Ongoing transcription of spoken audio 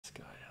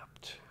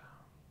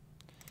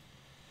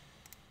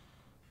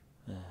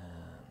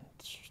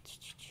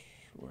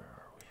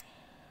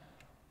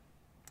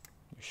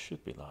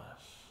should be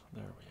live.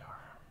 There we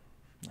are.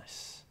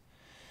 Nice.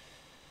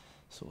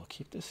 So we'll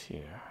keep this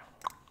here,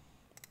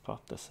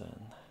 pop this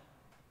in,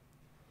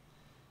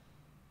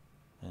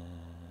 and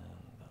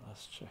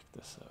let's check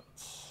this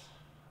out.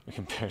 We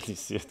can barely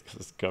see it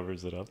because it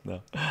covers it up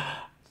now.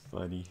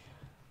 Funny.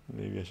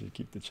 Maybe I should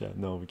keep the chat.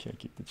 No, we can't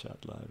keep the chat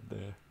live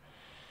there.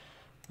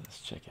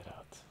 Let's check it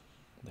out.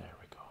 There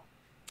we go.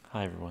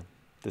 Hi everyone,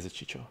 this is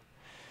Chycho.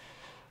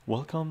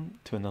 Welcome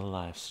to another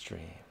live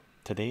stream.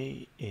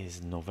 Today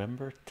is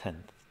November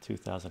 10th,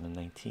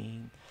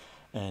 2019,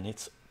 and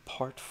it's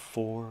part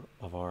 4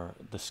 of our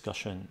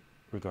discussion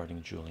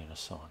regarding Julian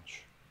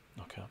Assange.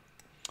 Okay,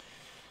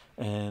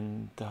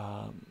 and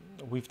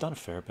we've done a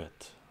fair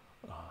bit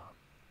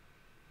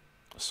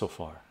so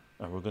far,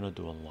 and we're going to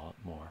do a lot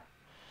more.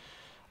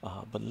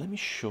 But let me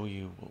show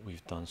you what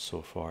we've done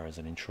so far as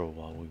an intro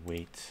while we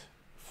wait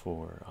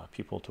for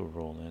people to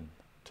roll in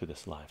to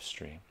this live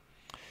stream.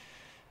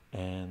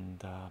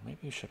 And maybe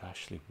we should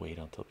actually wait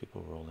until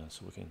people roll in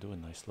so we can do a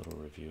nice little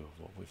review of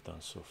what we've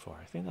done so far.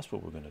 I think that's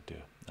what we're going to do,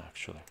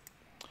 actually.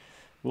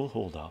 We'll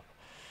hold up.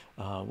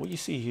 What you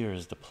see here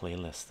is the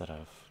playlist that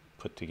I've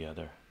put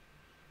together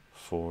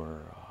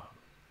for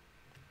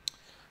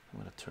I'm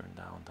going to turn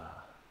down the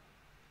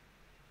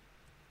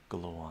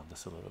glow on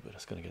this a little bit.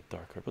 It's going to get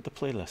darker, but the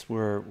playlist,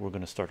 we're going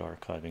to start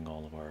archiving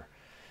all of our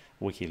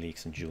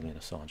WikiLeaks and Julian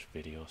Assange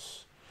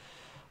videos,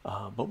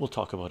 but we'll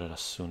talk about it as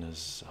soon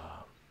as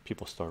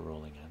people start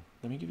rolling in.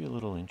 Let me give you a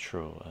little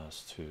intro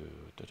as to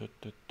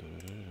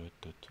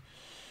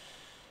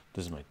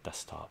this is my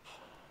desktop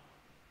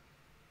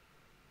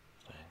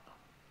thing.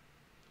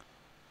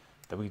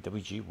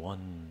 WWG1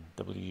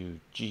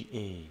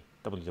 WGA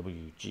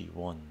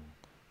WWG1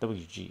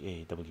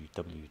 WGA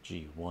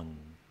WWG1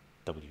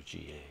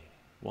 WGA.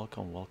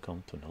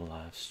 Welcome to the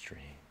live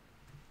stream.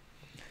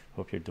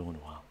 Hope you're doing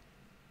well.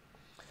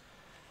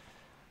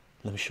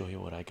 Let me show you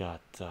what I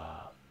got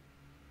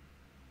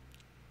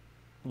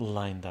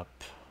lined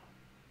up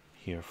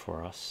here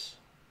for us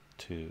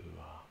to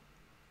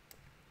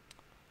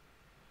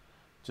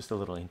just a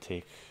little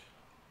intake,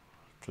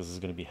 because this is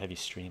going to be a heavy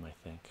stream, I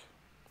think.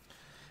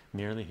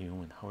 Merely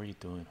Human, how are you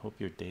doing? Hope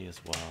your day is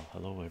well.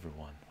 Hello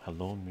everyone.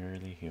 Hello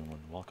Merely Human.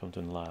 Welcome to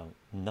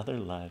another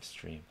live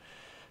stream.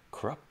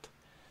 Corrupt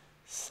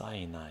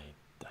Cyanide,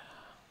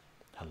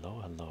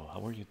 hello,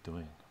 how are you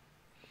doing?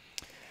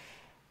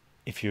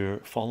 If you're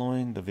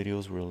following the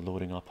videos we're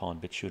loading up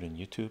on BitChute and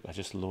YouTube, I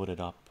just loaded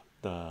up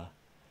the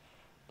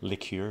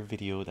liqueur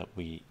video that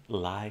we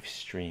live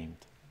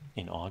streamed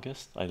in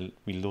August.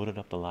 We loaded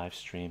up the live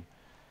stream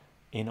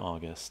in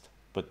August,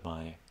 but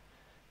my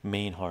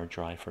main hard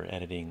drive for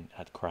editing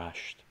had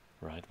crashed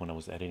right when I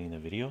was editing the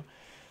video,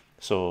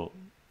 so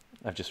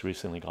I've just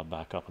recently got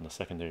back up on the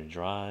secondary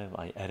drive.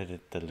 I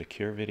edited the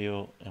liqueur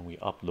video and we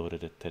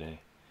uploaded it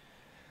today.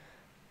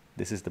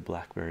 This is the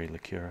blackberry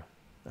liqueur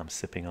I'm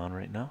sipping on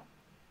right now.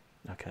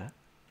 Okay,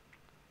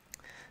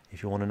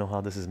 if you want to know how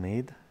this is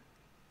made,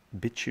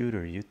 BitChute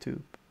or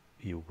YouTube,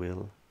 you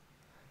will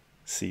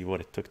see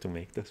what it took to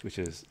make this, which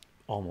is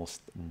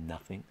almost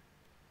nothing,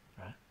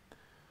 right?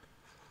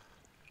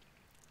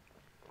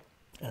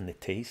 And the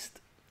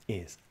taste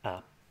is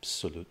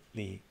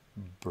absolutely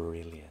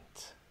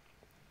brilliant.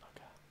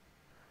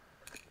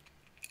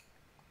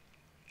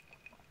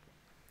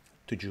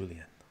 To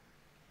Julian,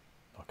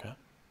 okay,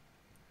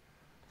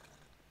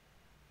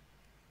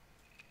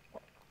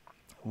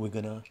 we're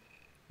gonna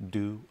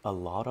do a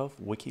lot of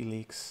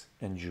WikiLeaks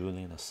and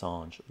Julian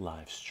Assange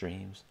live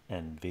streams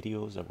and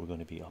videos that we're going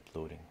to be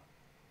uploading.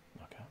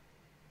 Okay,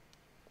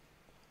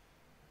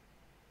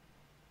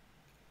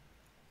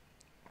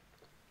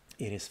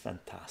 it is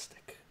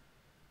fantastic.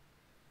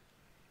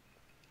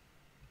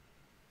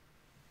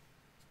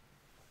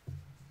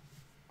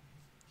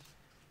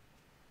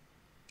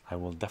 I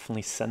will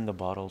definitely send the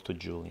bottle to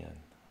Julian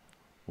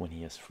when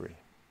he is free,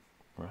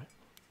 right?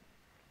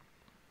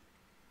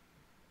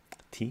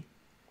 Tea.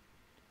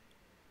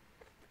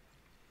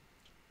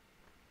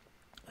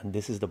 And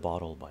this is the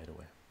bottle, by the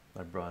way.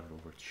 I brought it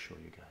over to show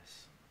you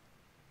guys.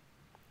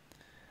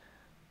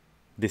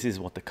 This is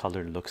what the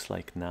color looks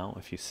like now.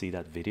 If you see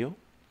that video,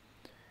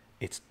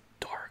 it's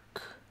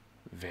dark,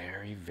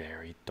 very,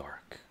 very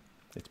dark.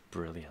 It's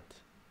brilliant.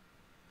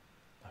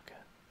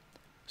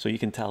 So you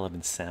can tell I've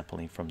been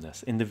sampling from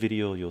this. In the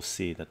video, you'll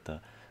see that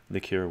the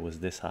liqueur was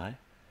this high,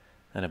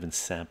 and I've been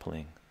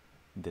sampling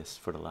this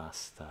for the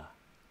last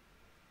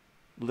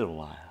little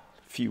while,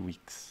 few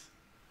weeks.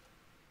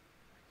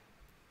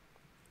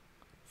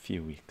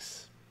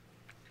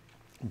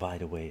 By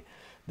the way,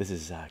 this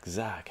is Zach.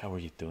 Zach, how are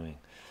you doing?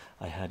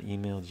 I had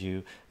emailed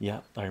you.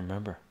 Yeah, I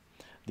remember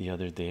the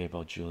other day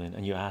about Julian,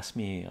 and you asked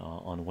me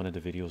on one of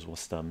the videos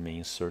what's the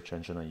main search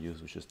engine I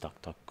use, which is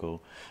DuckDuckGo.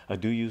 I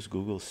do use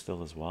Google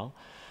still as well,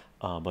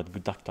 but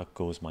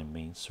DuckDuckGo is my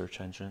main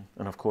search engine,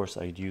 and of course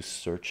I use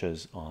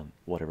searches on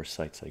whatever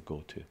sites I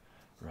go to,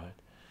 right?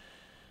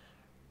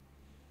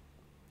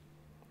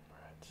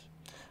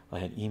 I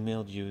had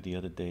emailed you the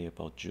other day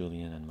about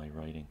Julian and my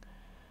writing.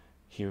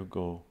 Here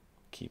go,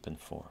 keep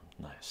informed.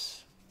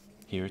 Nice.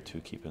 Here to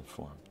keep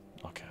informed.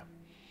 Okay,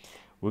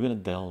 we're gonna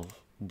delve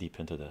deep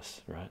into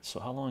this, right? So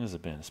how long has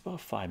it been? It's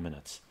about 5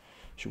 minutes.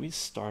 Should we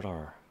start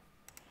our,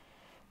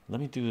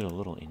 let me do a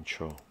little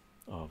intro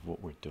of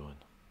what we're doing.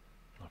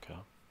 Okay,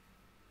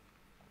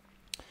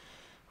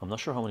 I'm not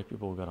sure how many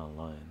people we got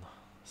online.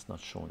 It's not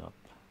showing up,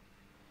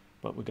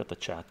 but we got the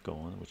chat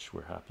going, which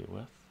we're happy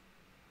with.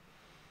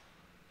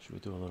 Should we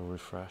do a little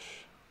refresh?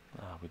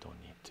 We don't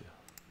need to.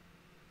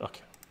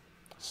 Okay,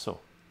 so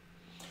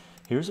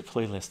here's a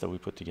playlist that we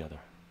put together.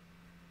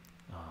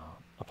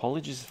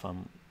 Apologies if I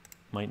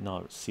might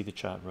not see the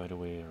chat right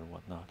away or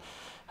whatnot.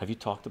 Have you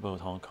talked about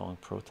Hong Kong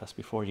protests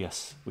before?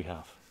 Yes, we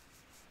have.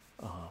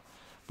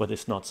 But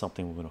it's not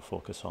something we're going to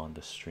focus on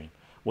this stream.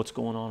 What's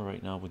going on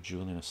right now with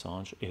Julian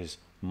Assange is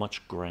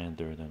much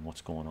grander than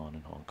what's going on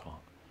in Hong Kong.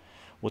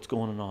 What's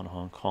going on in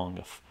Hong Kong,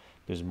 if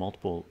there's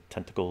multiple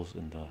tentacles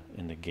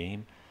in the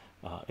game,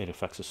 it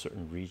affects a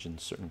certain region,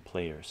 certain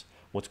players.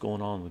 What's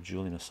going on with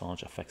Julian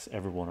Assange affects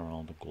everyone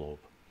around the globe.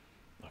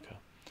 Okay,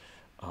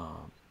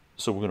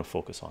 so we're going to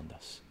focus on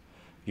this.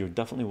 You're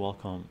definitely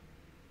welcome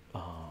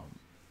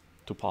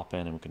to pop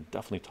in, and we can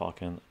definitely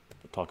talk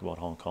about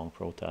Hong Kong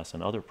protests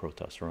and other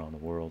protests around the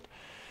world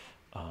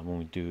when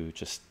we do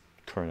just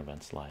current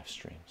events live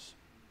streams.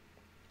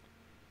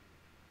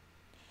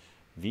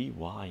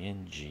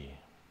 VYNG,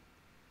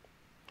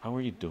 how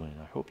are you doing?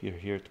 I hope you're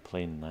here to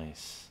play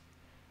nice.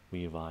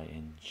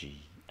 VYNG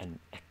and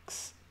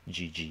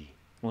XGG.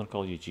 I'm gonna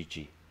call you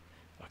GG,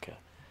 okay?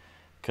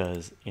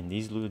 Because in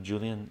these little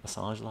Julian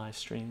Assange live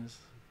streams,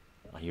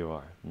 you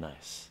are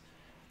nice.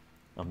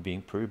 I'm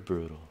being pretty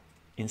brutal.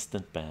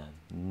 Instant ban.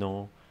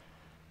 No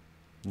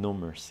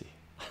mercy.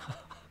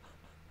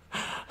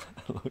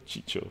 Hello,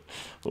 Chycho.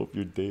 Hope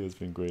your day has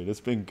been great. It's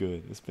been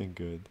good. It's been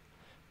good.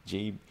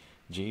 J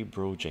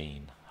Bro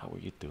Jane, how are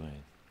you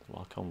doing?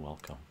 Welcome,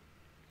 welcome.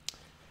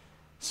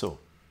 So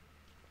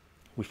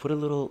we put a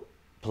little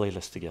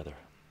playlist together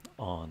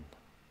on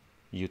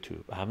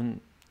YouTube. I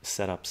haven't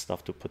set up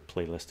stuff to put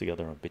playlists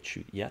together on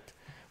BitChute yet.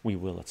 We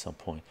will at some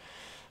point.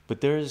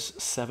 But there's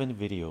 7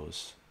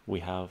 videos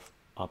we have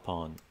up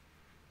on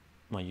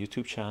my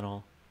YouTube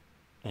channel,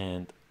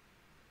 and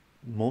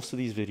most of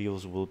these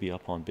videos will be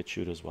up on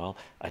BitChute as well.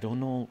 I don't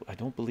know, I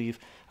don't believe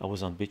I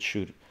was on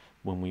BitChute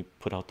when we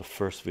put out the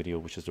first video,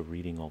 which is the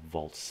reading of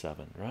Vault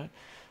 7, right?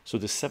 So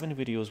the 7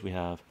 videos we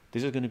have,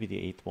 this is going to be the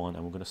 8th one,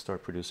 and we're going to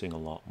start producing a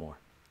lot more.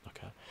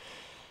 Okay,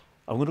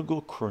 I'm going to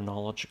go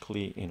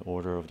chronologically in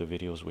order of the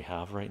videos we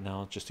have right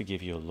now, just to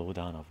give you a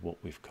lowdown of what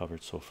we've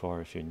covered so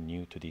far if you're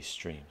new to these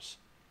streams.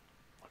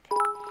 Okay,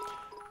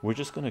 we're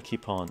just going to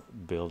keep on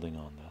building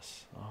on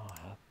this.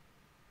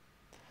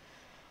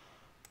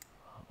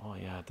 Oh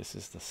yeah, this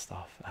is the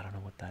stuff. I don't know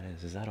what that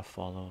is. Is that a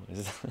follow?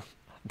 Is that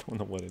I don't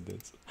know what it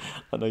is,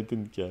 and I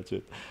didn't catch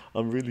it.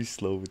 I'm really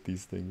slow with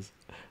these things,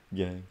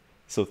 gang.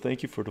 So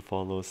thank you for the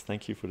follows,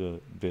 thank you for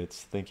the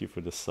bits, thank you for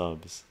the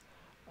subs.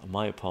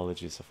 My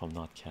apologies if I'm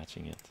not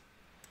catching it.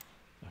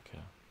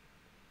 Okay,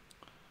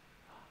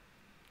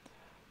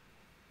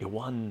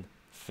 Iwan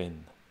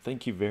Finn,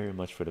 thank you very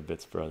much for the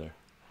bits, brother.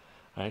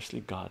 I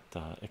actually got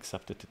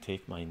accepted to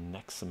take my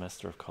next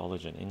semester of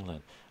college in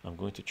England. I'm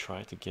going to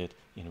try to get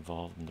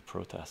involved in the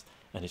protest,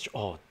 and it's,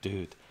 oh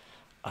dude,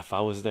 if I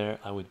was there,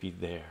 I would be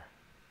there.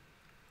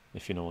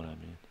 If you know what I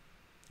mean.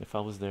 If I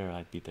was there,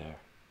 I'd be there.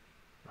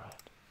 Right.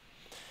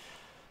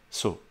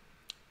 So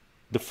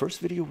the first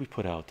video we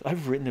put out,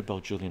 I've written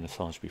about Julian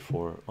Assange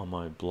before on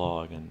my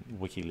blog and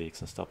WikiLeaks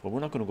and stuff, but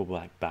we're not going to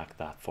go back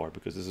that far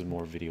because this is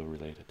more video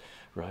related,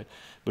 right?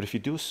 But if you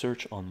do a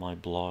search on my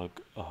blog,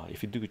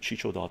 if you do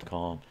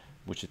chycho.com,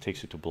 which it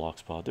takes you to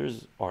Blogspot,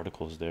 there's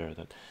articles there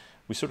that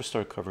we sort of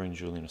started covering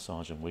Julian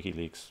Assange and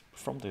WikiLeaks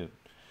from the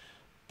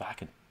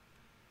back in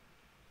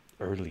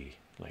early,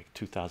 like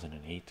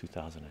 2008,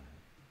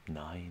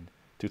 2009,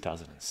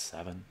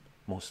 2007,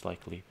 most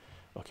likely.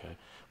 Okay,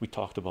 we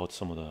talked about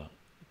some of the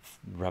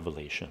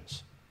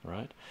revelations,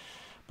 right?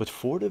 But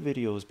for the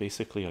videos,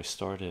 basically I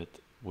started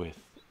with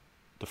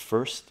the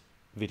first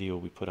video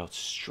we put out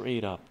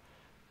straight up,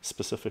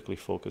 specifically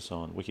focus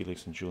on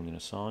WikiLeaks and Julian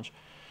Assange,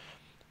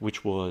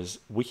 which was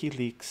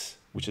WikiLeaks,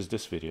 which is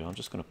this video. I'm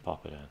just going to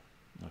pop it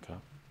in. Okay,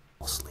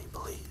 falsely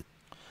believe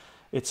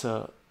it's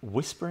a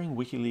whispering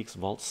WikiLeaks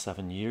Vault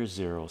 7 Year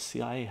 0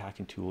 CIA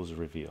hacking tools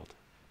revealed,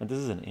 and this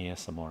is an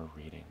ASMR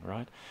reading,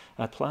 right?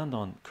 I planned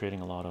on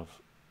creating a lot of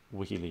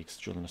WikiLeaks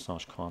Julian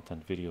Assange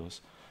content videos,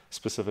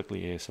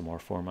 specifically ASMR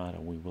format,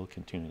 and we will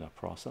continue that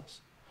process.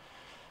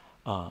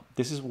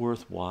 This is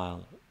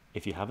worthwhile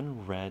if you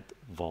haven't read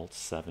Vault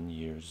 7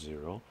 Year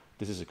 0.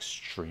 This is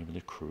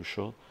extremely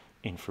crucial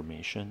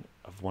information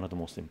of one of the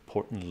most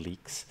important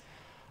leaks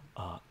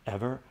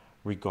ever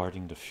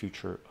regarding the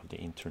future of the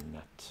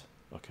internet,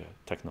 okay,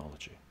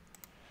 technology.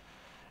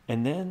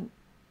 And then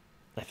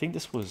I think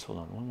this was, hold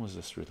on, when was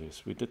this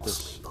released? We did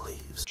this,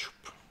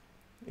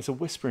 it's a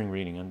whispering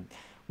reading, and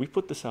we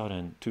put this out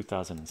in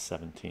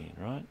 2017,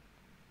 right?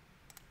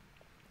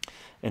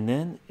 And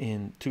then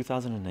in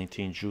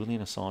 2019,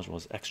 Julian Assange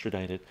was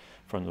extradited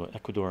from the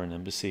Ecuadorian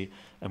embassy,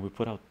 and we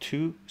put out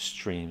 2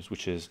 streams,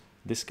 which is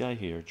This guy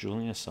here,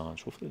 Julian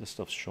Assange. Hopefully this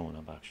stuff's showing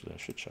up. Actually, I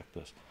should check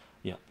this.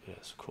 Yeah, it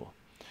is. Cool.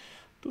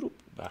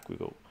 Back we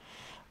go.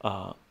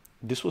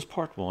 This was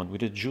part one. We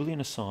did Julian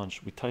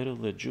Assange. We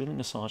titled it Julian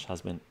Assange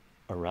has been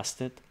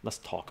arrested. Let's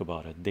talk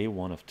about it. Day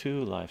 1 of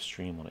 2, live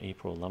stream on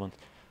April 11th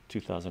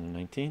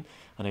 2019,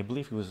 and I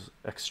believe he was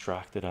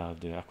extracted out of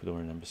the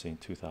Ecuadorian embassy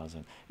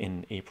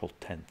in April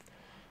 10th.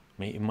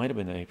 It might have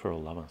been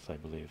April 11th, I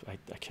believe.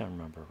 I can't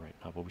remember right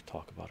now, but we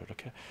talk about it.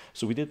 Okay,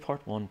 so we did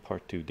part 1,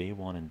 part 2, day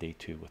 1 and day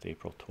 2 with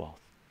April 12th.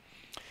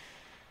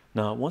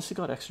 Now, once he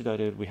got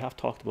extradited, we have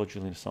talked about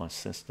Julian Assange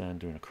since then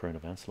during the current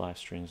events live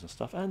streams and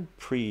stuff, and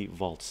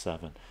pre-Vault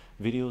 7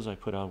 videos I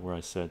put out where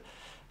I said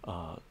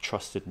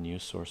trusted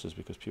news sources,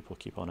 because people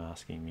keep on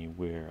asking me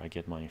where I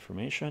get my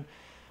information.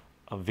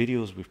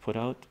 Videos we've put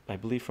out, I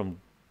believe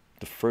from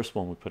the first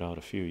one we put out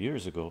a few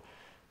years ago,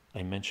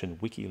 I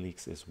mentioned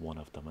WikiLeaks is one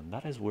of them, and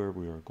that is where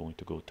we are going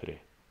to go today,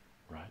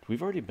 right?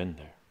 We've already been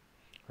there,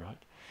 right?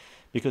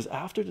 Because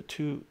after the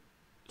 2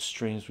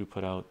 streams we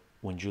put out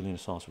when Julian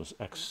Assange was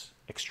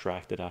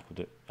extracted out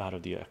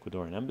of the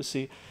Ecuadorian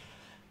embassy,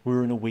 we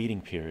were in a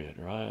waiting period,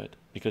 right?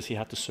 Because he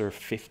had to serve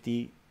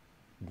 50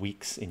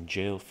 weeks in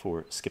jail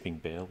for skipping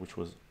bail, which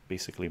was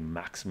basically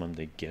maximum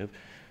they give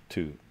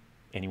to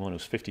anyone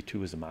who's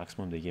 52 is the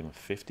maximum. They gave him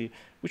 50,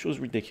 which was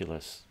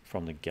ridiculous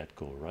from the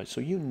get-go, right? So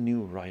you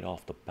knew right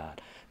off the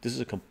bat this is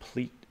a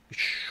complete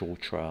show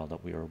trial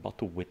that we are about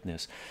to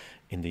witness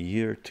in the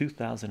year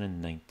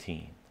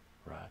 2019,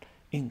 right?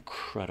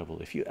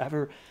 Incredible. If you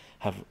ever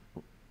have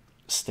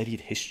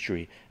studied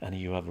history and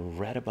you have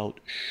read about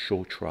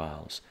show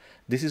trials,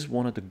 this is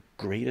one of the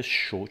greatest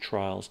show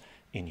trials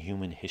in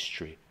human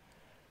history.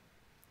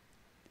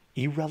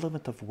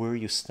 Irrelevant of where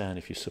you stand,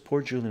 if you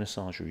support Julian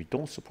Assange or you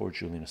don't support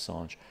Julian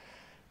Assange,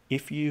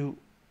 if you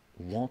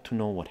want to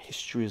know what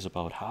history is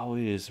about, how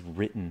it is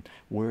written,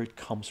 where it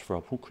comes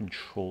from, who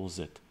controls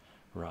it,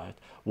 right?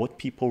 What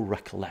people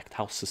recollect,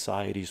 how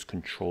society is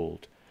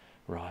controlled,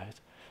 right?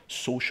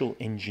 Social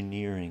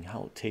engineering,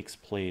 how it takes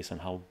place,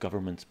 and how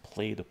governments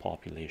play the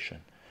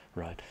population,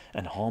 right?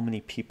 And how many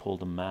people,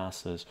 the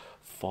masses,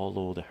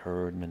 follow the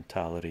herd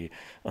mentality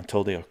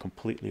until they are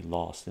completely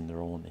lost in their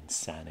own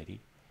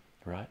insanity,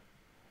 right?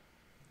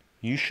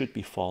 You should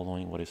be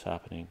following what is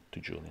happening to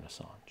Julian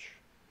Assange.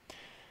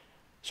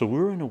 So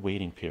we're in a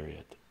waiting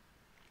period,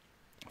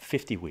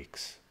 50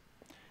 weeks.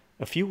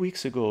 A few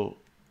weeks ago,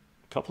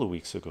 a couple of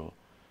weeks ago,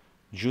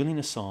 Julian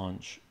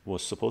Assange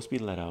was supposed to be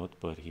let out,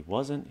 but he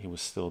wasn't. He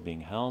was still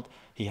being held.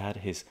 He had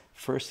his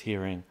first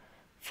hearing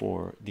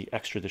for the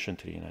extradition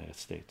to the United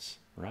States,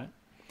 right?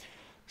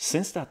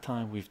 Since that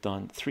time, we've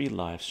done 3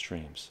 live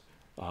streams.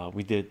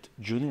 We did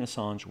Julian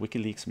Assange,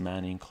 WikiLeaks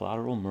Manning,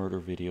 collateral murder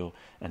video,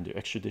 and the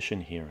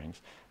extradition hearings.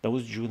 That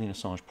was Julian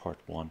Assange part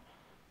 1,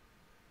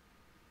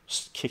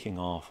 kicking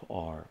off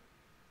our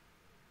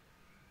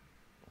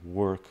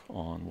work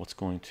on what's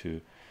going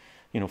to,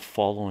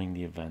 following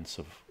the events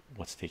of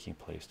what's taking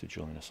place to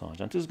Julian Assange.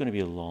 And this is going to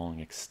be a long,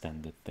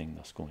 extended thing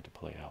that's going to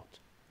play out.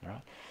 All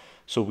right.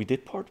 So we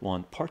did part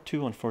 1. Part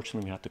 2,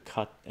 unfortunately, we had to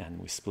cut and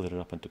we split it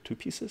up into 2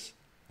 pieces.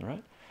 All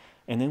right.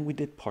 And then we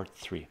did part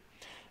 3.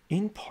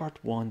 In part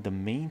 1, the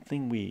main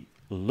thing we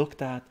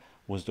looked at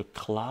was the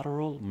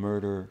collateral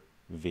murder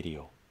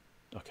video.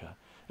 Okay.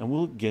 And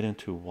we'll get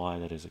into why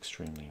that is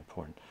extremely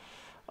important.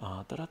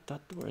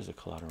 Where is the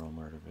collateral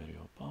murder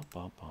video?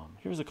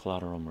 Here's a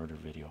collateral murder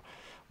video.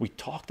 We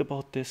talked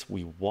about this.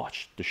 We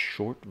watched the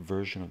short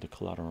version of the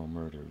collateral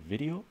murder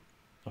video.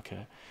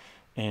 Okay.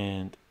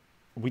 And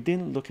we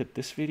didn't look at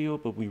this video,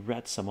 but we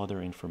read some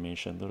other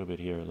information, a little bit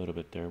here, a little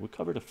bit there. We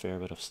covered a fair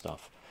bit of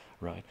stuff,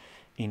 right?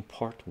 In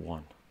part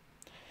 1.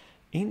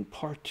 In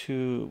part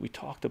 2, we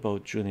talked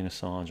about Julian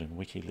Assange and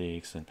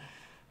WikiLeaks and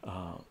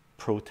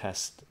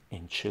protests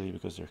in Chile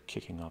because they're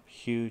kicking up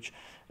huge.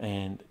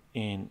 And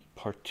in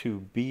part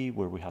 2B,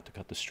 where we had to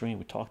cut the string,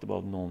 we talked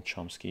about Noam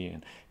Chomsky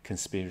and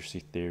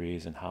conspiracy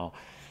theories and how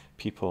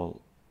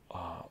people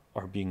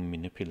are being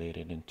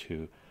manipulated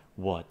into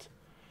what,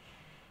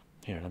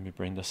 here, let me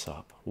bring this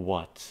up,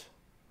 what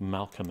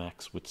Malcolm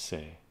X would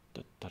say.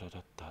 Here,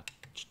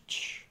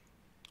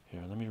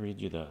 let me read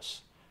you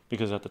this,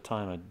 because at the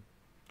time I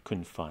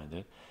couldn't find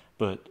it,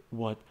 but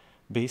what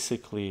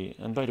basically,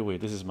 and by the way,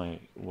 this is my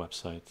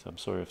website. I'm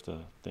sorry if the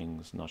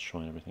thing's not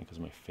showing everything because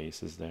my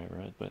face is there,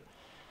 right? But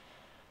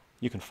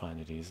you can find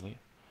it easily.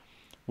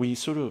 We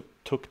sort of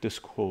took this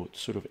quote,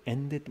 sort of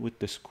ended with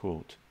this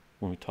quote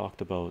when we talked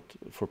about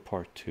for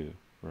part 2,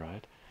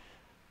 right?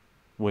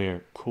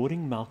 Where,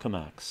 quoting Malcolm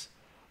X,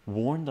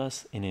 warned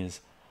us in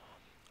his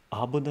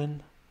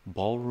Abudan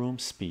ballroom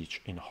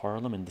speech in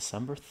Harlem in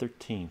December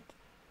 13th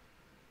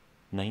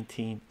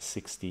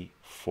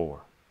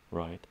 1964,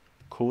 right?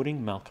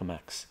 Quoting Malcolm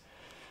X,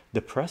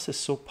 the press is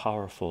so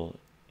powerful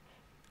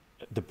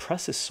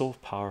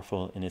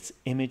in its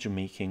image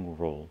making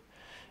role.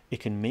 It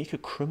can make a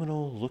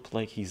criminal look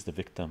like he's the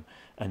victim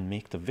and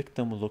make the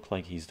victim look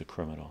like he's the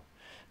criminal.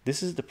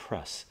 This is the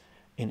press,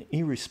 an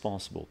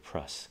irresponsible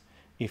press.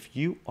 If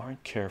you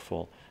aren't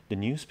careful, the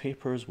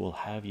newspapers will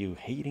have you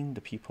hating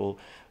the people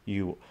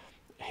you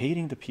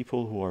hating the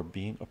people who are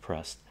being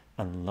oppressed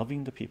and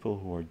loving the people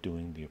who are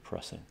doing the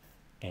oppressing,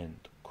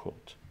 end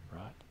quote.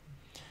 Right?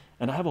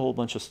 And I have a whole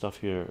bunch of stuff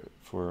here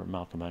for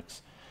Malcolm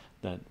X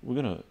that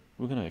we're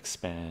gonna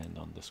expand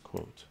on this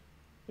quote.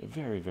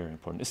 Very, very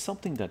important. It's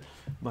something that,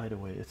 by the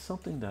way, it's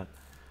something that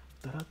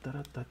let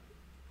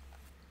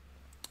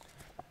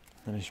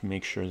me just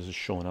make sure this is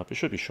showing up. It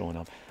should be showing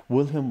up.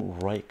 Wilhelm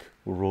Reich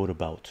wrote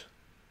about,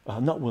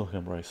 not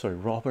Wilhelm Reich, sorry,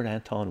 Robert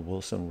Anton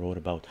Wilson wrote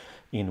about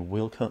in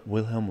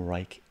Wilhelm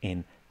Reich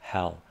in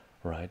Hell,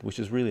 right? Which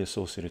is really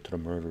associated to the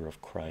murder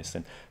of Christ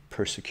and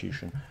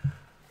persecution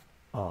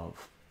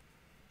of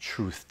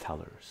truth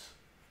tellers.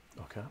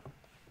 Okay,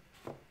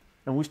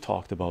 and we've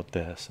talked about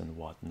this and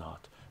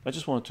whatnot. I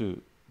just want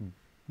to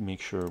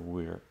make sure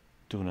we're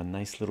doing a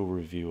nice little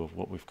review of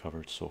what we've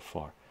covered so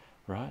far,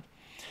 right?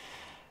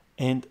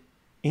 And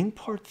in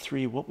part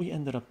 3, what we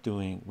ended up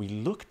doing, we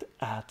looked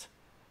at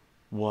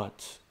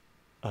what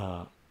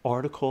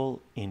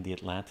article in the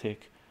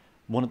Atlantic,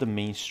 one of the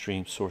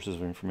mainstream sources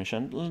of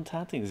information. The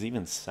Atlantic is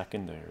even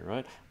secondary,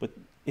 right? But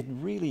it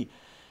really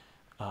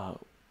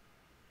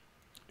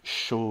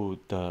showed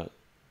the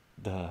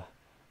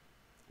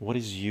what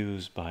is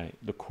used by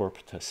the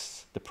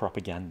corporatists, the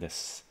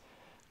propagandists,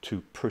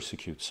 to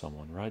persecute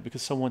someone, right?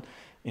 Because someone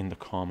in the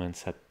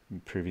comments had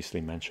previously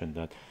mentioned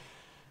that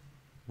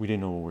we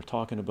didn't know what we're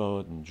talking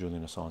about, and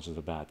Julian Assange is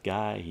a bad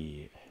guy.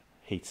 He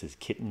hates his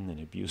kitten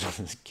and abuses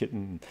his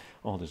kitten,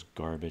 all this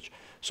garbage.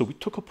 So we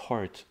took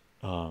apart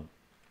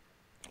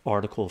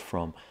article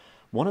from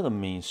one of the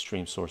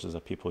mainstream sources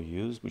that people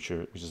use, which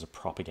is a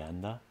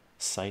propaganda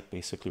site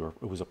basically, or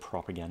it was a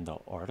propaganda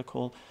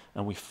article,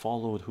 and we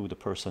followed who the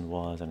person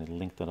was, and it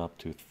linked it up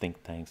to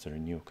think tanks that are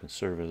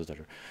neoconservatives that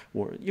are,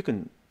 or you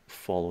can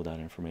follow that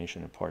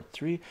information in part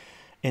 3.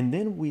 And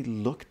then we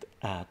looked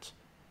at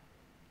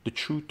the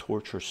true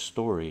torture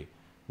story,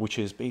 which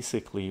is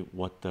basically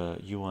what the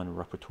UN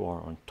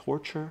repertoire on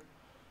torture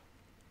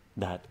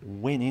that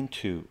went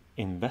into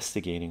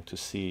investigating to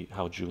see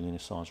how Julian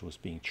Assange was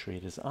being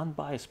treated as an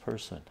unbiased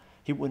person.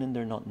 He went in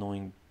there not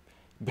knowing,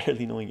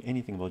 barely knowing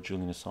anything about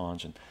Julian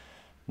Assange and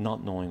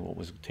not knowing what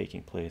was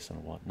taking place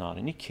and whatnot.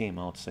 And he came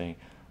out saying,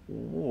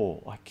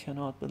 whoa, I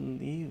cannot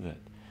believe it.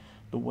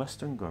 The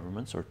Western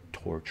governments are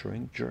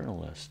torturing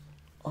journalists.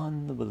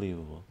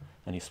 Unbelievable.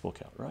 And he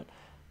spoke out, right?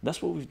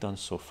 That's what we've done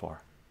so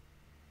far.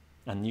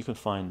 And you can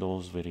find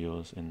those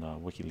videos in the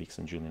WikiLeaks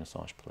and Julian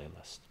Assange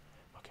playlist.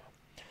 Okay.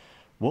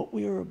 What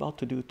we are about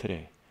to do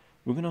today,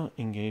 we're going to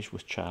engage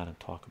with chat and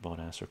talk about,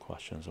 answer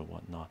questions or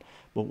whatnot.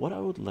 But what I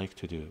would like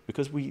to do,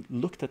 because we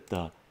looked at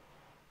the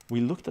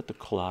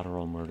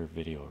collateral murder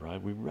video,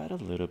 right? We read a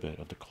little bit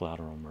of the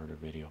collateral murder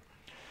video.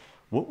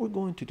 What we're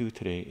going to do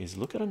today is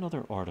look at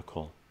another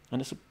article,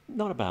 and it's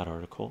not a bad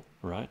article,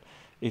 right?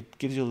 It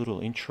gives you a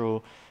little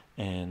intro,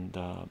 and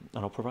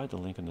I'll provide the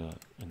link in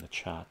the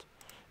chat.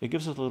 It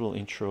gives us a little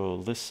intro,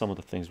 lists some of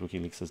the things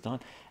WikiLeaks has done,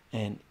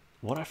 and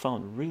what I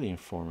found really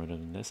informative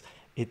in this,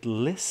 it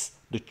lists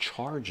the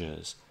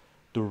charges,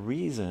 the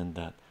reason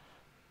that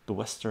the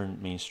Western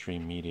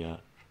mainstream media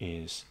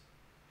is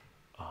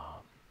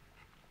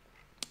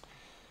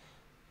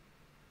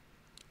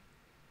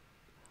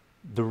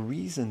the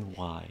reason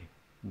why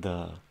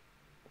the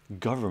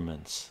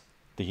governments,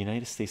 the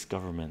United States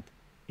government,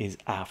 is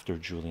after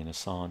Julian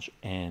Assange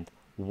and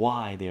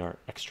why they are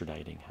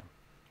extraditing him,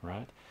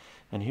 right?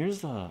 And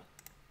here's the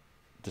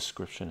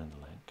description and the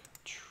link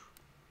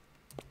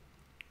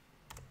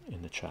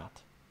in the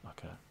chat.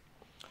 Okay,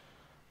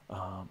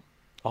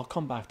 I'll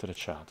come back to the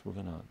chat. We're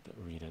gonna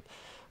read it,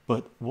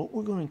 but what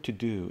we're going to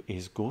do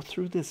is go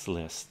through this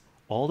list,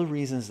 all the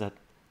reasons that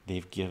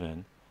they've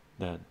given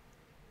that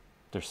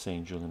they're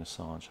saying Julian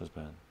Assange has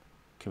been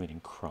committing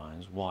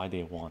crimes, why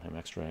they want him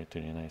extradited to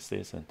the United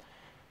States and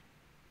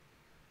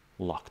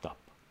locked up,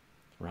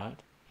 right?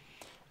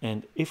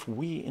 And if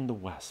we in the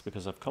West,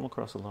 because I've come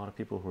across a lot of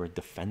people who are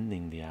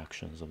defending the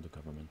actions of the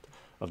government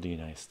of the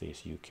United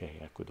States,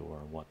 UK, Ecuador,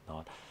 and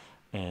whatnot,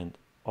 and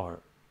are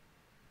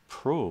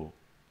pro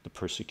the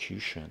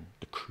persecution,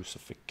 the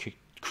crucifix,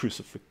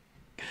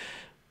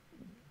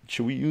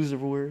 should we use the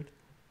word,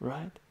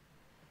 right?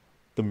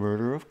 The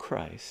murder of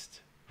Christ,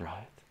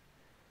 right?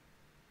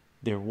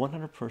 They're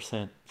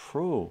 100%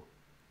 pro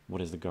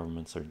what is the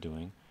governments are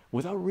doing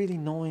without really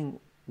knowing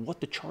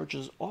what the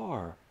charges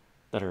are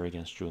that are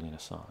against Julian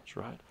Assange,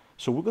 right?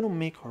 So we're going to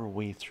make our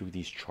way through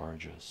these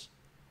charges.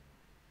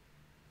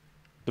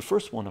 The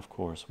first one, of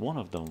course, one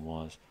of them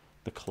was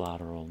the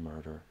collateral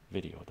murder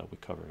video that we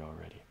covered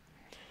already.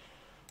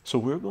 So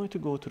we're going to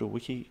go to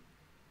the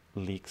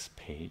WikiLeaks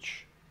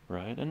page,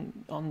 right?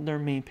 And on their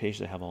main page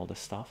they have all this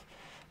stuff.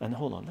 And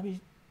hold on, let me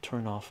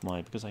turn off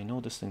my, because I know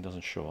this thing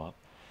doesn't show up,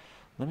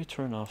 let me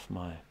turn off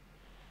my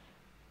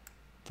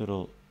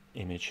little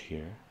image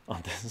here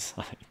on this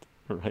side,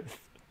 right?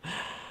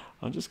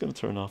 I'm just going to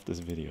turn off this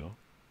video,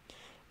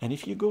 and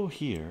if you go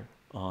here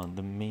on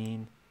the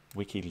main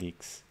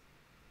WikiLeaks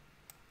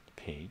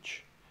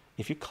page,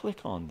 if you click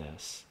on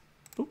this,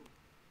 boop,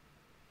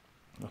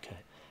 okay,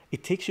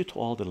 it takes you to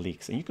all the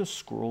leaks, and you can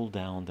scroll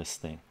down this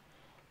thing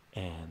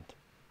and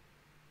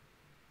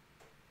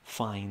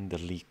find the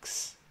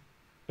leaks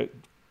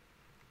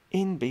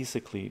in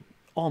basically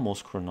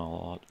almost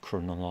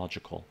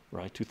chronological,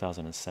 right?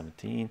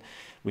 2017,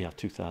 we have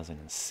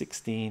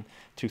 2016,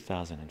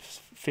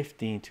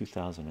 2015,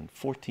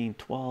 2014,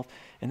 12,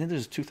 and then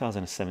there's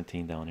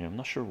 2017 down here. I'm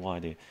not sure why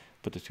they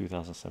put the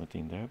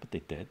 2017 there, but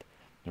they did,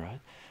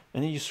 right?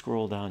 And then you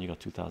scroll down, you got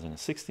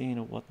 2016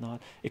 or whatnot.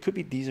 It could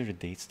be these are the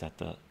dates that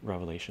the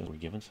revelations were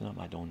given to them,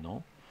 I don't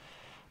know.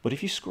 But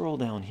if you scroll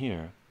down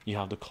here, you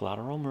have the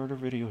collateral murder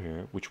video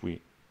here, which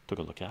we took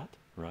a look at,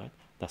 right?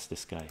 That's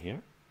this guy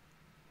here,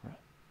 right?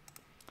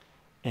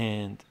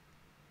 And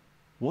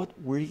what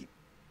we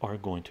are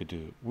going to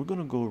do, we're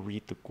going to go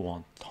read the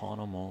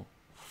Guantanamo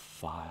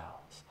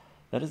files.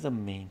 That is the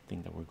main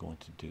thing that we're going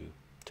to do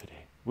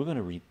today. We're going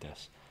to read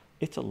this.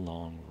 It's a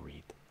long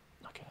read,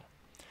 okay?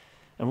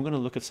 And we're going to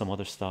look at some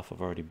other stuff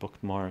I've already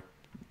bookmarked.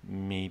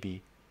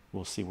 Maybe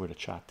we'll see where the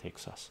chat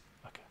takes us.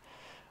 Okay,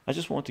 I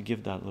just want to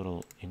give that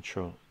little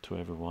intro to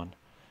everyone,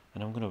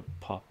 and I'm going to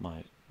pop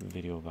my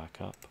video back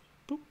up,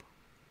 boop,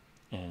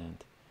 and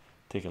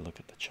take a look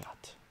at the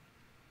chat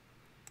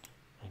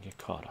and get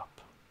caught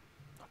up.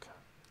 Okay,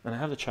 and I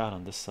have the chat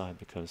on this side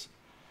because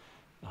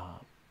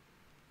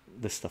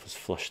this stuff is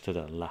flushed to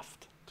the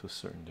left to a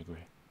certain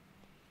degree.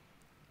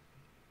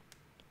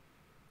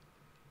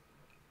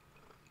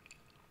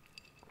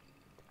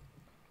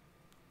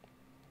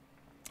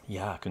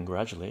 Yeah,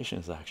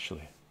 congratulations,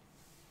 actually.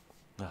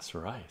 That's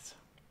right.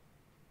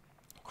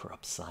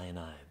 Corrupt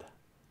cyanide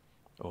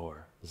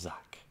or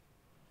Zach.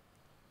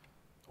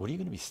 What are you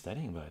going to be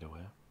studying, by the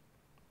way?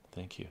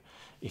 Thank you.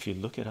 If you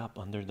look it up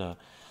under the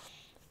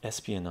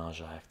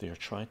Espionage Act, they are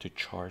trying to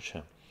charge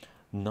him.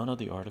 None of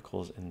the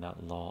articles in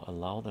that law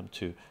allow them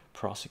to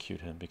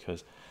prosecute him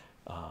because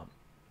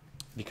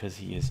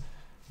he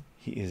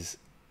is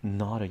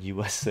not a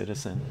U.S.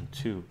 citizen, and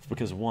two,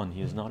 because one,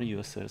 he is not a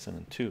U.S. citizen,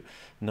 and two,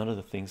 none of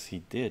the things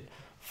he did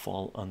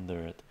fall under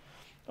it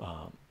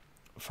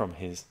from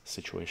his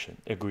situation.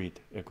 Agreed.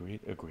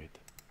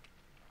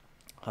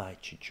 Hi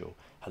Chycho.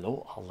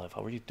 Hello Olive,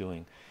 how are you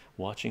doing?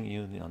 Watching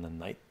you on the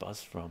night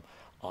bus from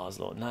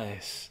Oslo.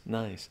 Nice.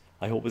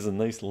 I hope it's a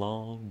nice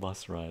long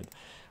bus ride.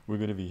 We're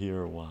gonna be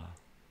here a while.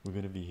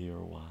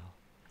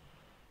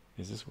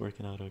 Is this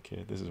working out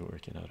okay? This is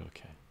working out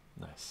okay.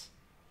 Nice.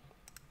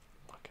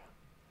 Okay,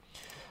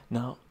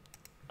 now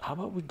how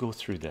about we go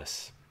through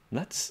this?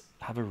 Let's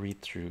have a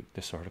read through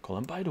this article.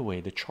 And by the way,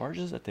 the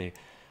charges that they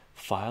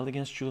filed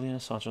against Julian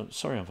Assange, I'm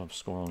sorry if I'm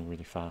scrolling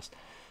really fast,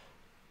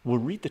 we'll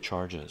read the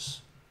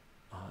charges.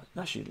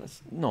 Actually,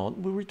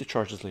 we'll read the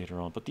charges later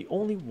on, but the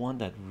only one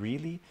that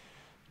really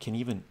can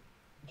even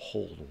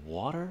hold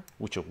water,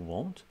 which it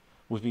won't,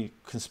 would be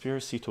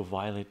conspiracy to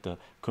violate the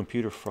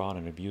Computer Fraud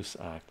and Abuse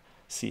Act,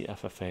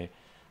 CFFA,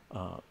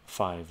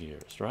 5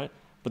 years, right?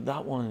 But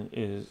that one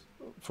is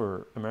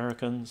for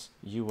Americans,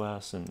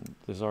 US, and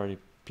there's already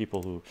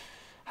people who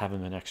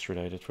haven't been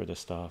extradited for this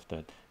stuff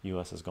that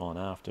US has gone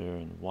after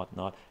and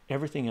whatnot.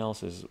 Everything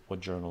else is what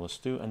journalists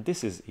do, and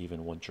this is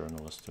even what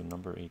journalists do,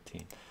 number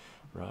 18,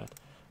 right?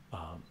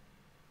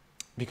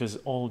 Because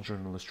all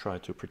journalists try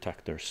to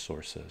protect their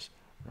sources,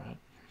 right?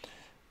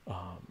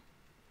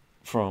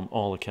 From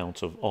all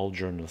accounts of all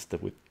journalists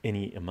that with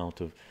any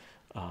amount of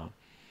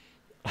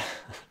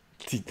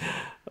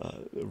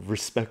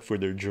respect for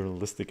their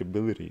journalistic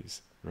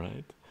abilities,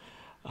 right?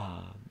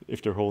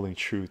 If they're holding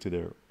true to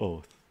their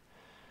oath.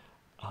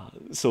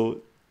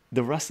 So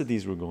the rest of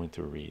these we're going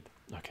to read,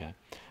 okay?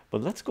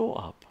 But let's go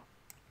up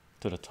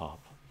to the top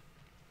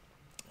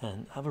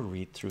and have a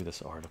read through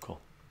this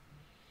article.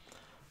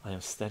 I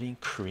am studying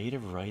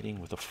creative writing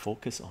with a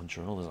focus on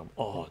journalism.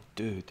 Oh,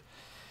 dude.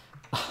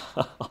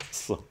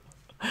 So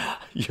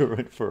you're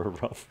in for a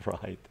rough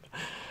ride.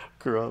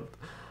 Corrupt.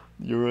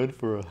 You're in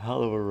for a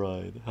hell of a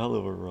ride.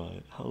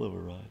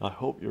 I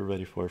hope you're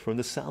ready for it. From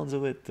the sounds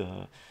of it,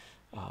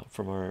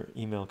 from our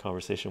email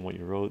conversation, what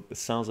you wrote, it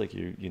sounds like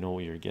you know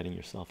what you're getting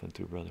yourself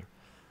into, brother.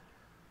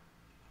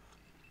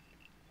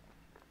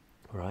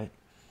 Right?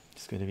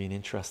 It's going to be an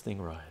interesting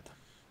ride.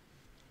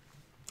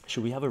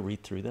 Should we have a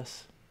read through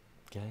this,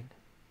 gang?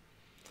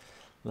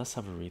 Let's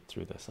have a read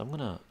through this. I'm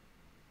gonna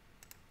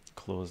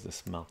close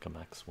this Malcolm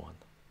X one.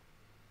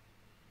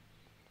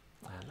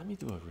 And let me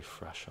do a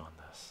refresh on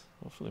this.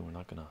 Hopefully we're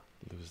not gonna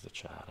lose the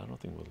chat. I don't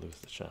think we'll lose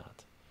the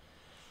chat.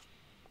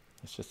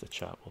 It's just the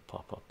chat will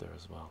pop up there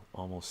as well.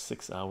 Almost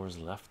 6 hours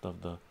left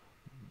of the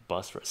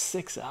bus for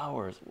 6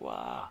 hours.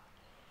 Wow.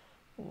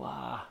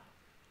 Well,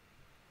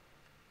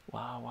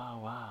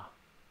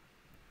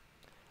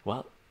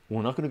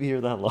 we're not going to be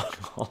here that long.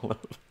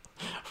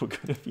 We're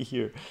going to be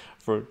here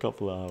for a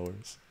couple of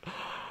hours.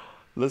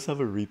 Let's have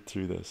a read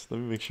through this.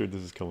 Let me make sure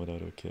this is coming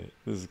out okay.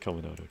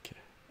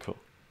 Cool.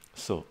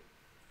 So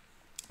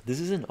this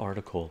is an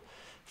article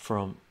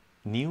from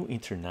New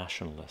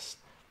Internationalist.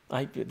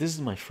 This is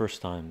my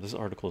first time. This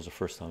article is the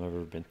first time I've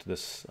ever been to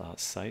this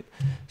site,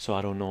 so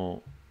I don't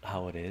know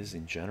how it is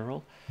in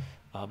general,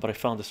 but I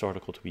found this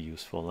article to be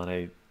useful, and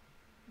I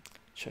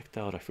checked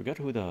out, I forget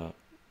who the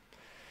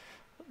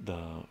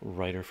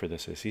writer for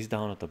this is. He's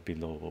down at the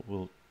below, but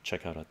we'll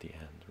check out at the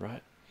end,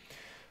 right?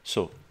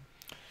 So,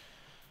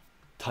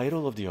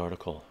 title of the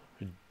article.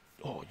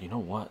 Oh, you know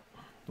what?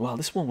 Well,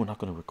 this one we're not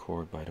going to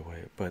record, by the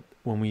way. But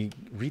when we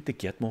read the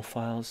Gitmo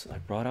files, I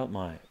brought out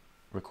my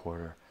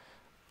recorder.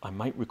 I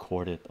might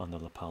record it on the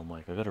lapel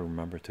mic. I got to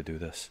remember to do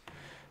this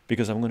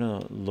because I'm going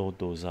to load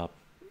those up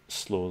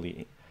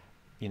slowly.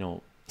 You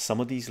know, some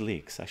of these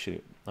leaks,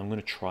 actually, I'm going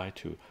to try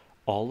to.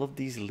 All of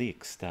these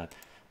leaks that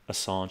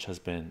Assange has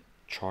been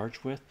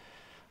charged with,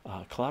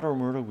 collateral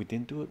murder, we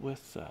didn't do it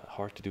with,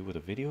 hard to do with a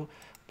video,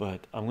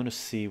 but I'm going to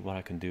see what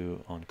I can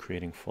do on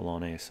creating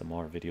full-on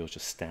ASMR videos,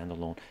 just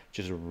standalone,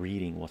 just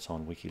reading what's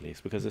on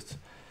WikiLeaks, because it's,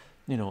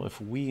 you know, if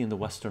we in the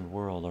Western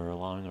world are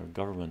allowing our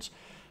governments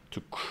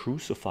to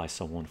crucify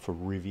someone for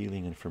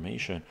revealing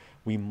information,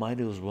 we might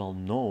as well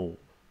know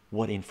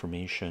what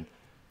information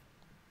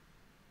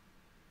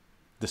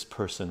this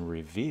person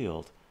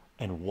revealed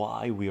and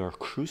why we are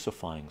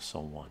crucifying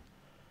someone,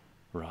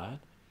 right?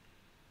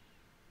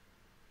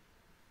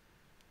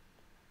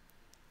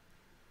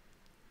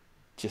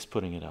 Just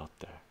putting it out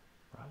there,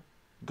 right?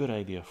 Good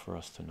idea for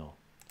us to know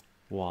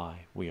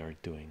why we are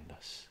doing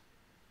this.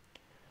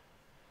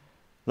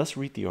 Let's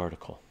read the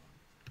article.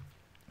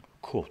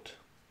 Quote,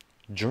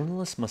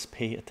 journalists must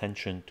pay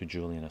attention to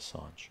Julian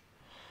Assange.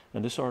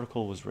 And this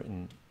article was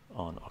written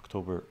on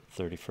October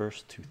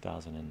 31st,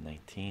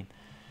 2019.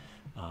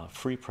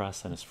 Free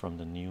press, and it's from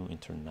the New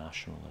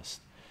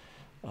Internationalist.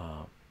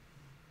 And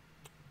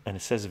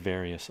it says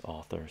various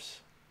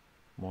authors,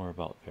 more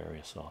about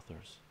various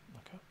authors.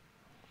 Okay.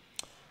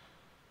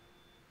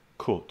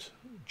 Quote,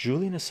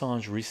 Julian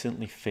Assange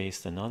recently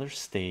faced another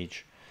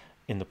stage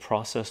in the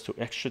process to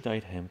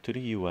extradite him to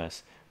the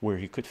US, where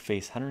he could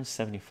face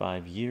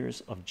 175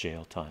 years of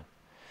jail time.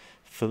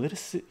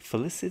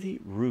 Felicity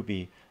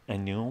Ruby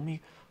and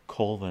Naomi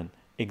Colvin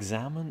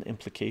examined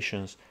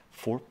implications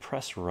for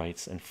press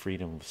rights and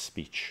freedom of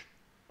speech.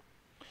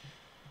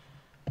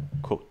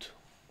 Quote,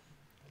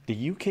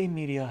 the UK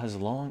media has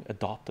long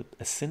adopted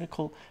a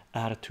cynical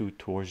attitude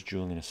towards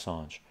Julian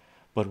Assange,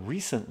 but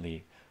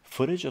recently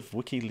footage of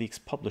WikiLeaks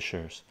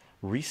publishers'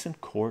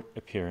 recent court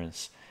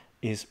appearance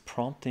is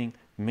prompting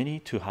many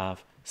to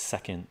have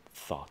second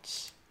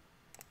thoughts.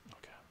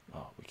 Okay,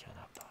 oh, we can't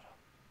have that up.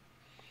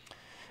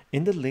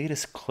 In the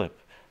latest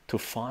clip to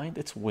find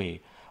its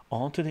way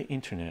onto the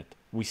internet,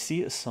 we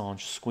see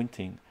Assange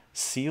squinting,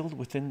 sealed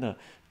within the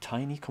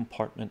tiny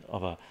compartment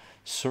of a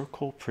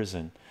Serco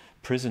prison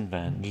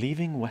van,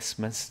 leaving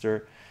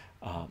Westminster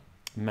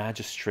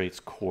Magistrates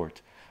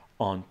Court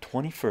on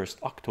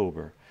 21st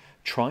October,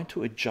 trying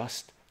to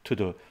adjust to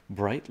the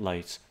bright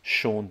lights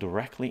shone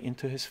directly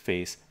into his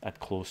face at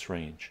close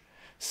range.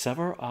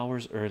 Several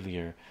hours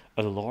earlier,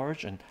 a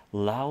large and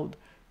loud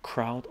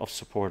crowd of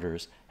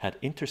supporters had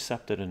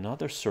intercepted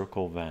another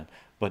Serco van,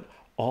 but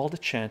all the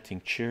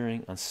chanting,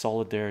 cheering, and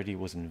solidarity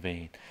was in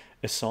vain.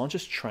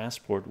 Assange's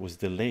transport was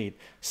delayed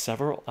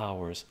several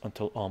hours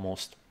until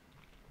almost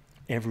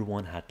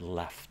everyone had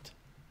left.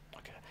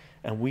 Okay,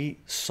 and we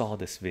saw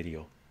this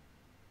video.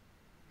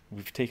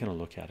 We've taken a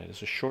look at it.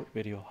 It's a short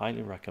video,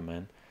 highly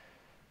recommend.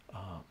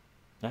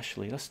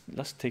 Actually,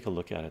 let's take a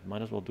look at it.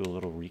 Might as well do a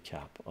little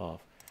recap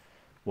of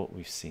what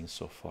we've seen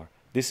so far.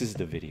 This is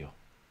the video.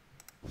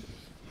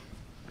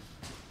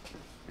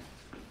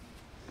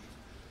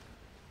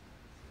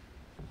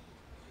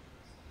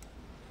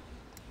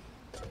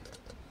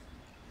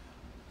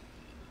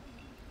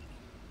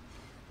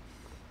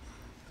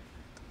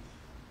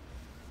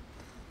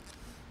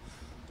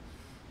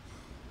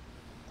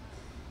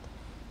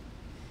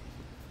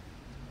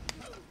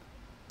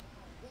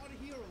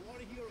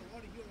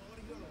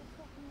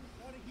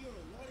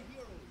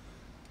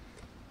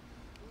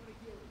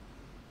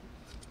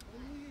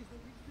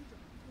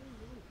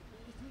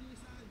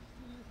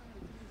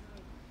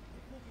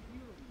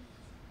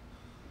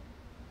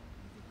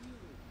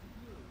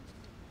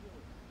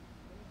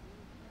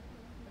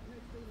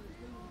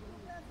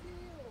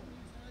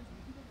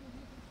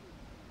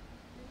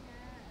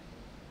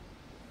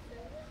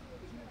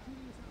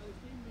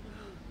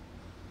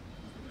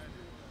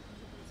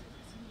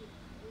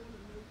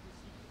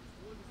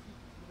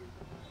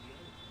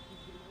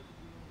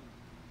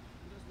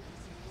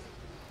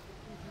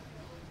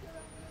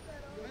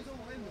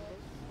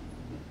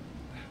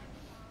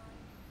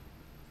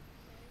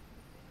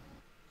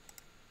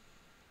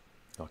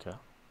 Okay,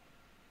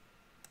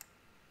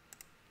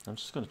 I'm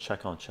just going to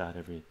check on chat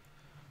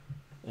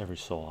every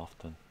so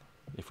often,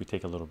 if we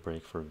take a little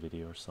break for a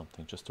video or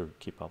something, just to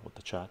keep up with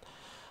the chat.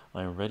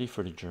 I am ready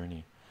for the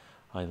journey.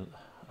 I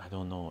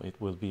don't know, it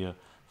will be a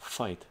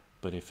fight,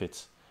 but if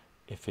it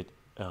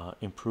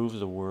improves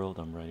the world,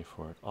 I'm ready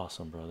for it.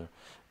 Awesome, brother.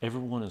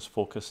 Everyone is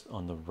focused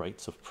on the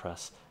rights of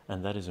press,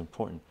 and that is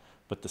important,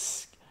 but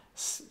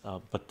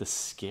the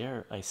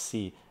scare I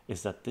see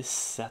is that this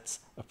sets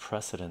a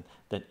precedent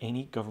that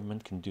any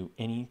government can do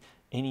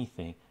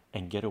anything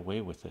and get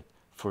away with it.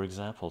 For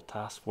example,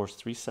 Task Force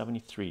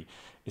 373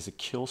 is a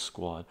kill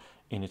squad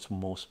in its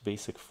most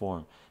basic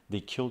form. They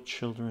kill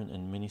children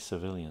and many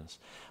civilians,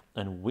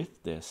 and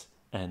with this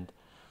and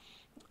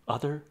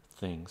other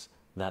things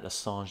that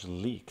Assange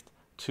leaked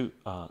to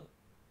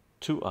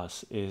to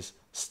us is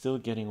still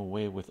getting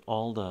away with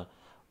all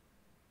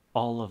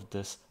of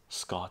this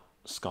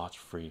scotch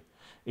free.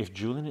 If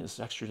Julian is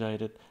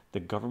extradited, the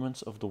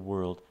governments of the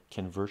world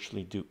can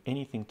virtually do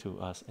anything to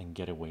us and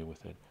get away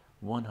with it.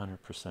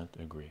 100%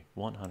 agree.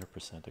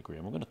 100% agree.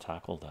 And we're going to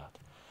tackle that.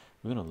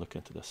 We're going to look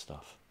into this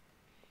stuff.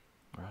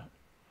 All right.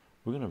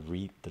 We're going to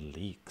read the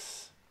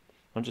leaks.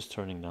 I'm just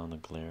turning down the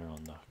glare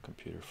on the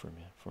computer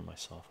for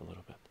myself a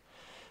little bit.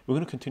 We're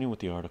going to continue with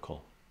the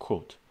article.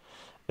 Quote,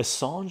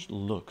 Assange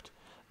looked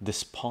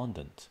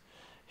despondent.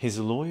 His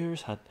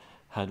lawyers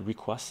had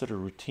requested a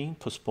routine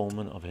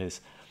postponement of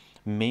his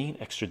main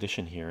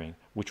extradition hearing,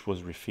 which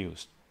was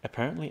refused.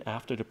 Apparently,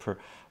 after the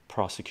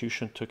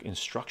prosecution took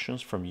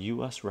instructions from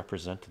U.S.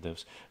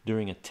 representatives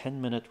during a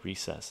 10-minute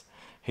recess,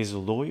 his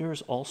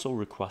lawyers also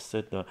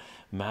requested the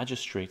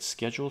magistrate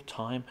schedule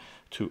time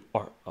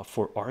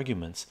for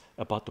arguments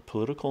about the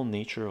political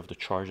nature of the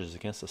charges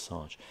against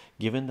Assange,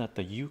 given that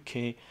the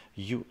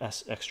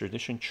UK-US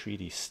extradition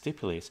treaty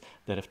stipulates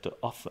that if the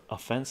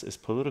offense is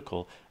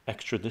political,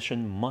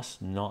 extradition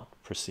must not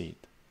proceed.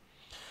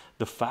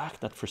 The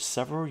fact that for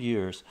several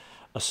years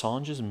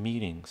Assange's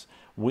meetings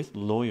with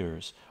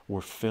lawyers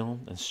were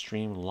filmed and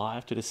streamed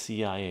live to the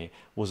CIA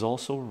was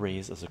also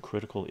raised as a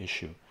critical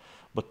issue,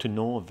 but to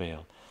no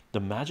avail.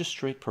 The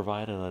magistrate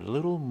provided a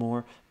little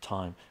more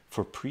time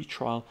for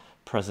pre-trial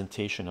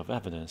presentation of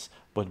evidence,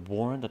 but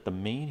warned that the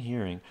main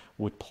hearing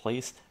would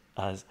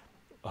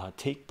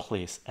take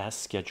place as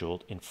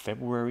scheduled in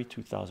February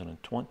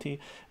 2020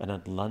 and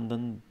at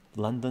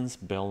London's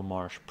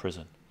Belmarsh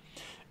prison.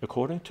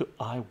 According to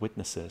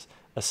eyewitnesses,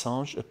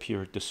 Assange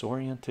appeared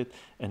disoriented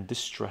and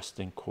distressed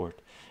in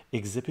court,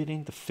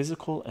 exhibiting the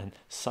physical and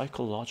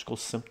psychological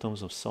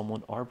symptoms of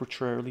someone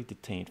arbitrarily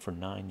detained for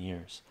 9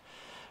 years.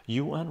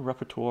 UN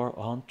Rapporteur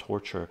on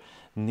Torture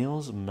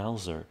Nils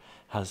Melzer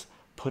has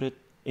put it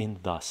in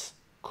thus,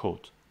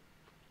 quote,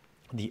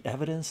 the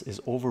evidence is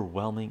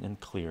overwhelming and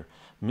clear.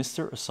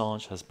 Mr.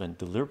 Assange has been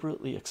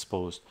deliberately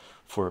exposed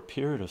for a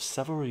period of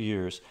several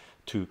years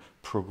to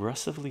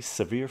progressively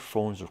severe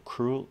forms of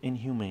cruel,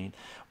 inhumane,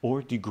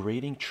 or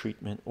degrading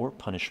treatment or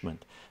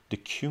punishment, the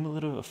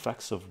cumulative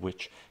effects of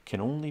which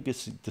can only be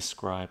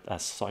described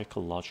as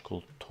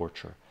psychological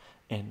torture.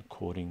 End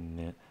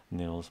quoting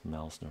Nils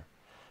Melzer.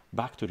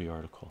 Back to the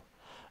article.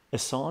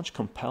 Assange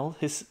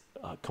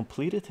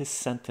completed his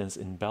sentence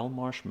in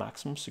Belmarsh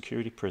maximum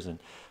security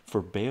prison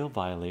for bail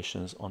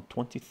violations on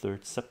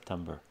 23rd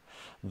September,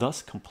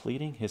 thus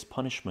completing his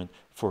punishment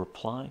for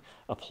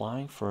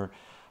applying for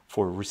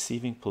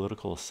receiving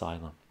political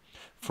asylum.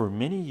 For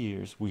many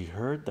years, we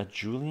heard that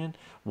Julian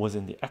was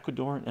in the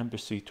Ecuadorian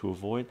embassy to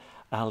avoid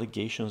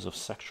allegations of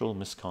sexual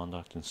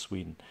misconduct in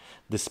Sweden,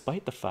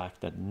 despite the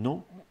fact that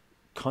no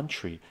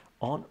country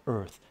on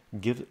earth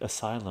gives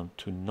asylum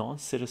to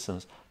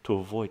non-citizens to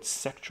avoid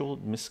sexual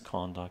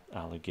misconduct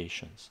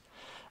allegations.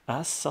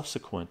 As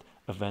subsequent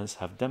events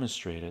have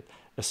demonstrated,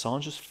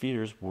 Assange's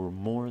fears were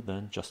more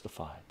than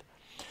justified.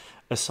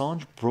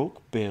 Assange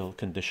broke bail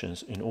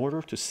conditions in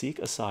order to seek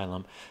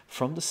asylum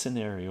from the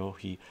scenario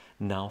he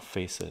now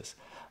faces: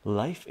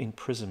 life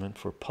imprisonment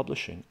for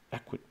publishing.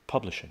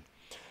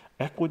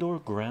 Ecuador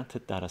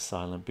granted that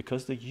asylum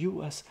because the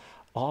US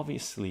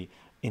obviously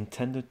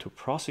intended to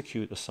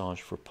prosecute Assange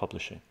for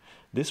publishing.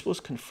 This was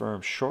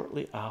confirmed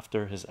shortly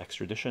after his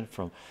extradition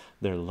from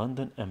their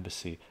London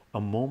embassy,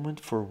 a moment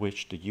for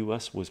which the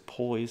US was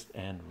poised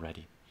and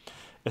ready.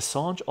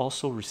 Assange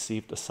also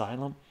received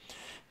asylum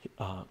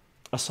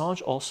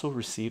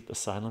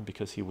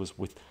because he was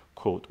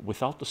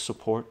without the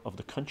support of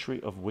the country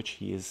of which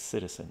he is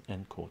citizen,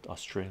 end quote,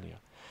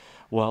 Australia.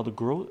 While the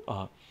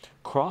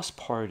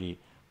cross-party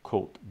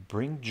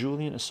bring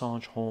Julian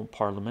Assange home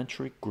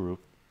parliamentary group,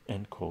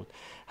 end quote,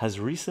 has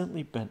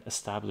recently been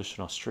established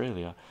in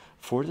Australia,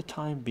 for the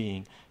time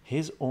being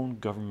his own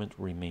government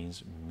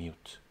remains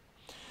mute.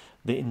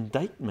 The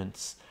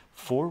indictments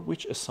for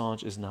which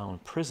Assange is now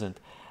imprisoned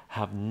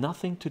have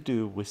nothing to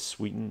do with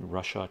Sweden,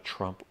 Russia,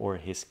 Trump, or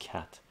his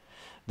cat.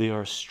 They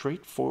are a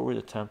straightforward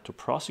attempt to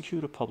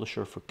prosecute a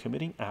publisher for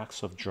committing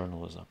acts of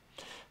journalism,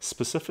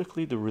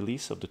 specifically the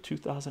release of the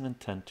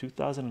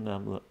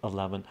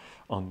 2010-2011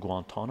 on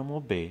Guantanamo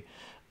Bay,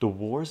 the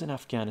wars in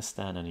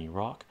Afghanistan and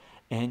Iraq,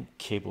 and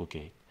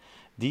Cablegate.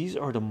 These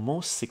are the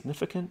most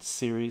significant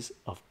series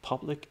of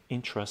public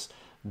interest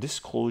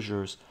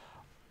disclosures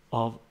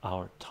of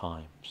our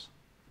times.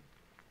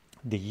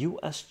 The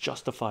U.S.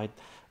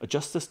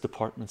 Justice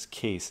Department's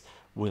case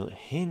will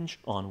hinge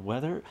on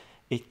whether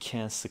it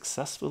can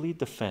successfully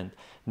defend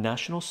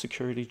national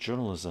security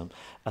journalism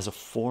as a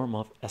form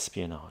of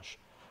espionage.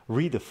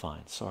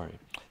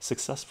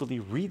 Successfully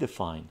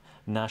redefine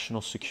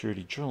national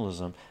security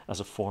journalism as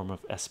a form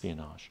of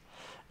espionage.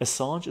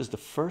 Assange is the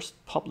first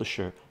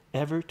publisher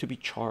ever to be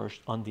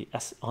charged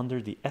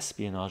under the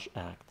Espionage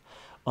Act,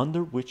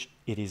 under which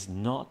it is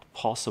not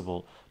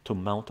possible to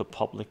mount a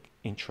public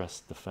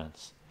interest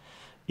defense.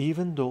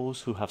 Even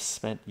those who have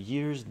spent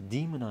years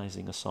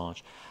demonizing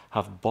Assange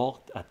have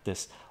balked at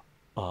this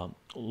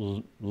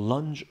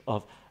lunge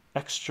of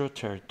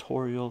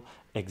extraterritorial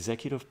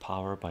executive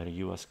power by the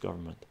US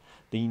government.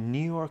 The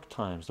New York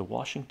Times, the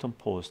Washington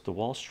Post, the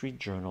Wall Street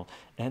Journal,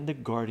 and the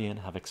Guardian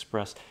have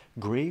expressed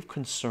grave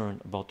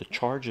concern about the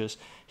charges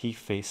he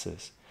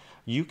faces.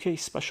 UK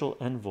Special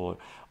Envoy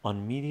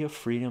on Media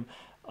Freedom,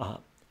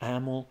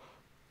 Amal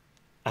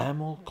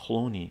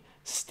Clooney,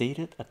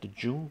 stated at the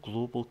June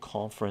Global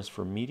Conference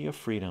for Media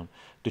Freedom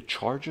the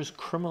charges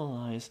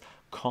criminalize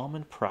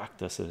common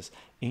practices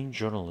in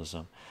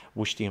journalism,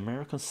 which the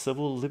American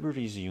Civil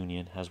Liberties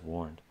Union has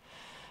warned.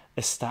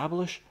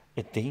 Establish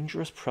a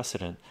dangerous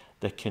precedent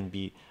that can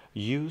be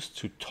used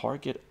to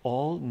target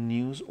all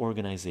news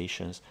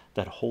organizations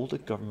that hold the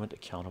government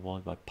accountable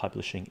by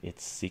publishing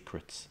its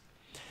secrets.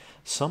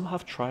 Some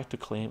have tried to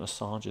claim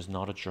Assange is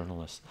not a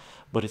journalist,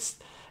 but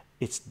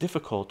it's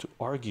difficult to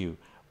argue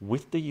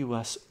with the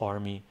US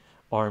Army's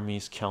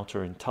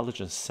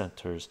counterintelligence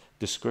center's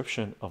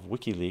description of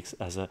WikiLeaks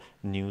as a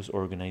news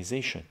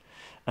organization,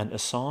 and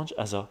Assange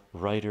as a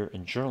writer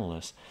and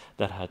journalist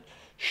that had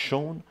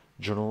shown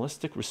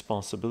journalistic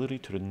responsibility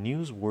to the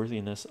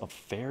newsworthiness of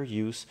fair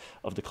use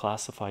of the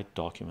classified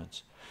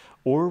documents,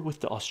 or with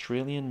the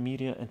Australian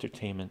Media,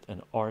 Entertainment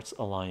and Arts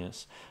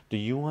Alliance, the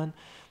UN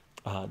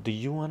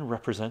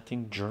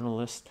representing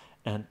journalists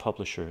and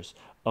publishers,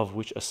 of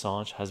which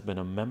Assange has been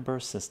a member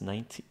since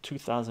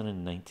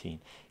 2019,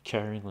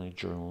 carrying a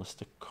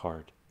journalistic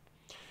card.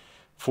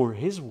 For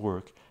his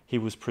work, he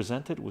was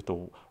presented with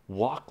the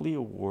Walkley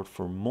Award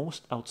for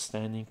Most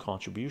Outstanding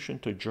Contribution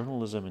to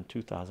Journalism in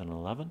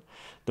 2011,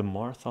 the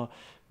Martha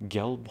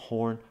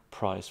Gellhorn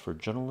Prize for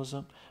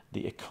Journalism,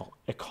 the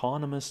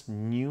Economist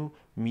New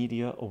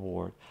Media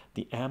Award,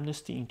 the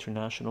Amnesty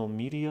International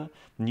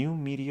New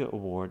Media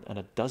Award, and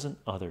a dozen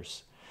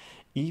others.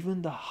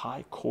 Even the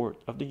High Court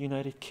of the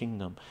United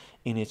Kingdom,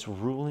 in its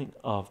ruling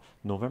of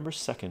November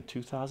 2nd,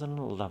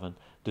 2011,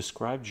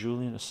 described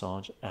Julian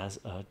Assange as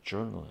a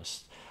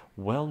journalist,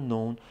 well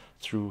known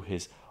through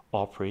his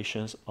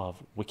operations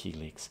of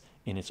WikiLeaks,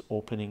 in its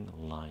opening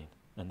line,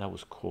 and that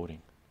was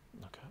quoting.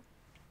 Okay.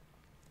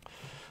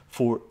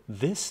 For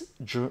this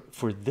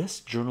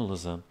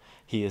journalism,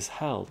 he is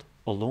held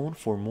alone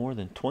for more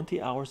than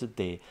 20 hours a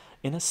day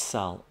in a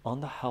cell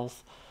on the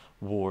health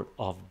ward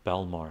of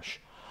Belmarsh,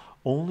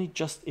 only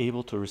just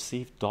able to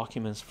receive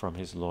documents from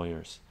his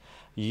lawyers.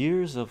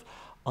 Years of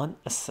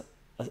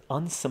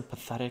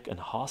unsympathetic and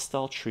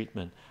hostile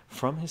treatment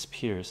from his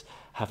peers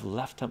have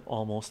left him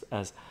almost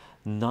as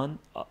alone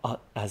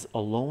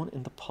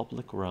in the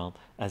public realm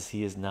as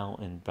he is now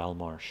in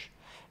Belmarsh.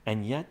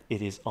 And yet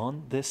it is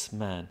on this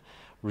man,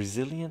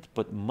 resilient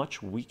but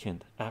much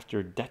weakened after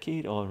a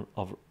decade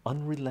of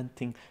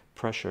unrelenting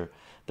pressure,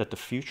 that the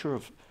future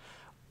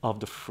of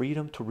the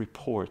freedom to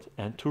report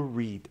and to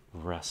read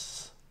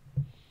rests.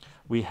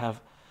 We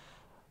have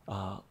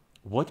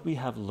what we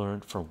have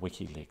learned from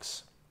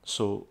WikiLeaks.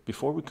 So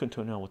before we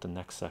continue on with the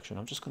next section,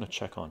 I'm just going to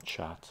check on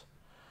chat.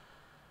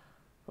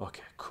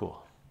 Okay,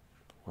 cool.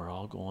 We're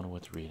all going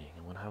with reading.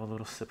 I'm going to have a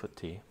little sip of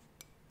tea.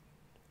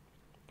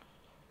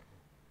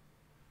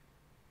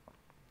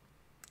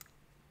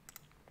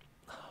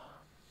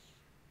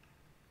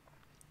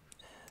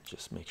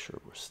 Just make sure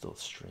we're still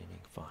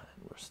streaming fine.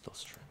 We're still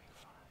streaming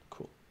fine.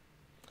 Cool.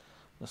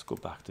 Let's go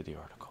back to the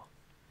article.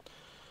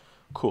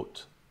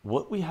 Quote,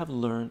 what we have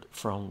learned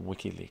from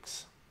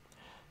WikiLeaks.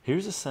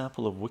 Here's a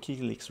sample of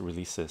WikiLeaks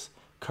releases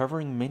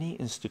covering many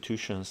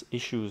institutions,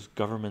 issues,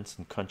 governments,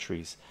 and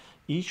countries,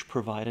 each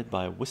provided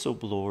by a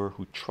whistleblower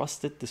who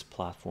trusted this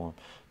platform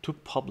to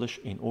publish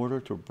in order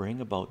to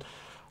bring about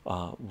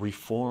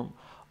reform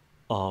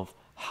of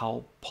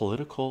how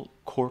political,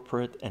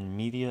 corporate, and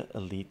media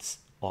elites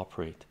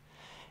operate.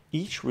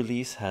 Each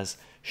release has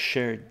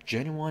shared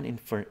genuine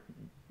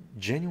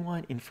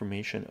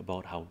information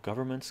about how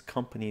governments,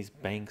 companies,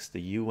 banks,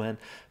 the UN,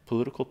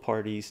 political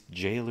parties,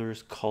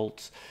 jailers,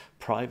 cults,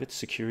 private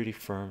security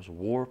firms,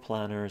 war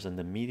planners, and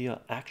the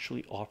media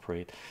actually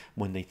operate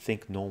when they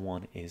think no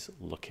one is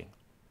looking.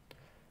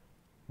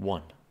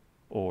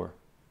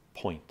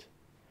 Point.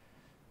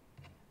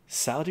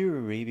 Saudi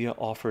Arabia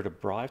offered a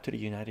bribe to the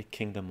United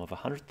Kingdom of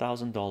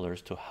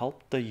 $100,000 to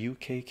help the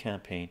UK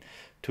campaign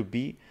to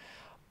be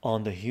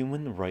on the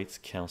Human Rights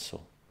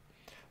Council.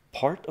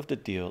 Part of the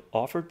deal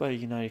offered by the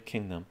United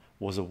Kingdom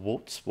was a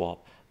vote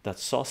swap that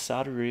saw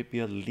Saudi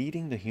Arabia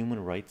leading the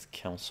Human Rights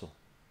Council.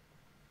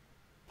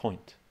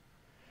 Point.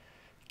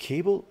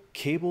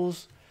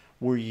 Cables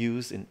were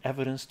used in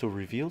evidence to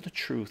reveal the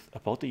truth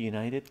about the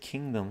United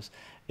Kingdom's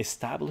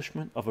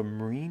establishment of a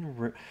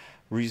marine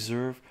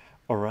reserve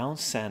around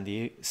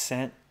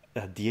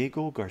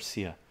Diego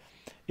Garcia.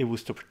 It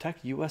was to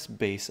protect US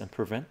base and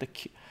prevent the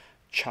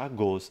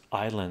Chagos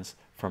Islands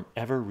from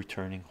ever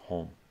returning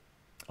home.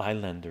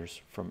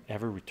 Islanders from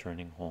ever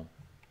returning home.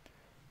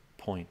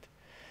 Point.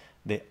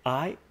 The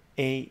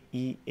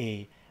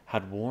IAEA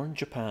had warned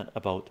Japan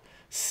about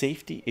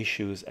safety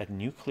issues at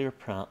nuclear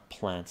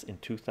plants in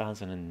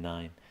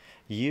 2009,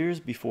 years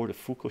before the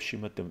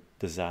Fukushima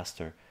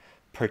disaster,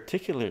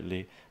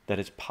 particularly that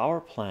its power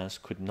plants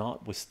could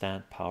not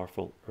withstand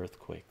powerful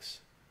earthquakes.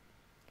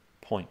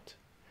 Point.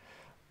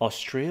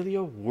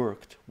 Australia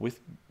worked with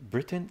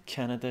Britain,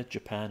 Canada,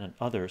 Japan, and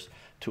others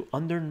to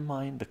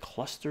undermine the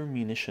cluster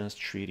munitions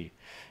treaty,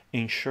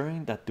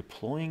 ensuring that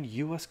deploying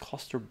US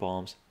cluster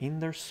bombs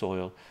in their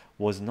soil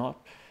was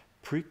not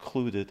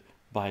precluded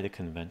by the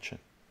convention.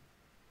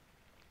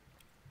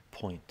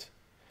 Point.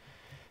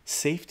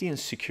 Safety and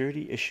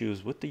security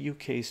issues with the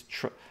UK's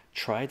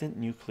Trident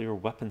nuclear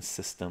weapons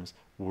systems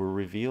were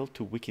revealed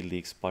to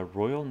WikiLeaks by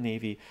Royal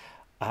Navy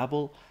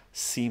able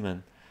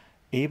seaman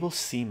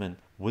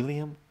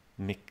William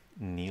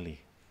McNeely.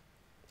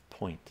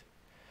 Point.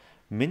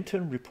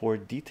 Minton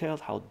report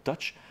detailed how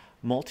Dutch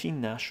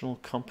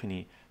multinational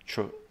company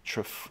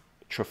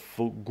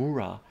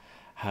Trafigura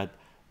had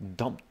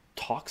dumped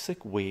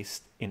toxic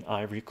waste in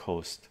Ivory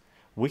Coast.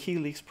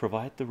 WikiLeaks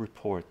provided the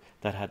report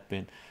that had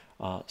been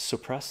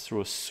suppressed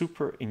through a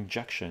super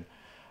injection,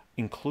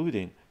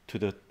 including to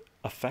the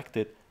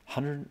affected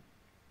 100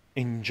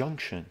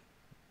 injunction.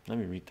 Let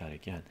me read that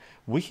again.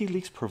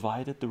 WikiLeaks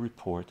provided the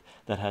report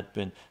that had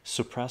been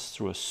suppressed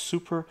through a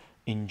super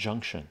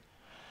injunction,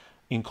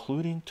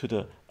 including to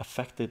the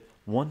affected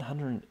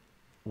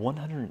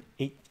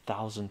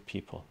 108,000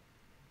 people.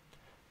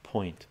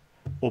 Point.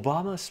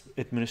 Obama's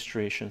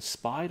administration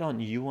spied on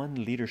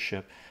UN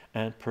leadership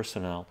and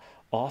personnel,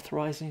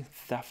 authorizing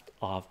theft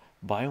of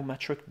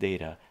biometric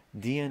data,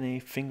 DNA,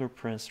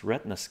 fingerprints,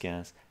 retina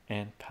scans,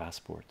 and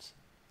passports.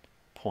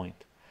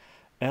 Point.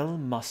 El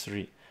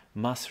Masri,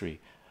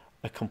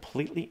 a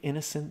completely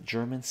innocent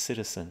German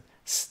citizen,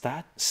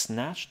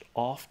 snatched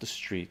off the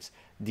streets,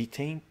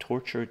 detained,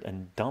 tortured,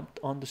 and dumped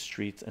on the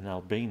streets in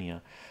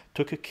Albania,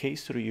 took a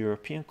case to the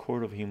European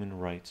Court of Human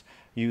Rights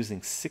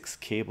using 6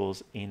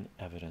 cables in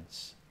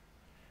evidence.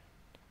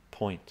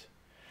 Point.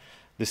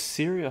 The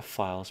Syria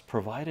files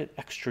provided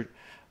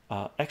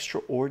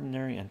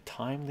extraordinary and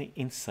timely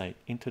insight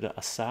into the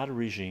Assad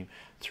regime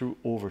through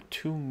over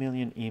 2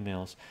 million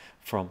emails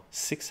from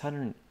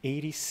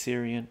 680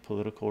 Syrian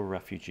political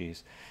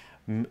refugees,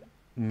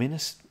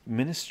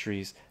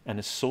 ministries and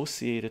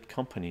associated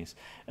companies,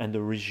 and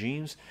the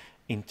regime's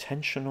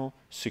international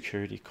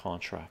security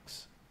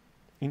contracts.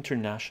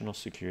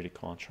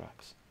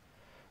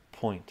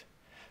 Point.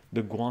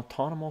 The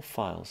Guantanamo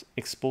files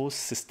expose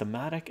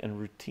systematic and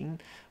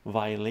routine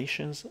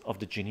violations of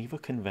the Geneva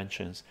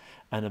Conventions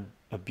and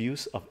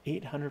abuse of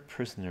 800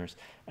 prisoners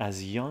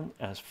as young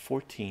as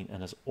 14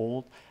 and as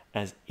old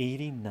as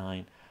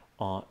 89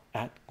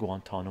 at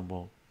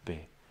Guantanamo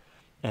Bay.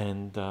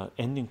 And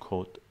ending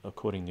quote,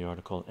 quoting the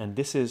article. And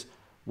this is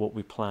what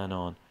we plan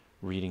on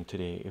reading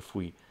today.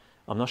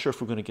 I'm not sure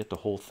if we're going to get the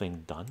whole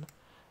thing done.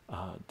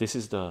 This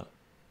is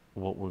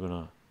what we're going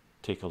to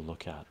take a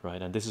look at, right?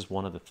 And this is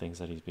one of the things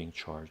that he's being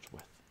charged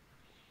with.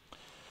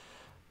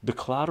 The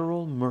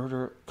collateral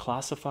murder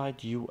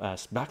classified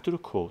US, back to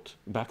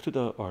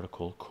the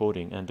article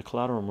quoting, and the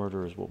collateral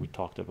murder is what we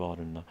talked about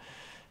in the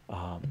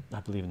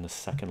I believe in the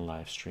second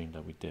live stream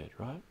that we did,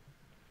 right?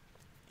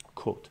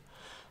 Quote.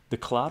 The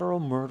collateral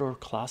murder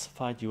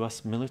classified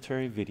US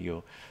military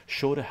video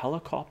showed a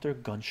helicopter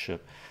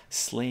gunship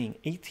slaying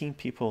 18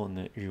 people in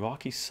the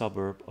Iraqi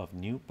suburb of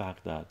New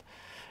Baghdad,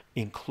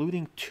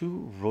 including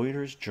 2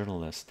 Reuters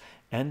journalists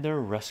and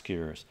their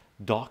rescuers,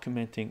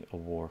 documenting a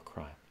war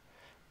crime.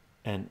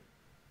 And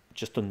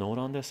just a note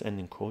on this,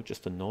 ending quote,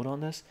 just a note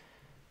on this,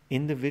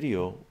 in the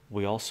video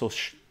we also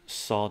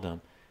saw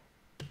them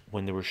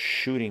when they were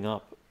shooting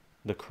up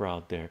the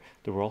crowd there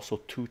were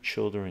also 2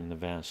 children in the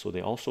van, so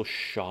they also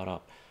shot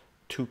up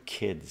 2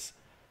 kids,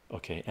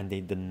 okay, and they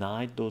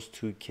denied those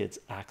 2 kids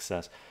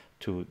access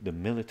to the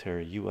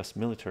US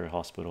military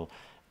hospital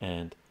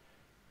and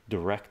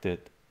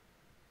directed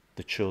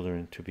the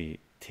children to be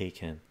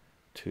taken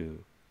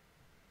to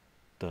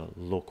the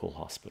local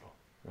hospital,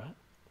 right?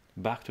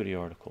 Back to the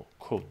article.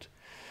 Quote.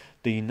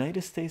 The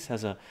United States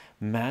has a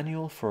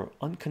manual for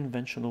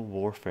unconventional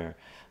warfare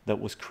that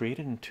was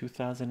created in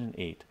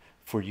 2008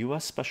 for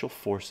US special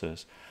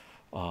forces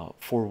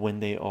for when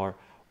they are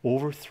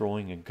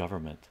overthrowing a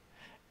government.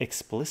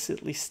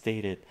 Explicitly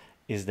stated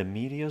is the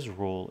media's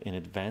role in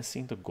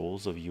advancing the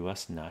goals of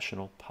US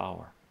national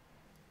power.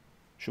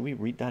 Should we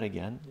read that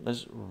again?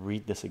 Let's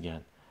read this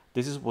again.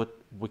 This is what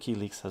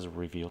WikiLeaks has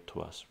revealed to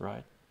us,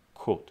 right?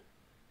 Quote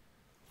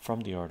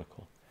from the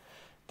article.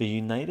 The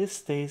United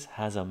States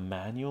has a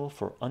manual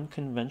for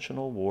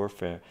unconventional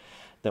warfare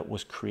that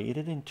was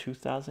created in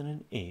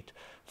 2008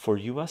 for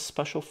US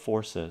special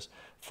forces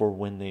for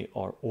when they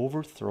are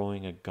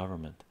overthrowing a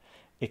government.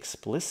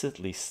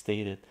 Explicitly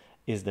stated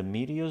is the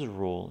media's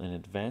role in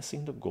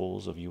advancing the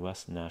goals of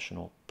US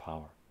national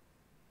power.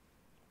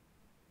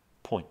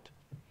 Point.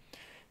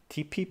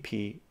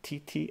 TPP,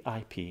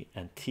 TTIP,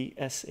 and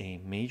TSA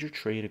major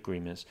trade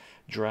agreements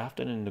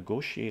drafted and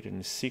negotiated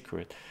in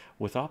secret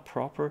without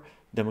proper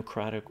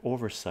democratic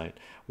oversight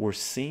were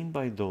seen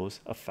by those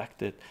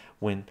affected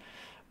when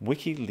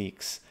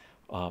WikiLeaks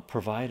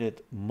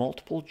provided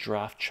multiple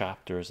draft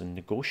chapters and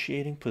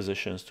negotiating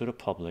positions to the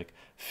public,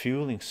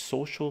 fueling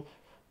social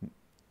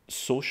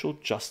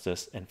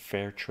justice and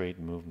fair trade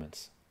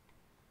movements.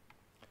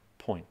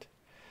 Point.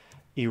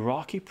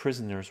 Iraqi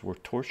prisoners were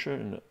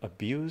tortured and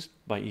abused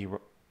by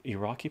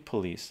Iraqi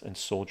police and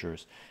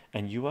soldiers,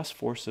 and US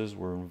forces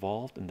were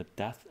involved in the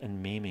death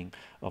and maiming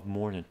of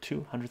more than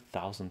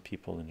 200,000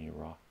 people in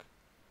Iraq.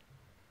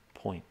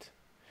 Point.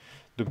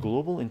 The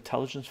global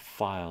intelligence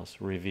files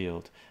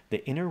revealed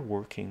the inner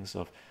workings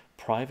of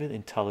private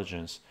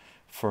intelligence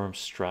firm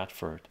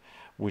Stratford,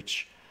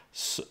 which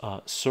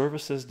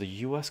services the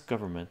US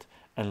government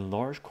and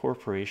large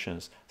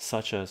corporations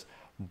such as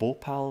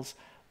Bhopal's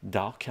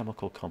Dow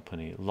Chemical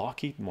Company,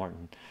 Lockheed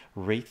Martin,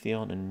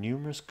 Raytheon, and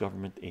numerous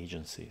government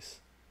agencies.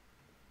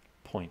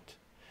 Point.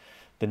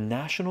 The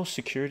National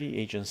Security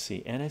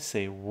Agency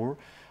NSA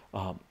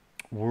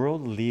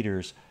world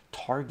leaders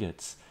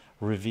targets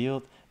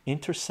revealed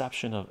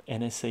interception of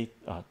NSA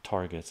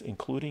targets,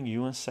 including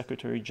UN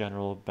Secretary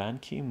General Ban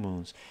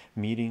Ki-moon's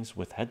meetings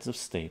with heads of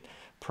state,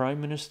 Prime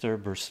Minister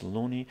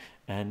Berlusconi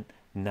and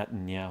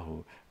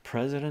Netanyahu,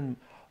 President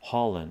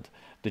Holland,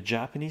 the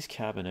Japanese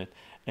cabinet,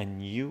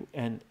 and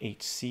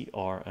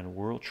UNHCR and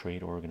World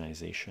Trade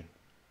Organization.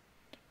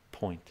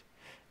 Point.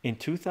 In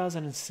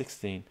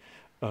 2016,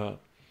 a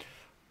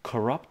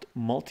corrupt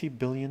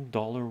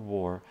multi-billion-dollar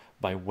war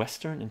by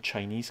Western and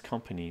Chinese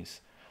companies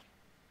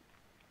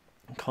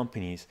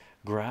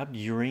grabbed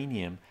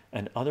uranium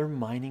and other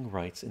mining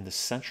rights in the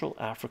Central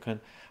African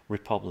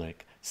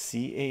Republic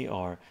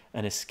CAR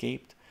and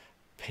escaped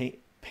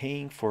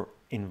paying for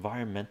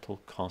environmental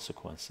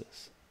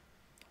consequences.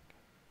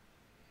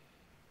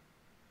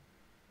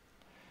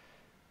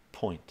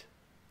 Point.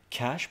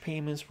 Cash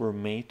payments were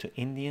made to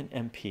Indian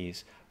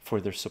MPs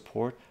for their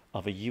support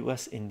of a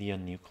US-India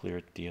nuclear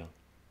deal.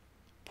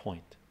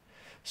 Point.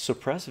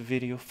 Suppressed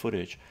video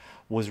footage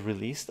was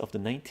released of the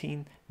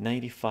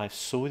 1995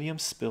 sodium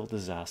spill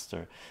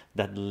disaster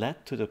that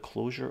led to the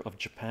closure of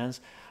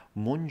Japan's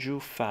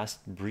Monju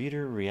fast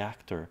breeder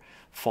reactor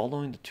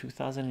following the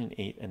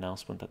 2008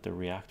 announcement that the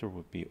reactor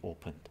would be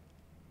opened.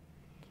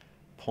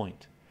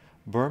 Point.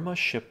 Burma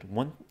shipped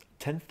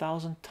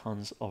 10,000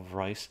 tons of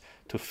rice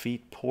to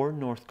feed poor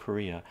North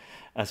Korea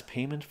as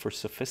payment for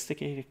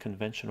sophisticated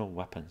conventional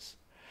weapons.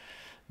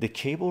 The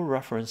cable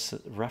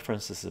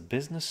references a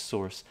business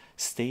source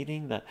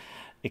stating that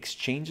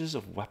exchanges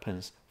of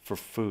weapons for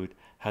food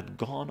had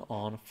gone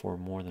on for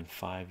more than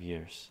 5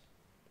 years.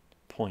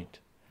 Point.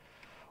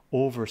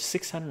 Over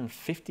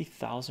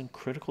 650,000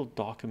 critical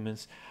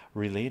documents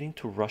relating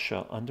to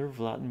Russia under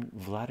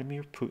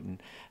Vladimir Putin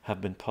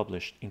have been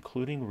published,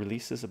 including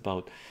releases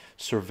about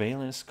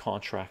surveillance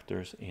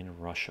contractors in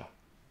Russia.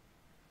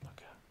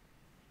 Okay.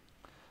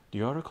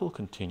 The article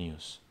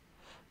continues.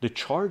 The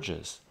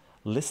charges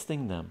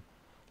listing them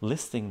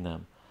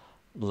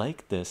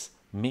like this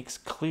makes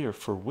clear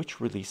for which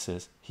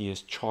releases he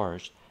is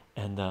charged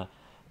and the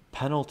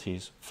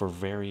penalties for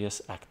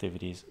various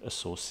activities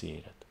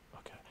associated.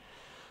 Okay,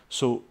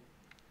 so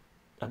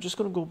I'm just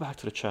going to go back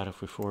to the chat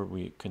before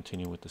we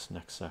continue with this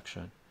next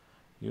section.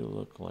 You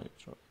look like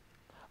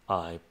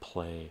I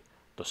play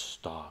the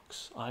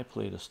stocks. I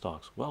play the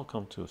stocks.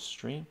 Welcome to a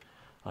stream.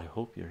 I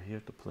hope you're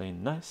here to play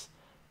nice,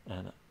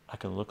 and I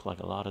can look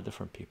like a lot of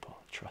different people.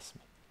 Trust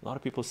me. A lot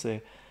of people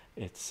say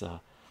it's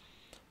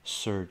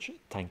Serge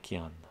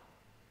Tankian,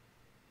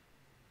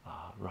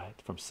 right,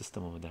 from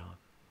System of a Down.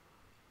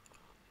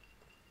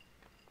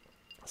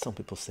 Some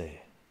people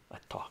say I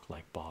talk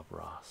like Bob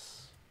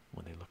Ross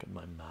when they look at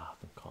my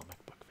math and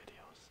comic book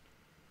videos.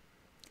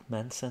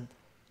 Manson,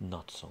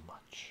 not so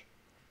much.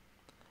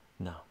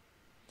 Now,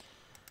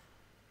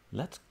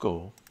 let's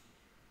go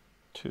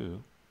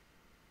to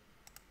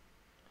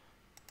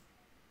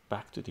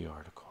back to the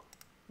article.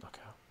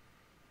 Okay.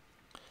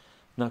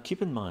 Now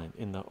keep in mind,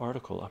 in the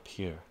article up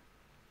here,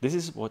 this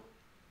is what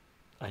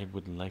I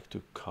would like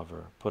to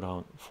cover, put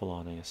on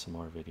full-on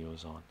ASMR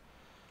videos on.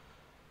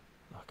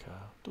 Okay,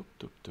 doop,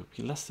 doop, doop.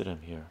 He listed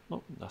him here.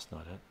 No, that's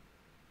not it.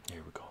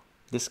 Here we go.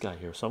 This guy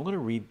here. So I'm going to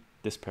read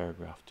this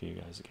paragraph to you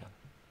guys again.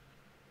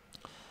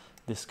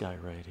 This guy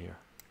right here.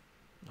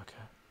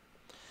 Okay.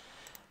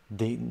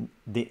 The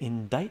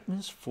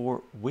indictments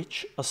for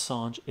which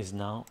Assange is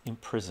now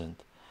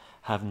imprisoned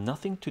have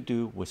nothing to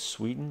do with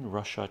Sweden,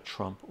 Russia,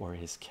 Trump, or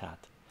his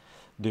cat.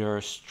 They are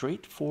a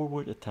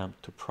straightforward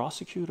attempt to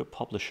prosecute a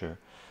publisher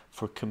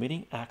for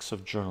committing acts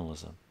of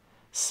journalism,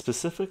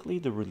 specifically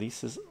the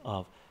releases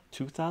of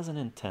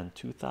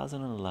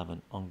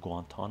 2010-2011 on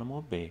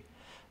Guantanamo Bay,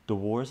 the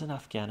wars in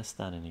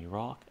Afghanistan and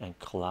Iraq, and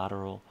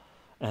collateral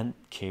and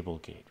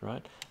Cablegate.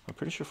 Right, I'm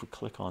pretty sure if we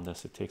click on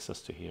this it takes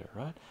us to here.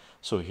 Right,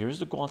 so here's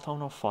the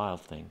Guantanamo file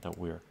thing that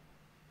we're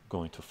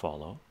going to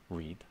follow,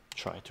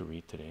 try to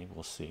read today.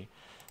 We'll see.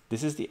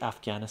 This is the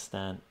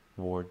Afghanistan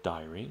war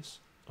diaries.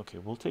 Okay,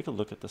 we'll take a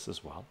look at this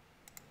as well.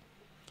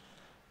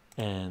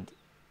 And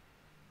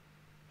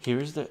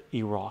here's the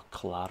Iraq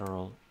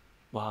collateral.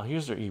 Well,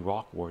 here's the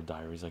Iraq war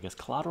diaries. I guess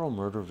collateral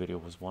murder video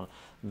was one of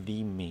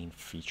the main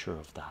feature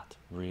of that.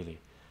 Really,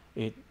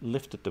 it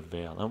lifted the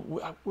veil, and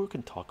we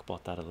can talk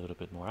about that a little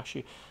bit more.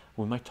 Actually,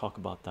 we might talk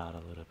about that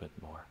a little bit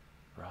more,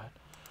 right?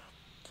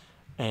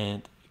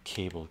 And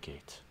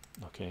Cablegate.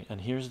 Okay,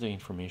 and here's the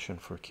information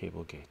for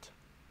Cablegate.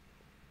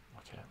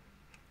 Okay,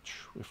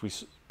 if we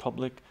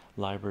public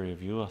library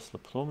of U.S.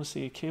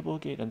 diplomacy,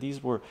 Cablegate, and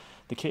these were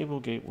the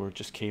Cablegate were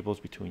just cables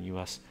between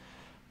U.S.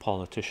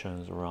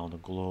 politicians around the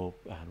globe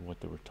and what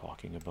they were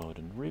talking about,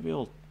 and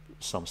revealed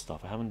some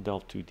stuff. I haven't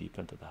delved too deep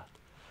into that.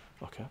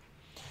 Okay,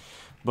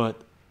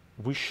 but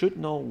we should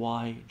know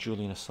why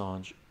Julian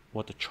Assange,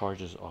 what the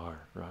charges are,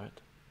 right?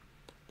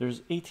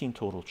 There's 18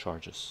 total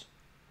charges.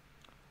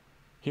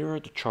 Here are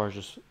the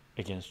charges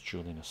against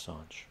Julian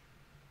Assange.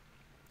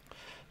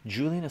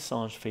 Julian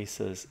Assange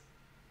faces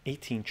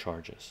 18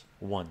 charges.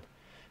 1.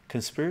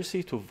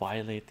 Conspiracy to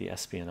violate the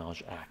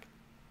Espionage Act.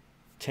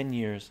 10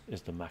 years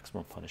is the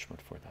maximum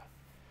punishment for that.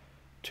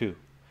 2.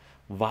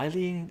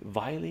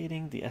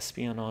 Violating the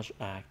Espionage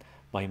Act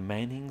by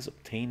Manning's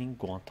obtaining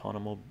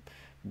Guantanamo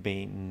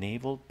Bay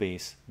Naval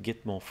Base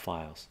Gitmo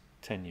files.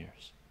 10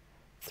 years.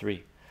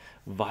 3.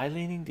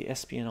 Violating the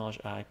Espionage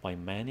Act by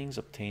Manning's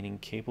obtaining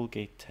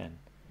Cablegate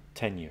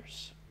 10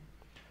 years.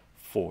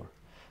 4.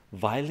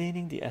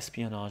 Violating the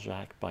Espionage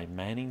Act by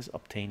Manning's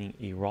obtaining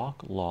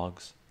Iraq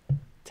logs.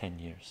 10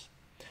 years.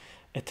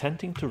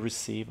 Attempting to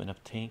receive and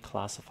obtain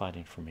classified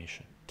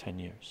information. 10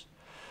 years.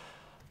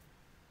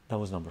 That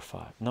was number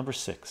 5. Number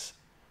 6.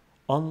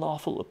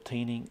 Unlawful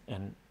obtaining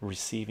and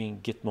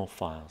receiving Gitmo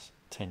files.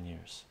 10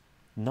 years.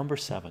 Number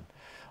 7.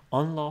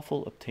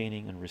 Unlawful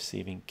obtaining and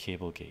receiving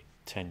Cablegate.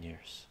 10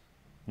 years.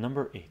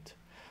 Number 8.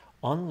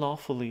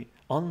 Unlawfully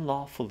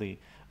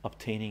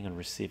obtaining and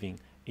receiving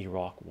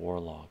Iraq war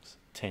logs.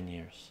 10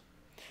 years.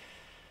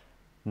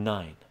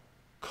 9.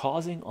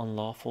 Causing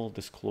unlawful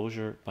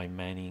disclosure by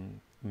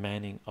Manning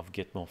of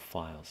Gitmo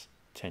files.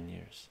 10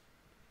 years.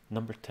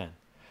 Number 10.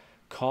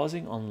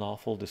 Causing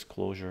unlawful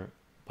disclosure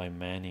by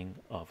Manning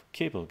of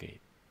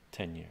Cablegate.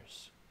 10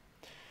 years.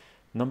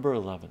 Number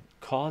 11.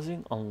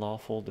 Causing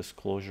unlawful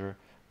disclosure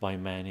by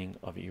Manning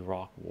of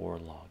Iraq war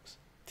logs.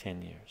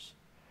 10 years.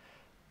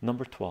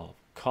 Number 12.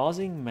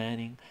 Causing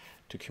Manning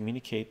to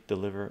communicate,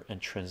 deliver, and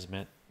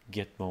transmit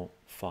Gitmo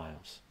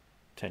files.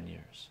 10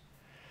 years.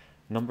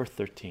 Number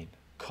 13.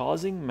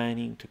 Causing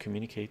Manning to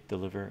communicate,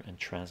 deliver, and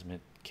transmit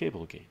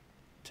Cablegate.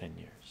 10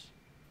 years.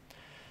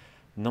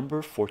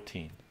 Number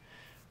 14.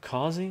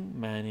 Causing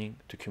Manning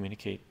to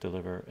communicate,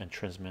 deliver, and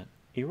transmit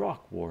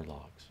Iraq war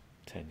logs.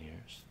 10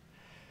 years.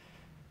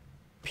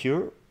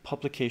 Pure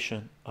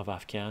publication of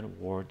Afghan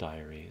war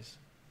diaries.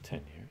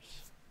 10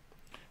 years.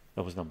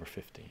 That was number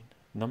 15.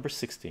 Number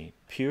 16.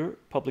 Pure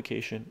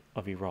publication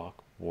of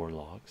Iraq war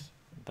logs.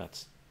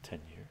 That's 10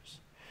 years.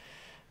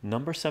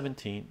 Number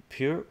 17.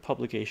 Pure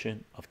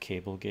publication of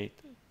Cablegate.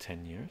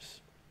 10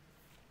 years.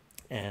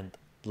 And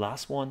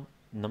last one,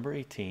 number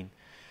 18.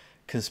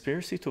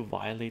 Conspiracy to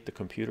violate the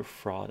Computer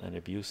Fraud and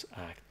Abuse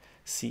Act,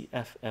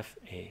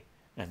 CFFA,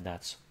 and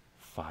that's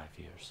 5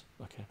 years.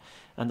 Okay,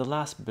 and the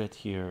last bit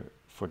here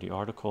for the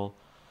article,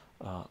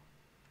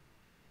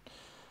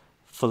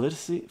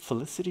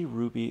 Felicity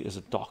Ruby is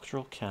a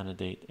doctoral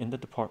candidate in the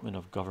Department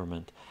of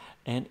Government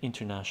and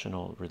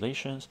International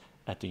Relations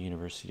at the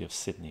University of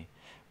Sydney.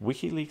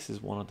 WikiLeaks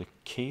is one of the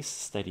case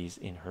studies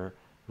in her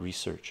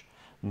research.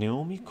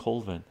 Naomi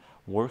Colvin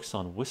works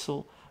on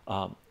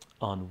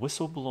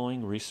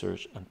whistleblowing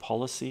research and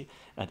policy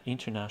at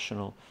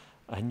international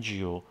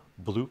NGO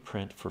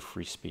Blueprint for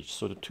Free Speech.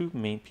 So the two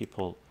main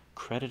people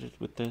credited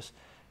with this,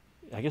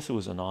 I guess it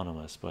was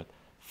anonymous, but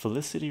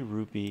Felicity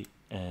Ruby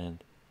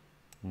and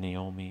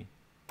Naomi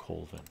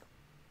Colvin.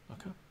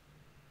 Okay,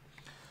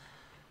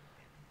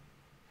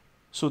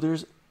 so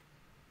there's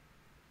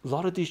a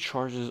lot of these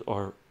charges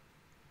are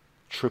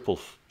triple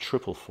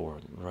for,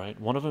 right?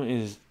 One of them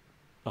is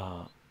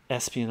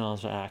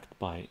Espionage Act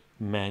by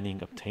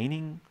Manning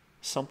obtaining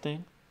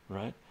something,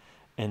 right,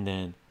 and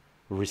then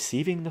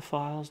receiving the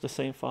files, the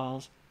same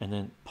files, and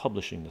then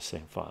publishing the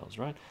same files,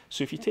 right?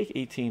 So if you take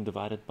 18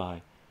 divided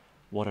by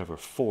whatever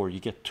 4, you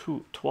get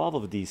 12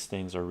 of these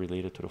things are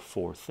related to the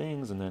 4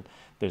 things, and then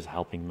there's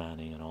helping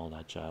Manning and all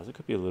that jazz. It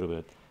could be a little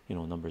bit, you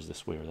know, numbers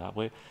this way or that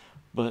way,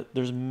 but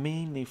there's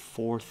mainly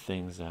 4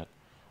 things that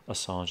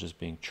Assange is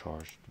being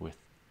charged with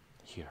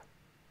here.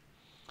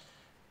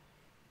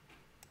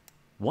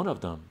 One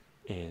of them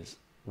is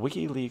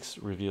WikiLeaks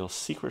reveals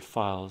secret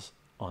files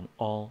on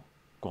all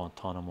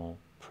Guantanamo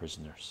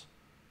prisoners.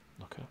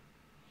 Okay,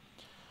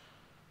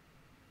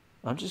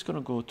 I'm just going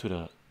to go to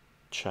the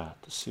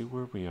chat to see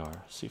where we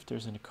are, see if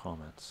there's any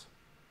comments.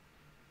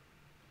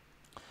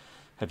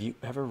 Have you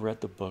ever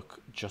read the book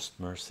Just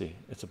Mercy?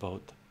 It's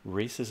about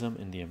racism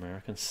in the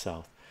American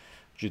South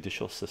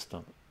judicial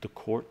system. The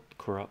court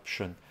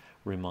corruption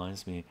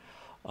reminds me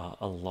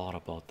a lot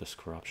about this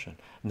corruption.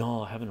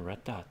 No, I haven't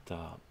read that.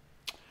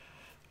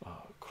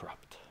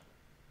 Corrupt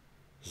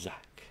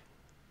Zach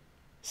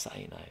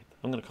Cyanide.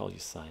 I'm gonna call you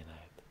Cyanide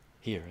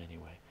here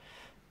anyway.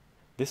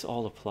 This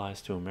all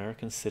applies to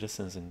American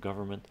citizens and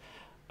government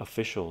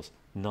officials,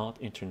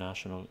 not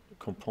international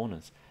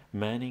components.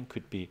 Manning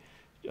could be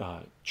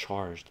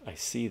charged, I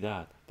see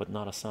that, but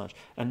not Assange.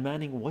 And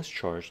Manning was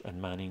charged,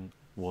 and Manning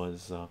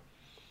was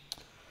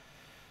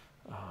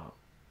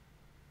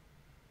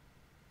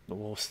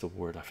what's the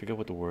word? I forget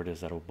what the word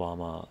is that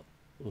Obama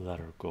let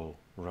her go,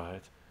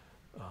 right?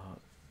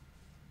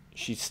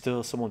 she's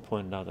still, someone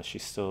pointed out that she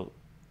still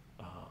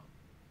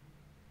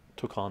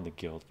took on the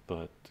guilt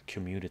but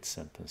commuted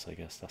sentence. I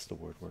guess that's the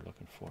word we're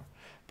looking for.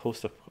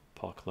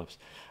 Post-apocalypse,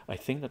 I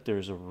think that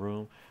there's a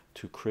room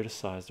to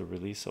criticize the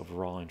release of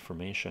raw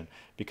information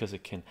because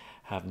it can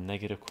have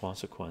negative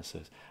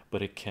consequences,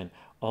 but it can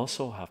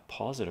also have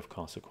positive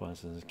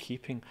consequences, and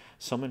keeping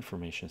some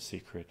information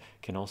secret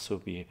can also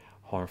be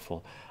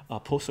harmful.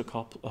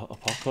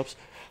 Post-apocalypse,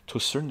 to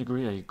a certain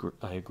degree,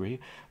 I agree,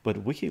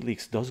 but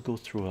WikiLeaks does go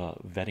through a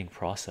vetting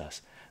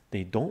process.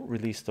 They don't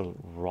release the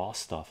raw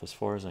stuff as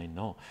far as I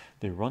know.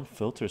 They run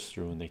filters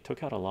through, and they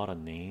took out a lot of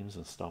names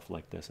and stuff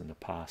like this in the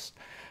past.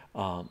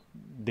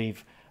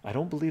 They've, I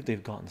don't believe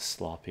they've gotten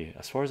sloppy.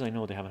 As far as I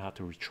know, they haven't had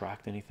to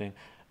retract anything,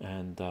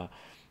 and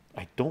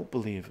I don't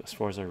believe, as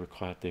far as I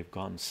recall, they've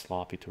gotten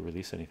sloppy to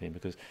release anything,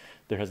 because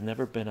there has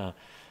never been a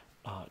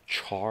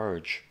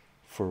charge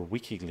for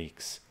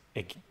WikiLeaks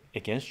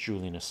against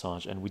Julian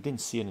Assange, and we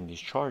didn't see it in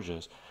these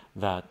charges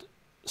that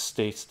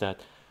states that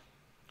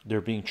they're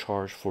being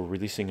charged for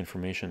releasing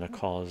information that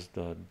caused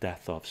the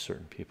death of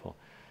certain people.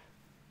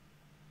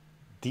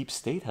 Deep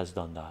State has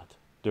done that.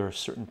 There are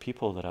certain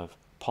people that have,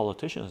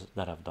 politicians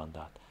that have done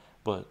that,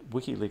 but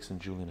WikiLeaks and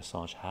Julian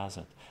Assange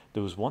hasn't.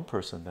 There was one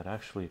person that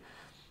actually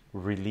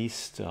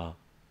released the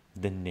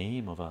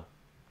name of a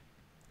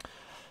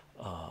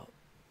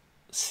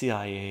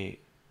CIA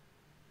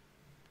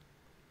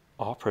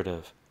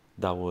operative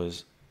that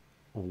was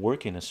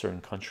working in a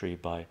certain country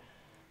by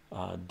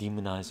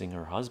demonizing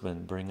her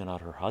husband, bringing out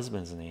her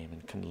husband's name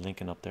and kind of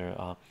linking up there.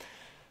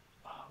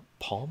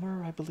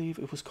 Palmer, I believe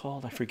it was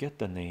called. I forget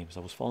the names. I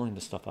was following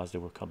the stuff as they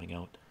were coming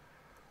out.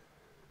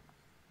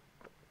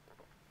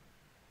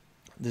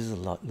 This is a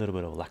little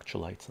bit of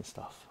electrolytes and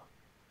stuff.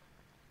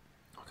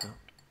 Okay.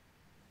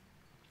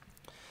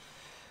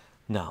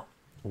 Now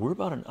we're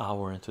about an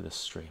hour into this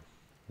stream.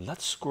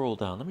 Let's scroll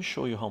down. Let me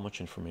show you how much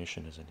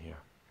information is in here.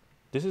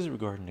 This is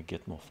regarding the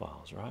Gitmo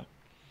files, right?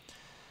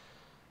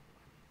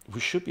 We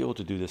should be able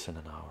to do this in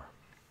an hour.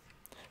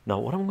 Now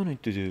what I'm going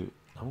to do,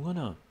 I'm going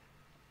to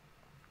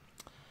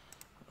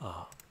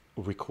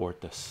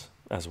record this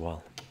as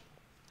well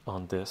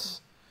on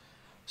this,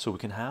 so we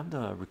can have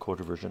the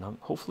recorded version.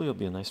 Hopefully it'll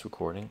be a nice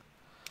recording.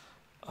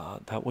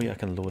 That way I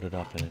can load it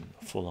up in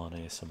full-on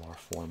ASMR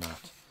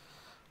format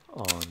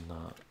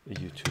on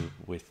YouTube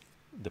with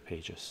the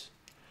pages.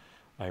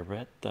 I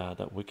read that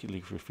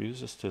WikiLeaks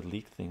refuses to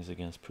leak things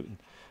against Putin.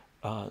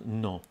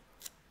 No,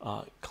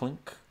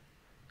 Clink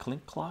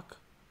Clock,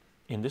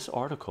 in this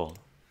article,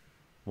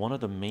 one of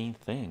the main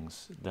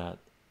things that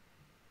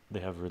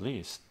they have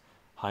released,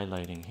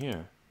 highlighting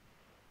here,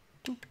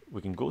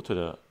 we can go to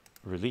the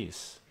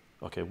release.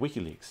 Okay,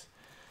 WikiLeaks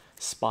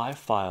spy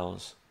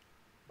files,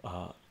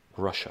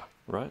 Russia,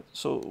 right?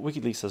 So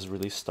WikiLeaks has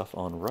released stuff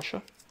on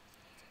Russia,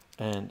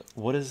 and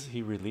what does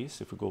he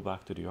release? If we go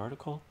back to the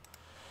article,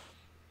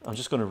 I'm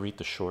just going to read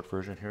the short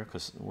version here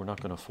because we're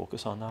not going to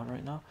focus on that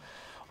right now.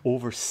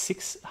 Over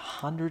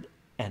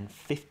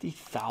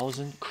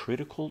 650,000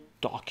 critical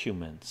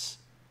documents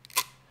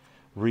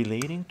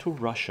relating to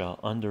Russia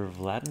under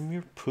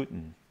Vladimir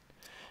Putin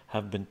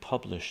have been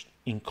published,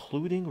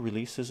 including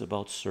releases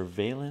about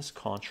surveillance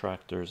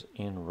contractors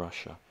in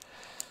Russia.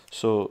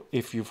 So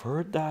if you've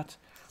heard that,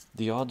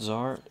 the odds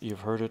are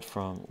you've heard it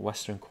from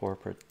Western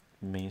corporate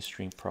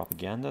mainstream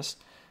propagandists,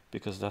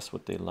 because that's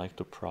what they like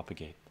to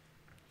propagate,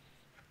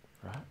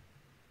 right?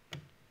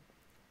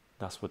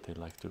 That's what they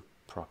like to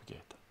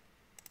propagate.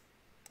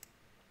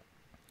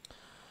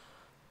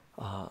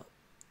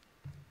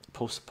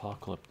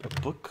 Post-apocalypse,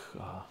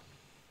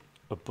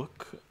 a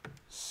book,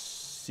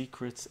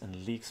 Secrets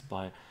and Leaks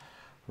by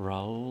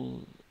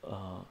Raul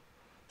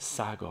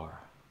Sagar.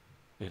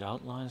 It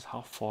outlines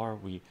how far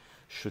we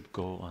should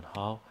go on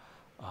how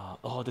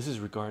oh, this is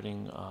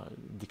regarding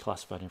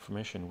declassified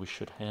information. We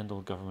should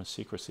handle government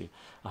secrecy.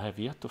 I have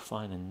yet to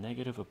find a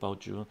negative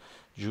about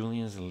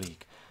Julian's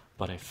leak,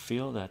 but I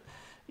feel that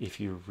if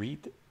you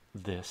read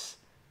this,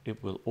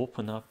 it will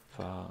open up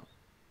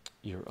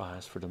your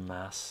eyes for the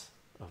mass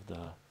of the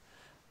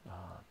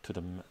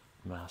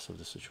mass of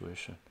the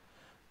situation.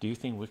 Do you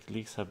think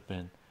WikiLeaks have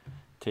been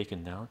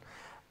taken down?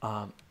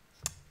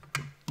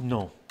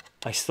 No,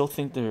 I still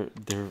think they're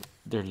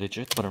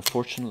legit, but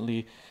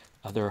unfortunately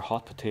they're a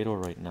hot potato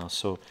right now.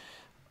 So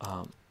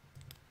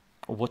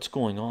what's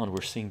going on,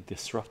 we're seeing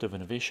disruptive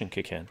innovation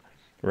kick in,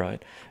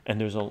 right?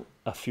 And there's a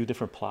few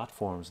different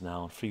platforms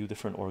now, a few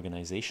different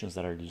organizations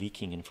that are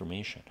leaking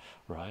information,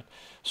 right?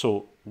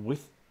 So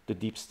with the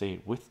deep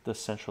state, with the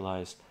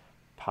centralized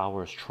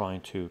powers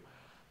trying to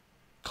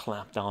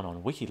clamp down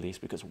on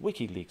WikiLeaks, because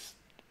WikiLeaks,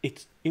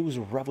 it was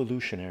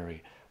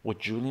revolutionary what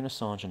Julian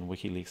Assange and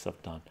WikiLeaks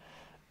have done.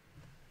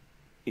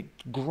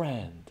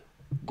 Grand,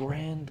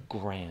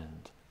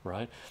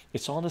 right?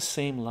 It's on the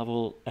same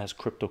level as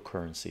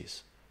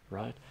cryptocurrencies,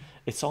 right?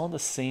 It's on the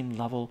same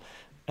level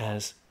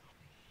as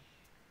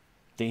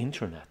the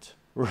internet.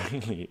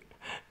 Really,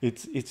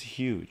 it's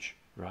huge,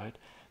 right?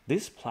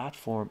 This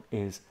platform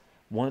is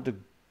one of the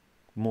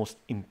most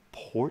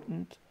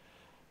important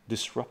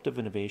disruptive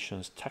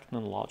innovations,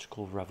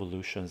 technological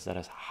revolutions that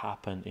has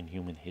happened in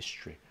human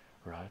history,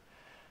 right?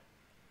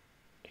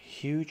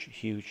 Huge,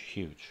 huge,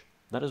 huge.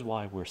 That is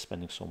why we're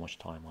spending so much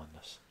time on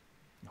this.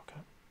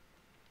 Okay.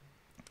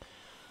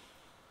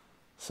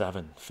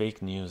 7,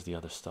 fake news, the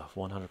other stuff,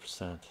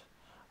 100%.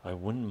 I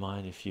wouldn't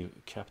mind if you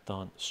kept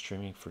on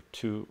streaming for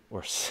 2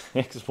 or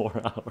 6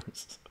 more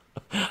hours.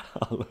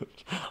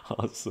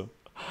 Awesome.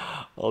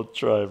 I'll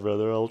try,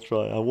 brother. I'll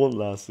try. I won't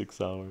last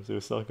 6 hours.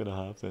 It's not gonna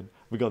happen.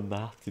 We got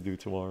math to do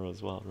tomorrow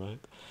as well, right?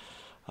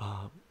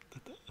 Um,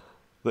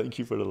 Thank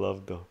you for the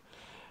love, though.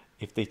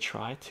 If they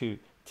try to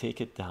take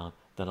it down,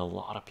 then a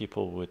lot of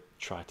people would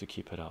try to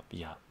keep it up.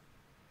 Yeah,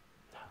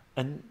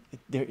 and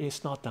there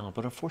is not down,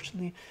 but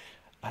unfortunately,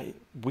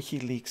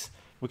 WikiLeaks,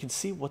 we can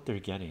see what they're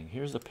getting.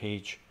 Here's the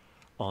page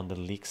on the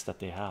leaks that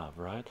they have,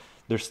 right?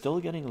 They're still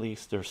getting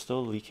leaks, they're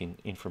still leaking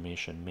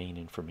information, main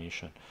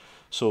information.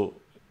 So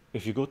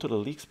if you go to the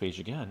leaks page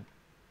again,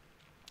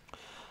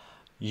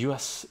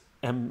 US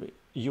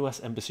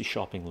embassy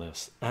shopping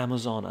list,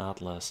 Amazon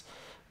Atlas,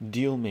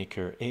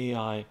 Dealmaker,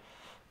 AI,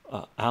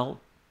 Al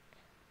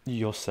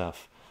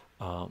Yosef,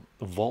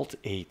 Vault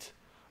 8,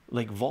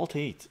 like Vault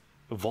 8,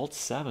 Vault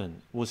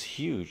 7 was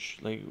huge.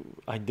 Like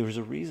there's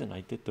a reason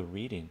I did the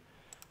reading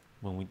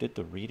when we did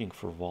the reading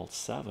for Vault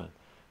 7.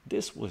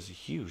 This was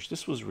huge.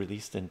 This was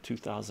released in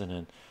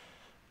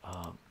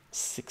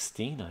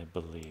 2016, I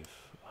believe.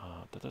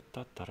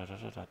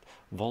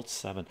 Vault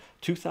 7,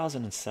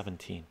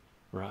 2017,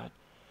 right?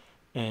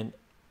 And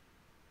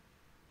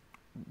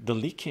the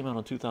leak came out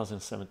in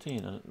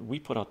 2017, and we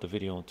put out the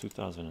video in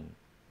 2000.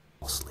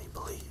 Mostly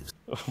believes.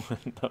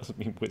 That was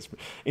me whispering.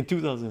 In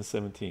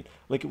 2017,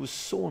 like it was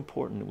so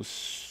important, it was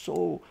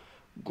so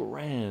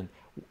grand,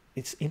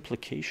 its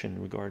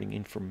implication regarding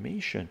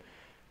information,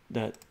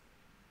 that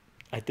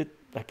I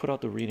put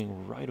out the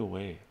reading right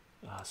away,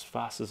 as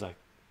fast as I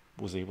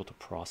was able to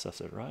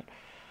process it, right?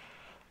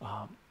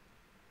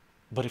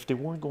 But if they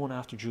weren't going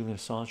after Julian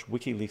Assange,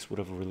 WikiLeaks would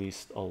have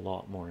released a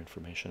lot more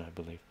information, I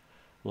believe.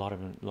 A lot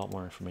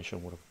more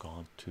information would have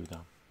gone to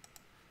them.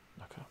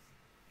 Okay.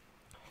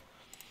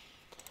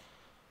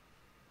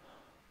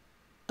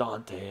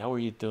 Dante, how are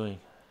you doing?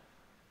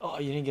 Oh,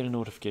 you didn't get a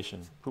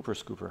notification. Pooper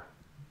scooper.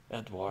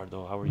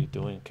 Eduardo, how are you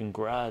doing?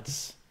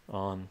 Congrats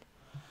on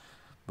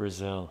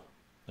Brazil,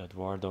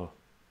 Eduardo.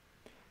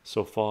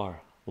 So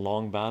far,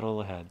 long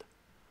battle ahead.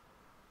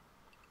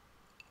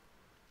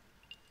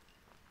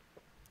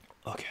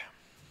 Okay,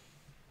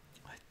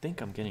 I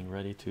think I'm getting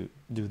ready to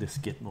do this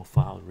Gitmo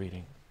file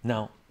reading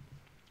now,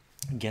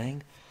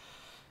 gang.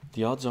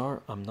 The odds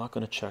are I'm not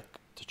going to check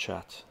the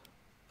chat.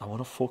 I want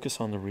to focus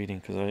on the reading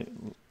because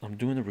I'm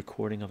doing the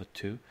recording of it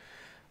too.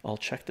 I'll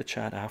check the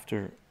chat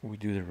after we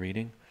do the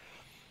reading.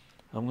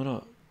 I'm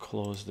gonna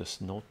close this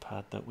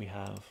notepad that we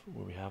have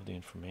where we have the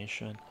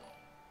information.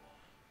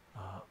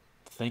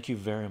 Thank you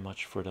very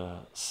much for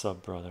the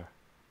sub, brother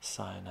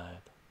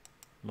Cyanide,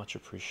 much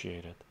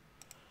appreciated.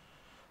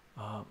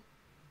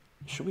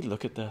 Should we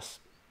look at this?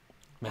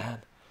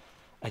 Man,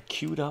 I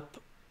queued up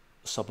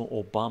some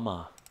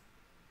Obama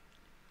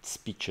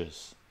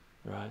speeches,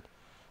 right?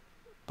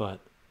 But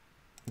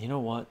you know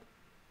what?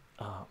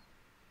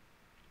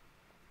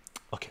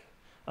 Okay,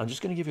 I'm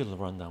just gonna give you a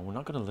rundown. We're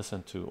not gonna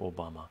listen to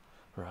Obama,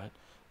 right?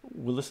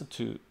 We'll listen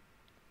to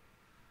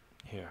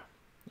here.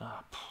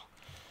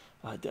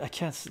 I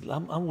can't.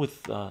 I'm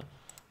with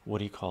what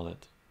do you call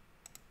it?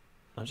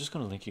 I'm just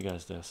gonna link you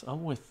guys this.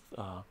 I'm with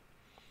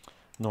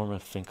Norman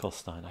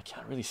Finkelstein. I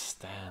can't really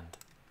stand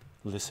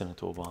listening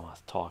to Obama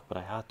talk, but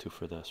I had to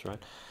for this, right?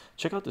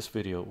 Check out this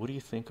video. What do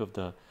you think of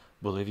the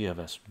Bolivia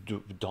vest?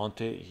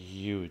 Dante,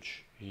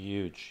 huge,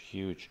 huge,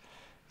 huge.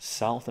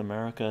 South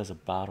America is a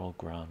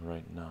battleground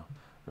right now,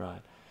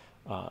 right?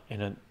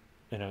 In a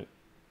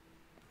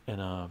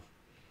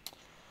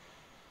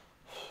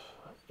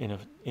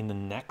in the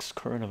next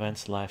current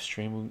events live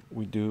stream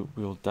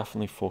we'll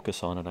definitely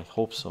focus on it. I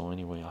hope so.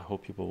 Anyway, I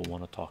hope people will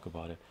want to talk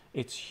about it.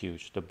 It's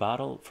huge. The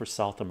battle for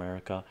South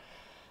America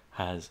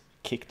has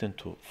kicked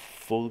into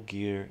full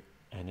gear,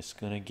 and it's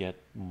gonna get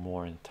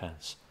more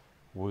intense.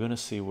 We're gonna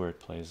see where it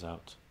plays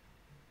out.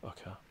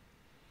 Okay,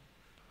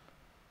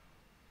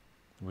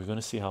 we're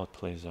gonna see how it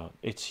plays out.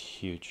 It's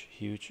huge,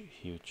 huge,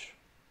 huge,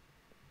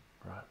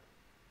 right?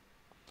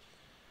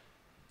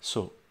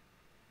 So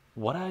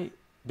what I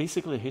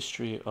basically the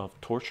history of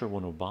torture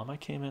when Obama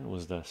came in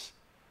was this.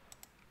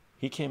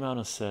 He came out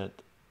and said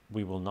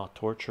we will not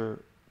torture.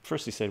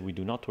 First he said we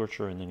do not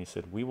torture, and then he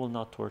said we will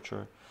not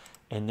torture,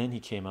 and then he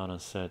came out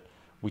and said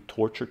we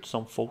tortured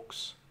some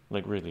folks.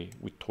 Like really,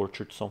 we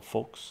tortured some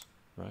folks,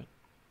 right?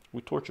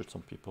 We tortured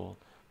some people,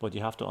 but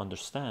you have to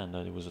understand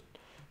that it was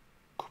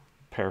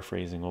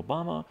paraphrasing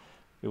Obama.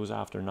 It was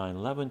after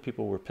 9/11.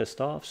 People were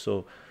pissed off,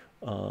 so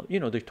you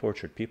know, they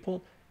tortured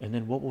people. And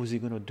then what was he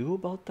going to do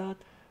about that?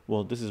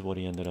 Well, this is what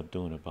he ended up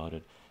doing about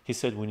it. He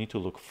said we need to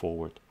look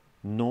forward.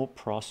 No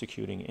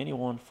prosecuting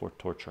anyone for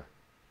torture.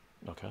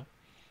 Okay,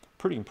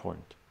 pretty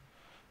important.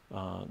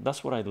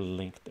 That's what I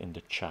linked in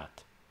the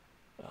chat.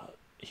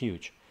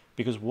 Huge,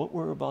 because what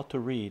we're about to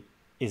read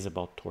is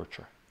about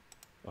torture.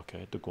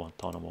 Okay, the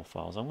Guantanamo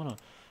files. I'm gonna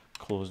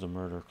close the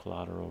murder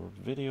collateral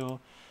video,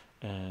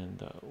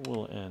 and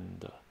we'll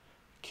end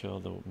kill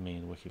the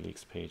main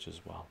WikiLeaks page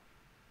as well.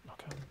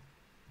 Okay.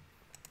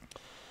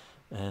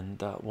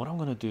 And what I'm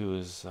gonna do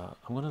is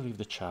I'm gonna leave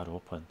the chat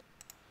open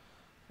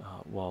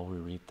while we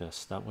read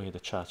this. That way, the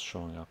chat's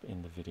showing up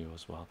in the video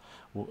as well.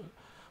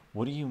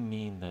 What do you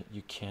mean that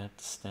you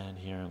can't stand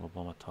hearing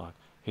Obama talk?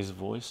 His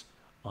voice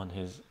on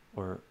his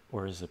or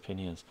his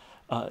opinions?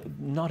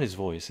 Not his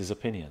voice, his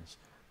opinions.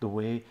 The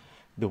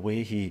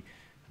way he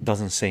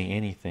doesn't say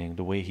anything,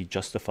 the way he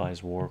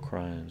justifies war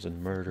crimes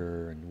and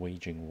murder and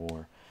waging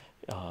war.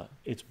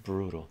 It's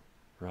brutal,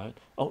 right?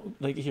 Oh,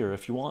 like here,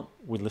 if you want,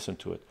 we listen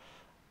to it.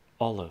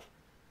 Olive,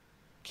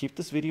 keep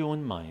this video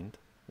in mind,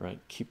 right?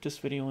 Keep this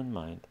video in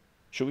mind.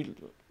 Should we,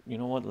 you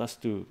know what? Let's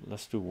do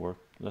work.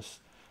 Let's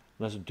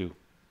do.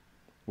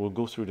 We'll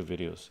go through the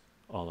videos.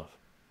 Olive,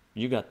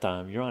 you got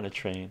time. You're on a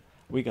train.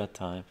 We got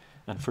time,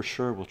 and for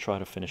sure we'll try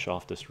to finish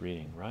off this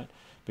reading, right?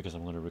 Because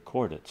I'm going to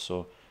record it.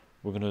 So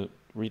we're going to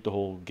read the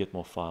whole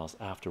Gitmo files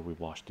after we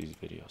watch these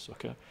videos.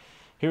 Okay.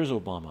 Here's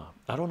Obama.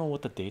 I don't know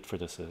what the date for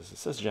this is. It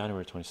says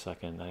January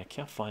 22nd, and I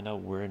can't find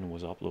out where it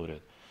was uploaded.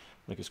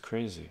 Like, it's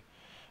crazy.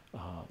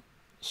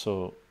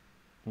 So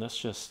let's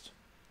just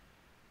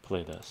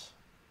play this.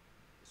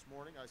 This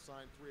morning I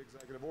signed 3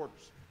 executive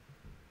orders.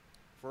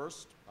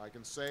 First, I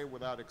can say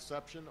without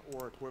exception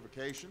or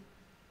equivocation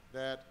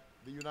that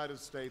the United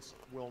States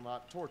will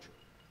not torture.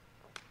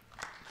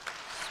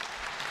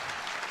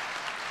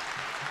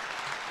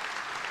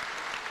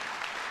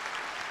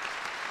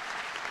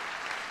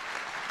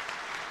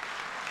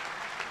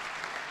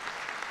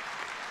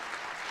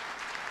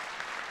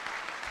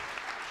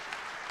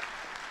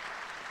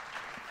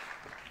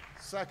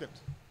 Second,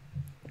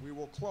 we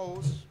will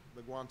close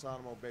the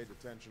Guantanamo Bay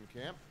detention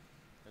camp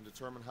and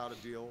determine how to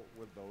deal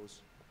with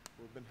those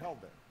who have been held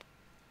there.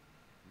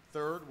 And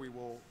third, we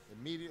will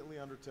immediately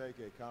undertake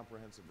a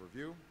comprehensive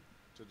review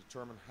to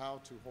determine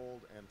how to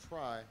hold and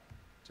try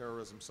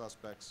terrorism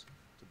suspects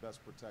to best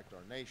protect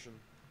our nation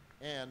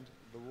and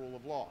the rule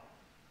of law.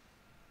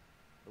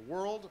 The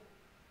world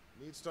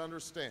needs to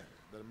understand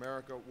that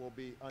America will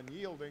be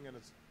unyielding in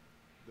its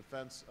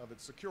defense of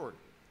its security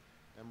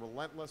and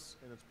relentless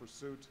in its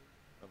pursuit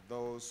of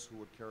those who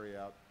would carry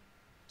out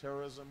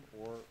terrorism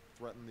or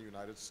threaten the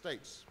United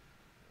States.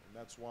 And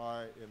that's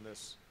why in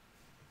this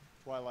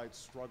twilight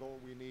struggle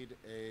we need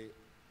a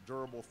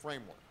durable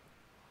framework.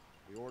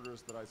 The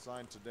orders that I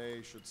signed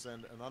today should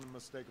send an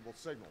unmistakable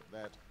signal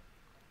that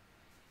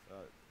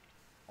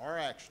our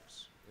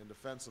actions in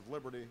defense of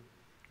liberty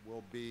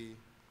will be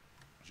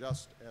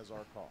just as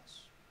our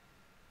costs,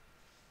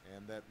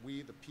 and that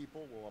we, the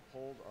people, will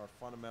uphold our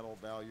fundamental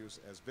values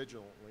as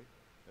vigilantly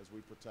as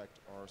we protect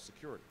our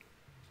security.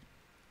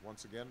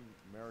 Once again,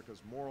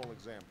 America's moral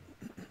example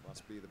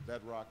must be the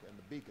bedrock and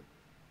the beacon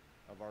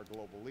of our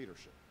global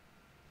leadership.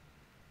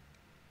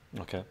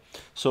 Okay,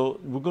 so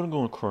we're going to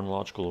go in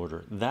chronological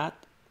order. That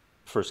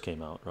first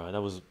came out, right?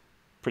 That was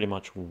pretty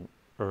much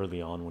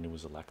early on when he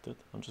was elected.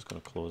 I'm just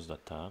going to close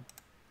that tab.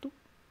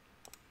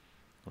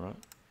 All right.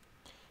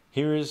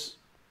 Here is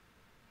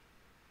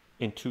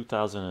in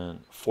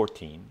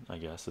 2014, I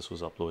guess this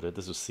was uploaded.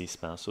 This was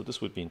C-SPAN, so this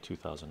would be in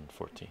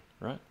 2014,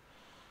 right?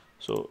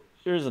 So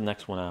here's the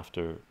next one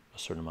after a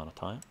certain amount of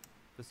time.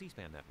 The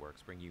C-SPAN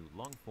networks bring you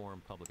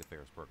long-form public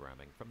affairs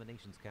programming from the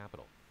nation's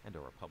capital and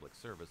are a public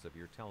service of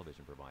your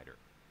television provider.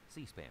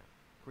 C-SPAN,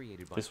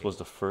 created by... This was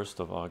the 1st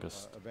of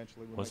August.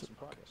 Eventually we'll make some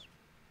progress.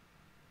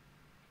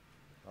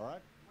 All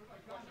right?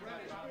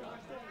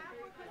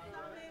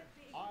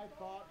 I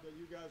thought that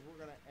you guys were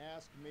going to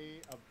ask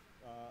me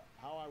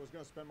how I was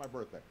going to spend my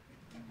birthday.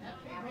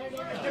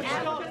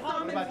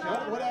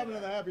 What happened to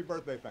the happy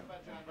birthday thing?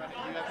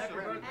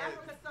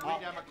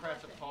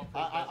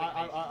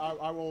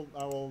 I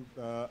will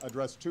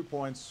address 2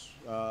 points.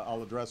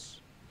 I'll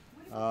address.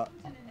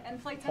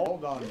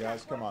 Hold on,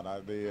 guys. Come on.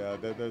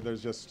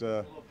 There's just.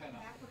 You're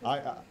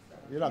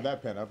not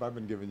that pent up. I've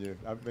been giving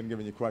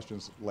you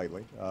questions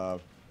lately.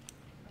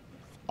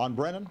 On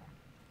Brennan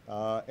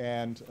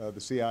and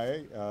the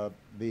CIA,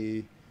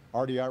 the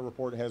RDI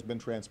report has been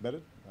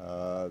transmitted.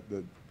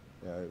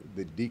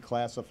 The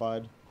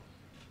declassified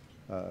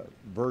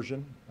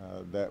version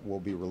that will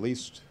be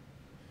released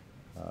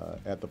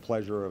at the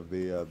pleasure of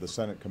the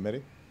Senate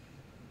committee.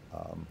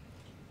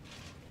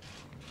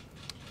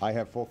 I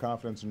have full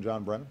confidence in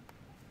John Brennan.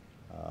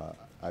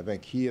 I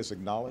think he has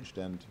acknowledged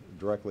and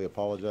directly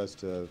apologized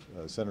to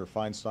Senator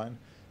Feinstein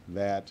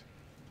that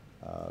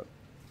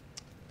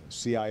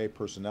CIA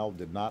personnel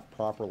did not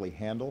properly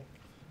handle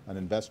an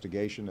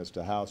investigation as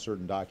to how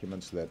certain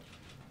documents that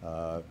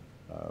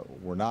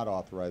were not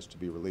authorized to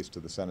be released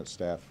to the Senate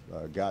staff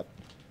got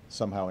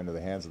somehow into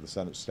the hands of the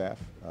Senate staff.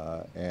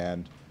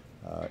 And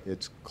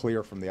it's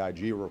clear from the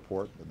IG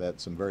report that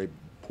some very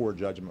poor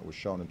judgment was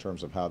shown in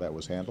terms of how that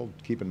was handled.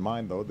 Keep in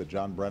mind, though, that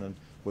John Brennan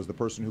was the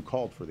person who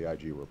called for the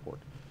IG report.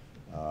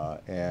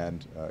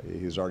 And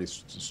he's already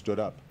stood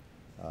up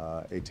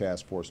a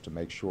task force to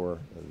make sure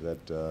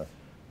that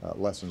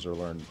lessons are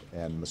learned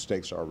and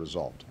mistakes are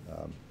resolved.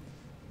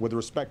 With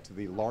respect to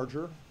the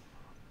larger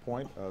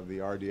point of the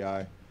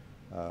RDI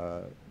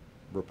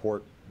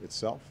report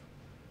itself,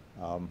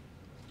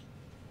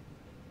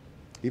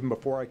 even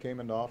before I came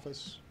into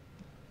office,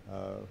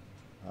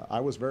 I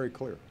was very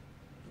clear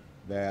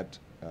that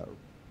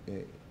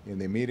in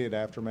the immediate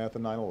aftermath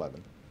of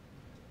 9/11,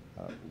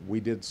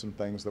 we did some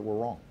things that were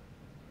wrong.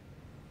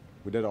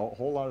 We did a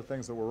whole lot of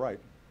things that were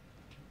right,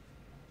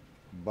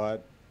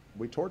 but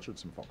we tortured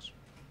some folks.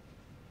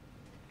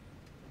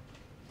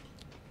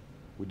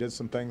 We did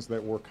some things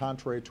that were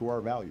contrary to our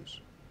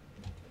values.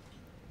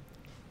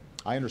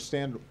 I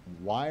understand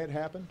why it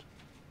happened.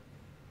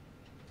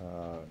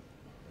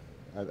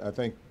 I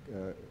think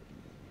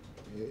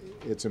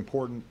it's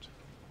important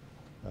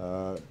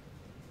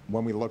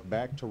when we look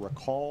back to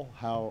recall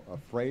how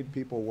afraid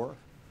people were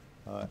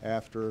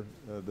after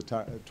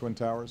the Twin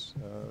Towers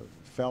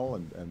fell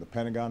and the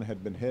Pentagon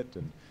had been hit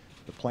and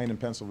the plane in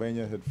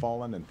Pennsylvania had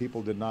fallen and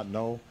people did not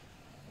know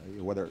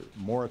whether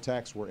more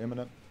attacks were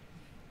imminent.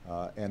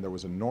 And there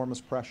was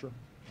enormous pressure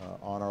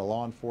on our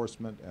law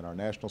enforcement and our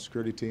national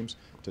security teams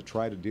to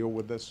try to deal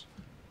with this.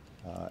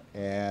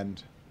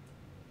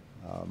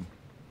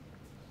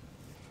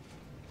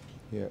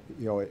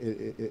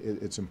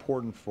 It's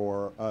important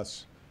for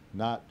us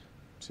not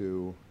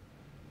to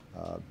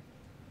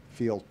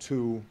feel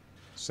too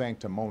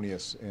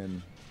sanctimonious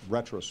in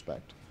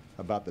retrospect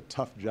about the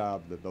tough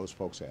job that those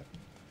folks had.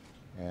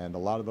 And a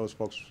lot of those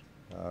folks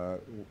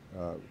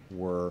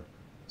were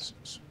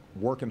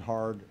working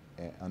hard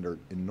under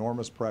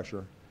enormous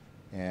pressure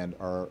and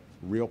are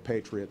real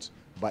patriots.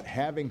 But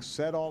having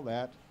said all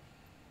that,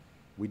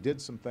 we did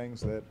some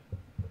things that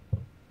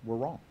were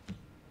wrong.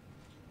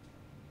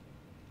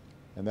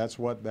 And that's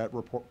what that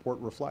report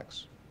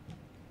reflects.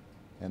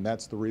 And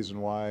that's the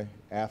reason why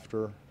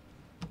after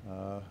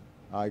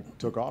I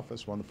took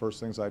office, one of the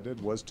first things I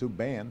did was to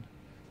ban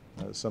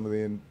some of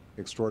the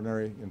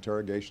extraordinary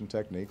interrogation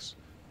techniques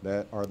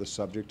that are the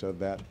subject of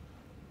that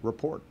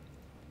report.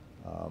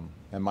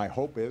 And my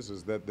hope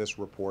is that this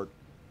report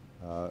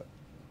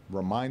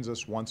reminds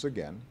us once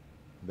again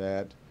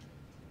that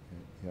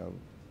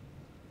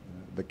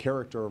the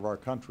character of our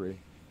country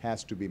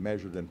has to be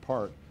measured in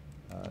part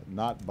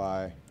not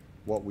by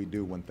what we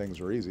do when things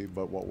are easy,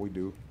 but what we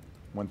do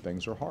when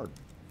things are hard.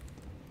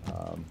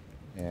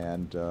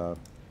 And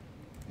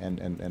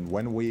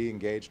when we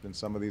engaged in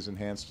some of these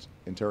enhanced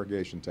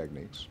interrogation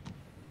techniques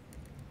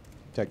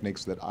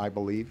that I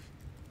believe,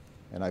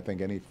 and I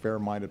think any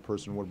fair-minded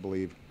person would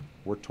believe,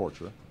 were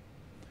torture,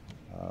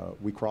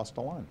 we crossed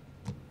the line.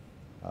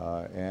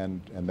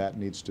 And that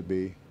needs to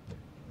be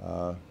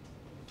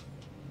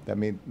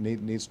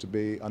needs to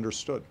be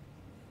understood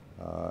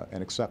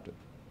and accepted.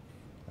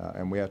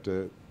 And we have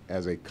to,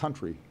 as a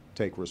country,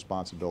 take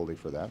responsibility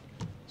for that,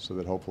 so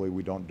that hopefully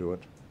we don't do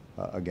it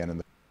again in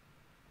the.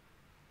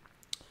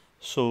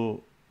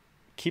 So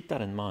keep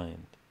that in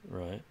mind,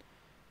 right?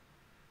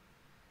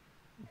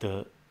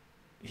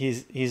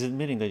 He's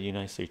admitting that the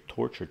United States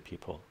tortured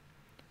people.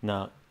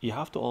 Now you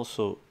have to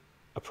also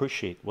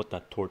appreciate what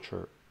that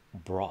torture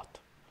brought.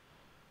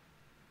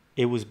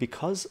 It was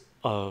because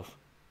of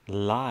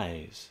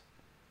lies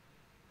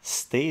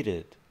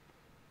stated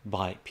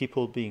by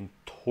people being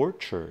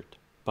tortured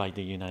by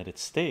the United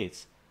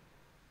States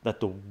that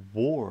the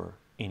war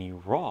in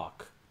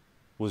Iraq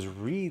was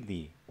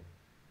really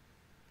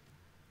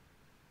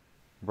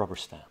rubber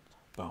stamped.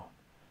 Boom.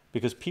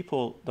 Because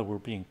people that were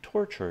being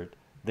tortured,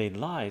 they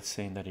lied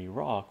saying that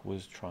Iraq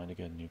was trying to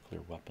get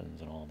nuclear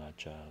weapons and all that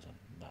jazz, and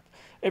that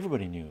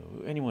everybody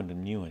knew. Anyone that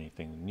knew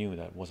anything knew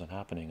that wasn't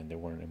happening, and they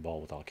weren't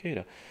involved with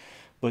Al-Qaeda.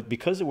 But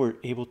because they were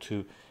able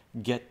to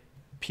get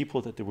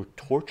people that they were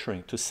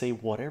torturing to say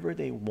whatever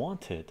they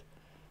wanted,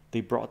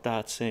 they brought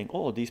that saying,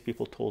 oh, these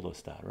people told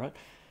us that, right?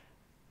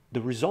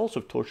 The results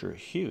of torture are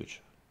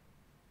huge.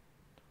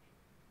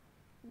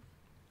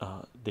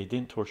 They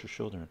didn't torture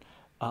children.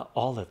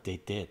 Olive, they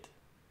did.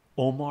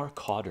 Omar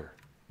Khadr.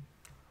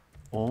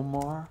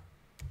 Omar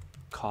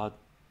Khadr.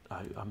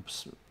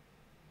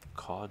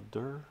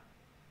 Khadr.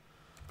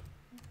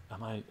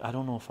 I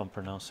don't know if I'm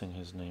pronouncing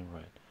his name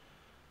right.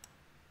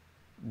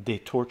 They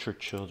tortured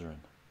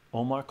children.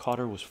 Omar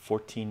Khadr was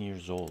 14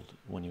 years old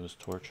when he was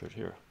tortured.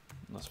 Here,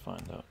 let's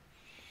find out.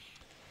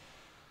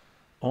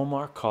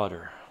 Omar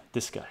Khadr,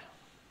 this guy.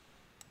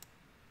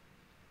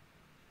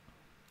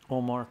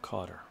 Omar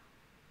Khadr.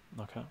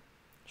 Okay.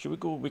 Should we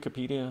go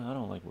Wikipedia? I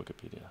don't like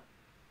Wikipedia.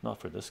 Not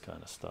for this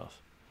kind of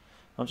stuff.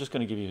 I'm just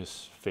going to give you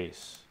his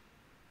face.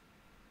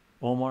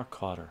 Omar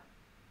Khadr.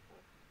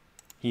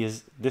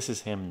 This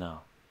is him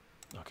now.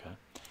 Okay.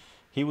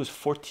 He was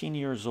 14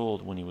 years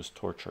old when he was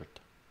tortured.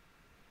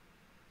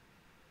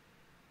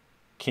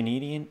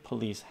 Canadian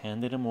police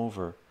handed him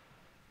over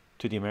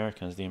to the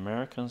Americans. The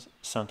Americans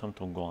sent him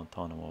to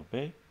Guantanamo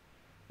Bay,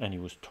 and he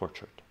was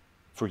tortured.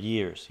 For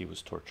years he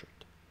was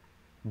tortured.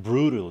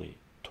 Brutally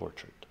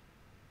tortured.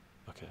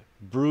 Okay,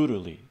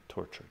 brutally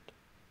tortured.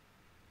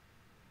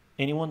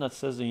 Anyone that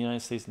says the United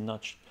States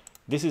not,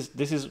 this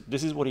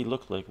is what he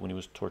looked like when he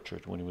was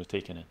tortured, when he was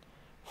taken in.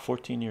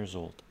 14 years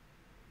old.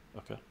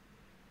 Okay,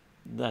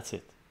 that's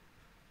it.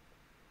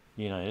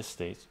 the United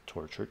States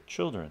tortured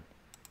children.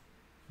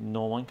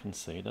 No one can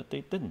say that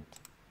they didn't.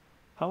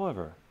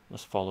 However,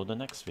 let's follow the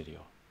next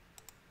video.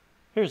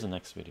 Here's the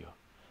next video.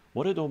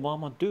 What did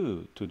Obama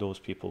do to those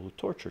people who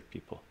tortured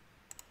people?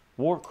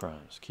 War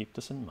crimes. Keep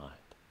this in mind.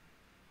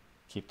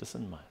 Keep this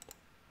in mind.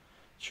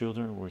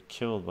 Children were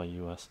killed by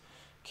U.S.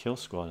 kill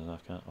squad in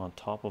Afghanistan on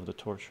top of the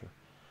torture.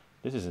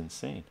 This is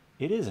insane.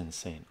 It is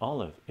insane,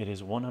 Olive. It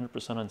is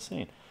 100%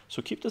 insane.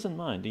 So keep this in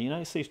mind. The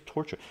United States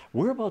torture.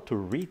 We're about to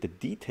read the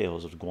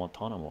details of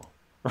Guantanamo,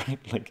 right?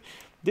 Like,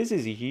 this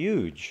is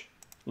huge.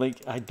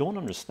 Like, I don't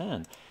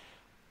understand.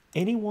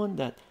 Anyone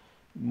that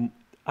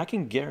I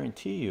can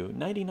guarantee you,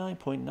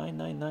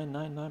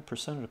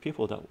 99.99999% of the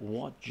people that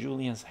want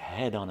Julian's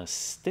head on a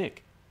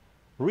stick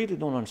really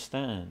don't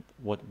understand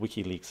what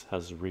WikiLeaks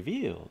has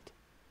revealed,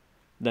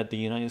 that the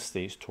United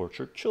States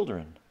tortured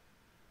children,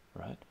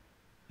 right?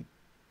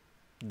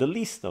 The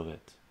least of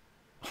it,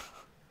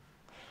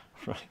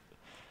 right?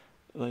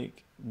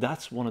 Like,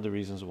 that's one of the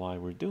reasons why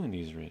we're doing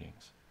these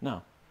readings.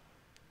 Now,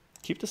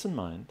 keep this in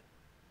mind.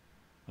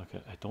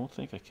 Okay, I don't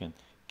think I can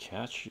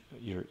catch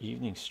your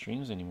evening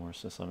streams anymore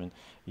since I'm in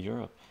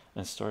Europe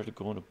and started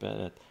going to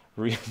bed at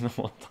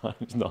reasonable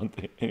times,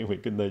 Dante. Anyway,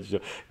 good night, Joe.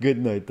 Good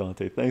night,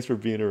 Dante. Thanks for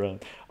being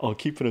around. I'll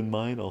keep it in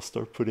mind. I'll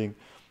start putting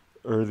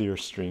earlier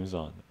streams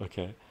on.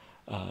 Okay,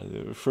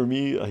 for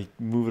me, I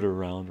move it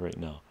around right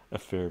now a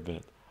fair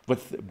bit.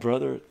 But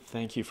brother,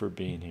 thank you for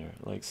being here.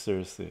 Like,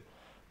 seriously,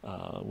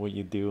 what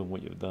you do and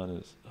what you've done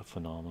is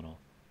phenomenal.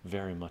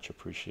 Very much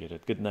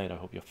appreciated. Good night. I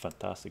hope you have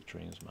fantastic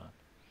dreams, man.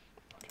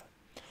 Okay,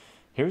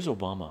 here's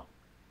Obama.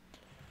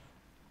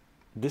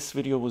 This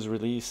video was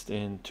released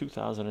in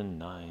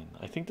 2009.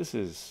 I think this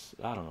is,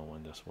 I don't know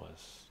when this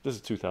was. This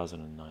is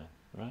 2009,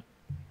 right?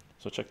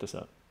 So check this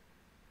out.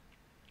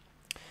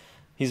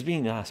 He's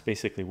being asked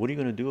basically, what are you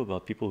going to do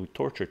about people who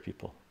tortured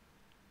people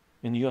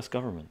in the US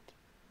government,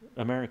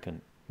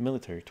 American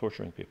military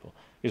torturing people?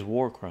 Is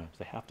war crimes.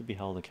 They have to be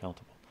held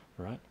accountable,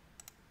 right?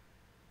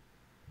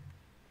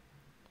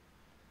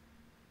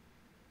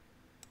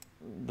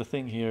 The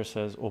thing here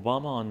says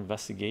Obama on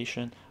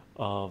investigation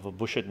of a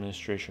Bush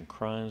administration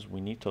crimes. We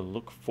need to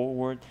look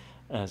forward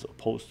as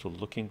opposed to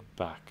looking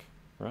back,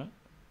 right?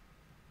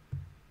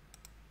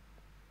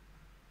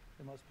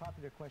 The most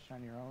popular question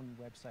on your own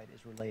website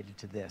is related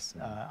to this.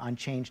 On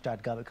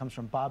change.gov, it comes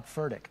from Bob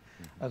Furtick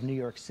of New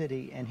York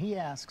City, and he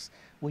asks,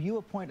 will you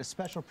appoint a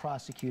special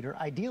prosecutor,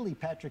 ideally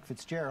Patrick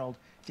Fitzgerald,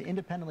 to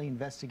independently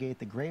investigate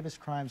the gravest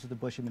crimes of the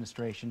Bush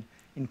administration,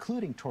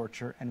 including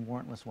torture and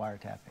warrantless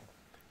wiretapping?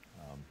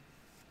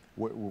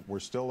 We're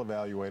still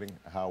evaluating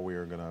how we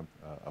are going to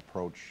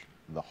approach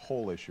the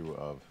whole issue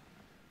of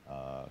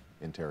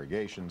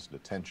interrogations,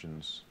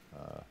 detentions,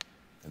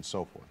 and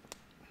so forth.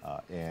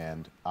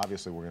 And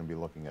obviously, we're going to be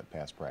looking at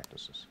past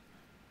practices.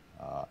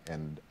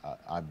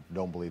 I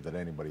don't believe that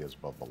anybody is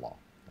above the law.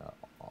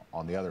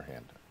 On the other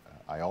hand,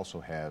 I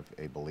also have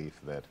a belief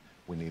that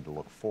we need to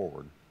look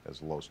forward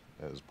as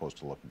opposed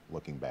to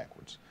looking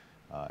backwards.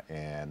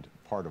 And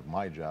part of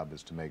my job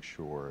is to make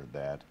sure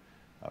that,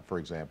 for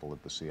example,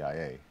 at the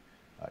CIA,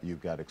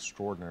 you've got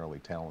extraordinarily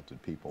talented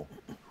people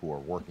who are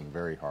working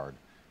very hard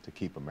to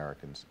keep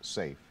Americans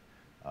safe.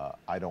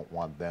 I don't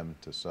want them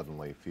to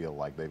suddenly feel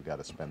like they've got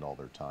to spend all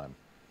their time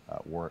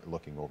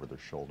looking over their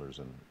shoulders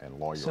and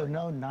lawyering. So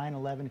no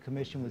 9/11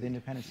 commission with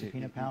independent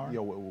subpoena power? You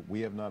know,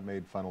 we have not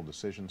made final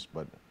decisions,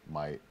 but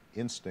my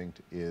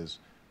instinct is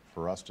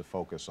for us to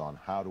focus on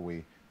how do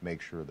we make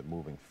sure that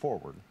moving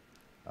forward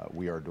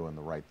we are doing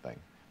the right thing.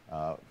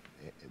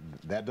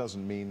 That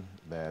doesn't mean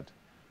that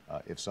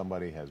if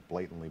somebody has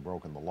blatantly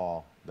broken the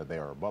law, that they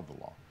are above the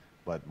law.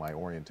 But my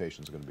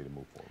orientation is going to be to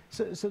move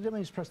forward. So let me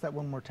just press that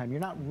one more time.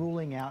 You're not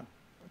ruling out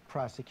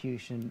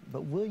prosecution,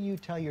 but will you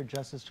tell your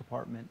Justice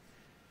Department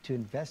to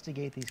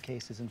investigate these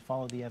cases and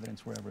follow the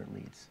evidence wherever it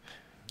leads?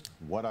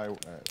 What I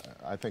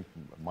think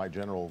my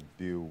general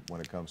view when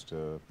it comes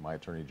to my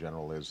Attorney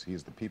General is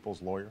he's the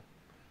people's lawyer.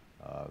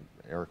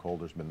 Eric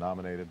Holder's been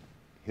nominated.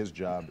 His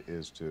job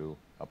is to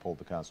uphold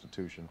the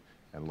Constitution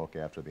and look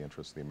after the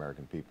interests of the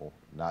American people,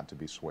 not to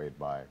be swayed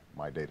by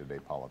my day-to-day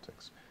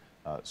politics.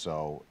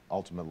 So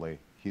ultimately,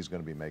 he's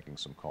going to be making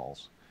some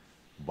calls.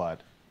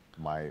 But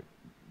my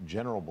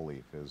general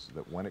belief is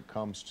that when it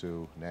comes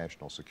to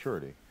national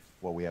security,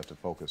 what we have to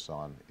focus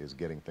on is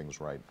getting things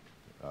right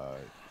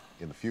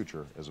in the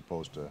future as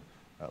opposed to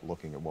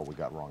looking at what we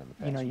got wrong in the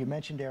past. You know, you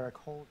mentioned Eric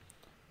Holder.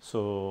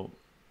 So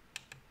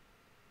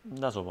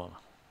that's Obama,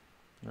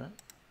 right?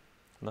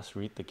 Let's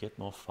read the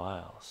Gitmo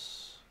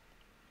files.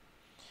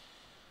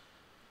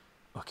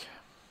 Okay.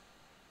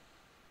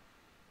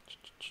 Do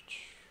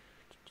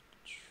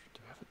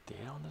we have a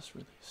date on this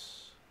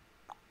release?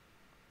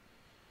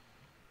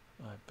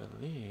 I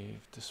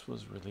believe this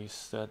was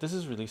released. This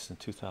is released in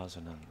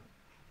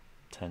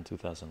 2010,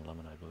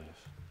 2011, I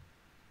believe.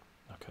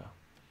 Okay.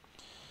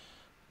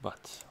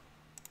 But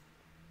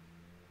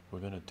we're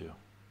gonna do.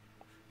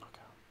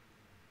 Okay.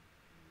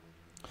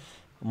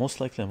 Most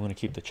likely, I'm gonna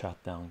keep the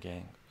chat down,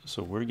 gang.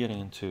 So we're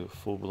getting into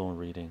full-blown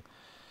reading.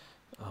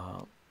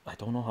 I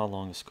don't know how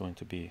long it's going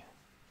to be.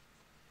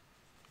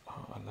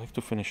 I'd like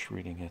to finish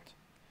reading it.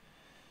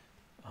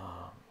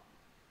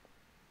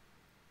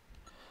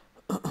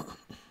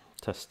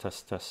 Test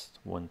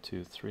 1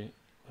 2 3. I'm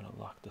gonna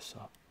lock this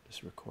up,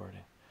 this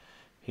recording.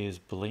 He is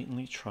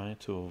blatantly trying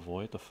to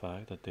avoid the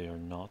fact that they are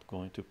not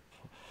going to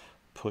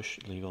push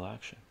legal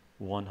action.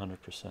 100%.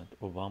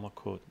 Obama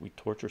quote, we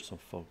tortured some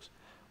folks.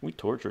 We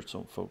tortured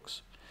some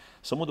folks.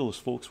 Some of those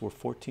folks were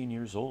 14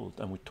 years old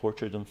and we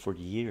tortured them for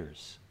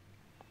years.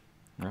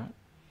 Right?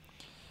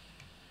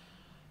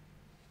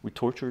 We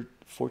tortured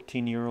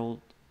 14-year-old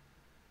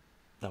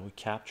that we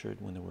captured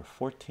when they were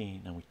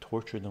 14, and we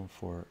tortured them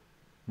for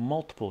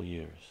multiple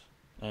years,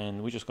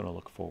 and we're just going to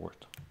look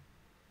forward.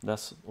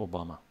 That's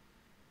Obama,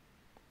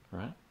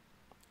 right?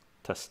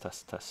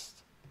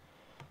 Test.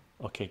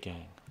 Okay,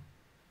 gang,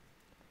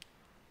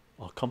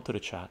 I'll come to the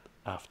chat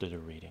after the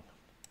reading.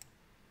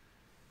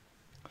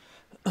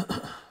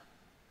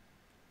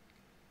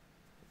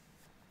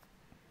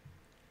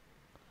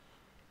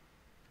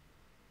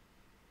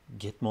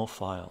 Gitmo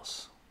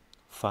files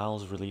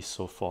released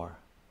so far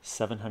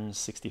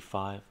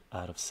 765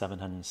 out of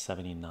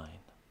 779.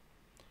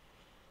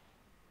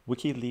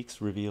 WikiLeaks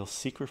reveals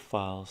secret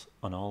files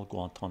on all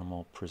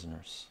Guantanamo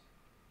prisoners.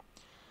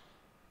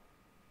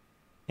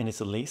 In its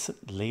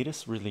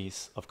latest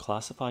release of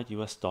classified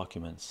US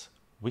documents,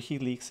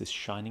 WikiLeaks is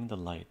shining the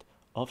light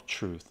of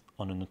truth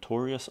on a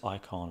notorious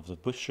icon of the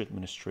Bush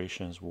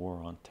administration's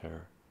war on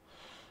terror.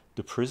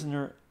 The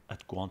prisoner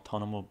at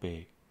Guantanamo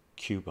Bay,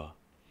 Cuba,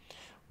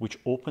 which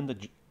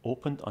opened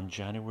on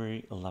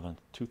January 11,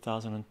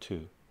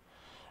 2002,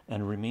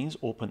 and remains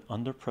open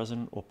under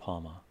President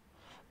Obama,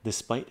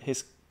 despite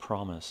his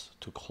promise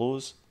to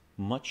close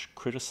much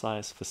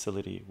criticized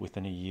facility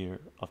within a year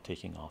of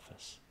taking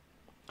office.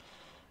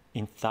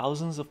 In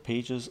thousands of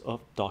pages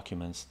of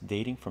documents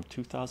dating from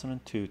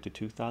 2002 to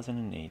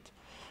 2008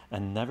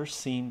 and never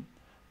seen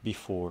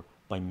before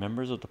by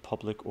members of the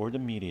public or the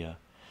media,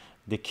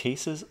 the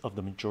cases of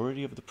the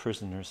majority of the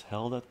prisoners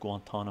held at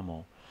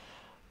Guantanamo,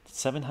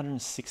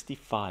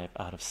 765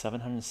 out of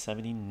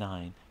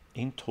 779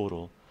 in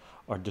total,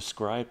 are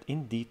described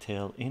in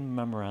detail in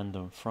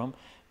memorandum from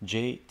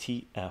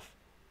JTF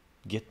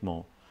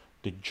Gitmo,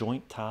 the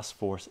Joint Task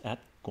Force at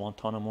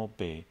Guantanamo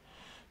Bay,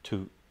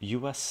 to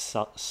U.S.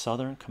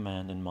 Southern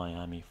Command in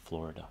Miami,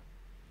 Florida.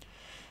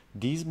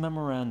 These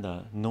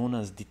memoranda, known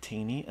as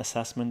Detainee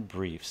Assessment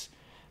Briefs,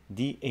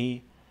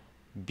 DABS,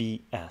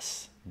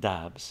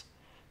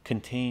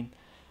 contain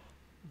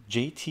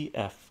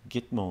JTF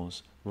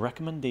Gitmo's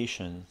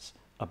recommendations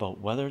about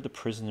whether the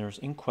prisoners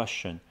in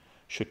question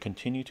should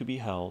continue to be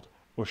held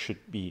or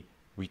should be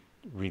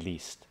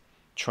released,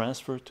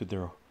 transferred to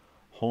their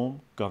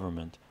home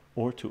government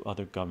or to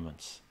other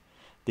governments.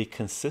 They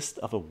consist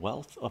of a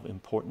wealth of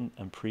important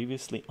and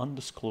previously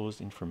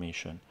undisclosed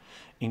information,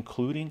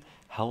 including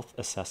health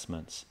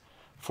assessments.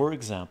 For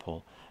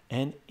example,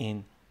 and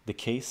in the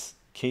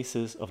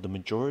cases of the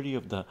majority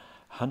of the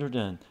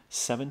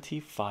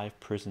 175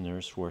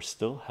 prisoners who are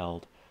still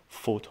held,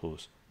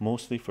 photos,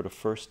 mostly for the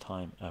first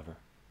time ever.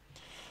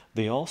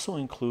 They also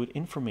include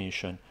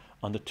information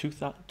on the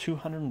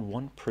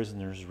 201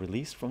 prisoners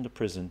released from the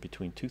prison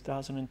between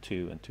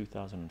 2002 and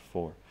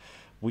 2004,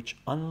 which,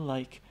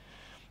 unlike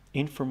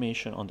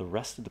information on the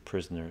rest of the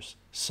prisoners,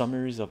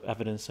 summaries of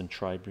evidence and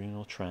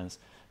tribunal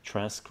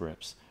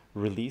transcripts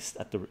released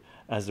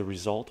as the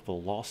result of a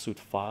lawsuit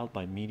filed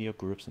by media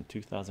groups in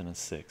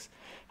 2006,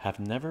 have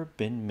never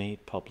been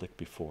made public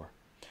before.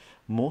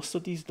 Most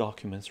of these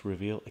documents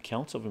reveal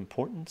accounts of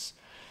importance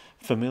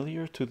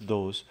familiar to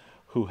those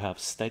who have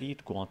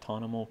studied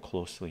Guantanamo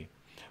closely,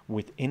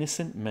 with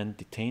innocent men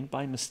detained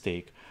by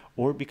mistake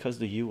or because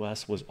the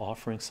US was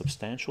offering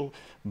substantial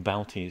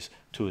bounties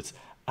to its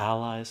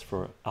allies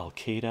for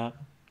Al-Qaeda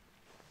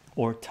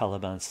or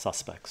Taliban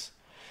suspects.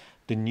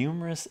 The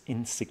numerous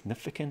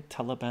insignificant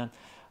Taliban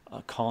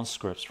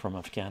conscripts from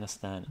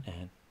Afghanistan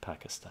and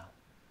Pakistan.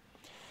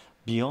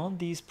 Beyond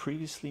these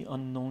previously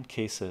unknown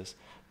cases,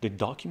 the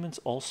documents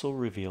also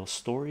reveal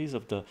stories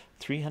of the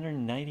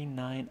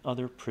 399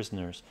 other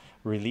prisoners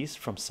released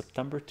from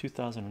September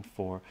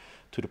 2004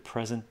 to the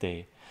present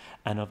day,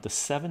 and of the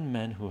 7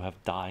 men who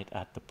have died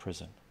at the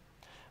prison.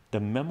 The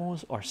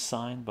memos are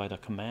signed by the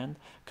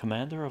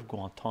commander of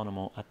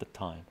Guantanamo at the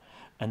time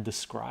and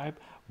describe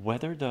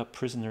whether the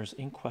prisoners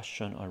in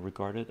question are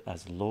regarded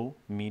as low,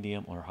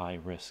 medium, or high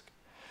risk.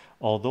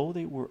 Although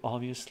they were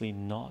obviously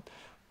not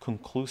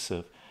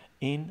conclusive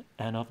in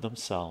and of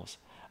themselves,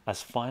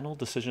 as final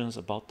decisions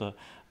about the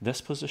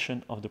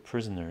disposition of the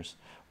prisoners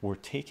were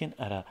taken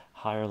at a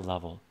higher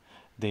level,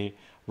 they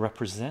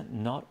represent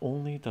not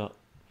only the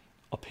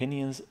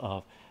opinions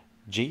of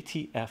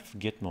JTF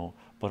Gitmo,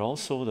 but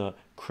also the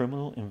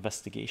Criminal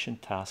Investigation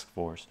Task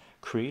Force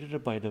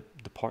created by the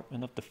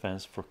Department of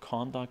Defense for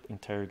Conduct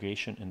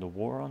Interrogation in the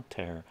War on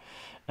Terror,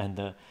 and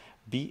the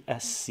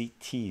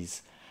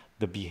BSCTs,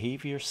 the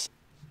behaviors.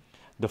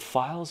 The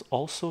files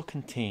also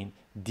contain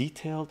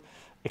detailed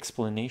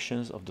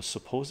explanations of the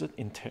supposed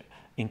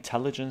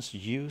intelligence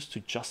used to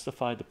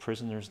justify the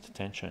prisoners'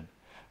 detention.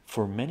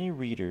 For many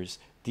readers,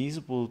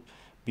 these will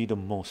be the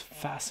most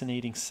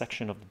fascinating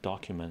section of the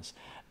documents,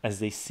 as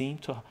they seem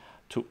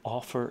to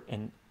offer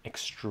an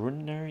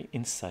extraordinary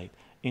insight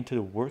into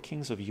the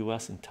workings of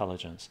US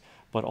intelligence,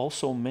 but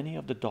also many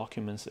of the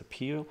documents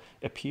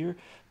appear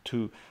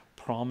to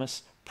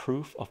promise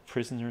proof of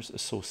prisoners'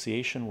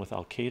 association with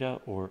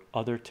Al-Qaeda or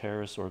other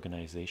terrorist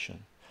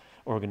organizations.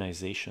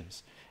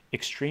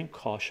 Extreme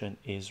caution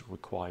is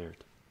required.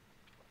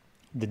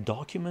 The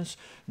documents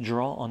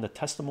draw on the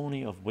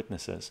testimony of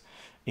witnesses,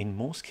 in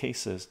most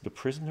cases the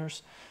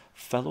prisoners'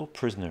 fellow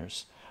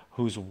prisoners,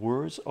 whose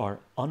words are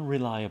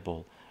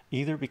unreliable,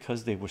 either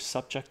because they were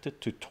subjected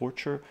to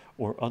torture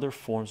or other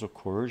forms of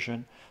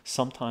coercion,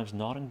 sometimes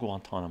not in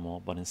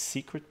Guantanamo but in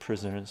secret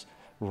prisons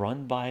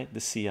run by the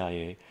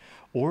CIA,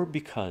 or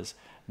because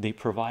they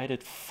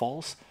provided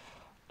false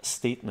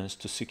statements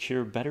to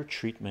secure better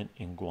treatment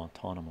in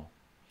Guantanamo.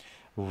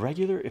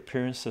 Regular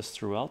appearances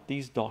throughout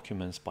these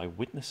documents by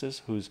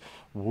witnesses whose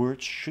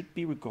words should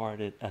be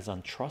regarded as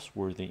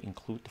untrustworthy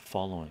include the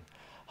following: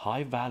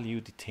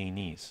 high-value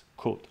detainees,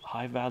 quote,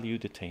 high-value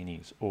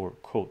detainees, or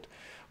quote,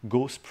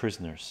 ghost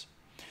prisoners.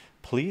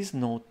 Please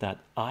note that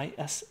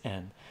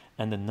ISN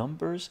and the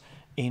numbers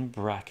in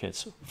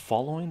brackets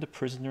following the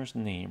prisoner's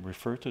name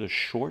refer to the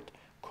short,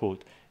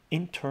 quote,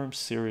 interment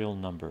serial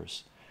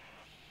numbers,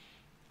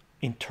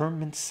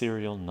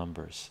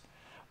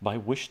 by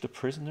which the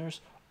prisoners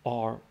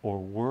are or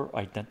were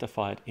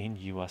identified in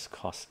US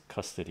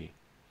custody.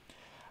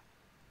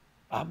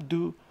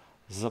 Abdu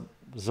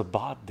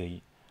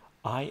Zabadi,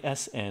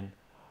 ISN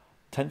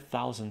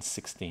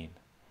 10016,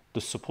 the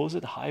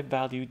supposed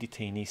high-value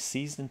detainee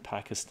seized in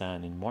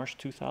Pakistan in March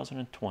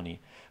 2020,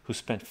 who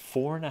spent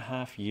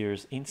 4.5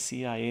 years in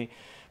CIA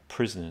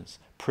prisons,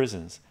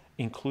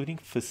 including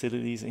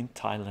facilities in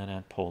Thailand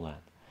and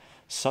Poland,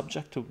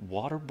 subject to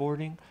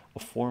waterboarding, a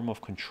form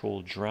of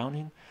controlled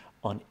drowning,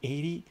 on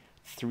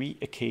 83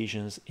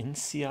 occasions in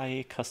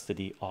CIA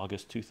custody,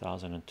 August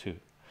 2002.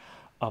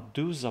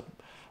 Abdul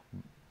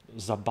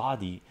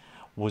Zabadi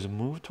was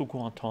moved to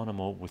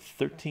Guantanamo with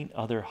 13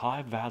 other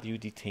high-value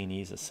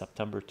detainees in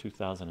September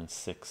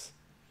 2006.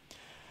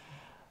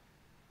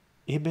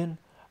 Ibn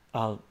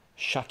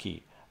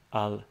al-Shaki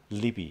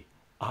al-Libi,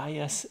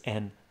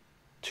 ISN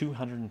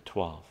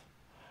 212,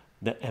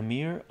 the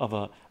emir of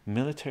a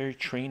military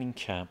training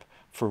camp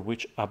for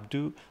which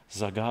Abdul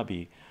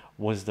Zagabi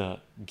was the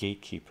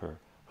gatekeeper,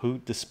 who,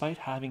 despite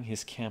having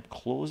his camp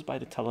closed by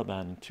the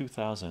Taliban in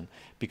 2000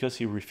 because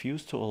he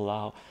refused to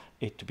allow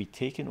it to be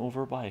taken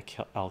over by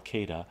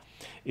Al-Qaeda,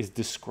 is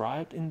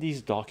described in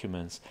these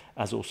documents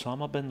as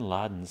Osama bin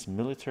Laden's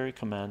military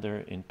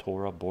commander in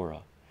Tora Bora.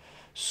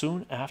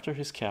 Soon after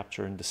his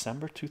capture in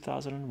December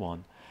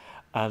 2001,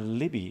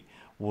 al-Libi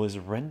was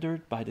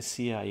rendered by the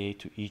CIA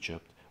to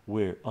Egypt,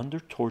 where, under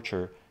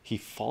torture, he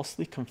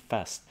falsely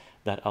confessed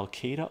that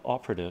Al-Qaeda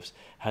operatives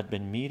had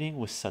been meeting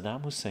with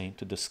Saddam Hussein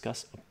to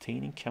discuss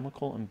obtaining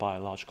chemical and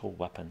biological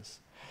weapons.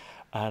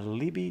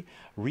 Al-Libi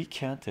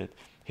recanted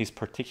his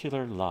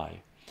particular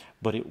lie,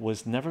 but it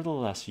was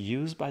nevertheless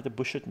used by the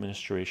Bush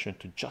administration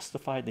to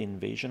justify the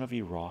invasion of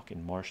Iraq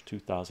in March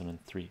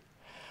 2003.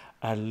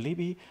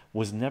 Al-Libi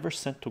was never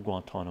sent to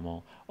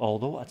Guantanamo,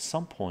 although at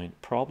some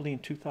point, probably in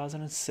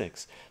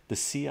 2006, the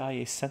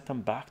CIA sent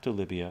him back to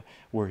Libya,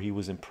 where he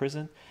was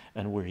imprisoned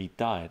and where he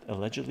died,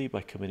 allegedly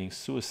by committing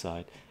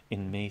suicide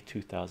in May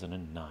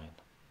 2009.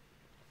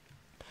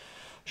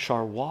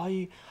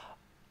 Sharwai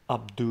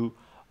Abdu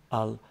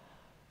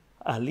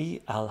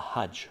Ali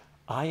Al-Hajj,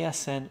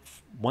 ISN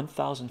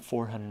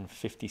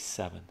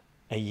 1457,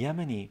 a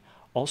Yemeni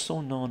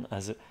also known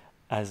as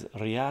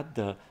Riyadh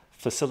the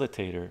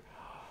Facilitator,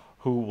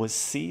 who was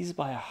seized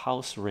by a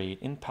house raid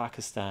in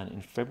Pakistan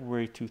in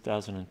February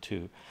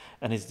 2002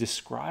 and is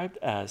described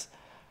as,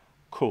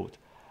 quote,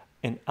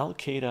 an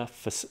Al-Qaeda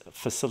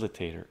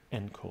facilitator,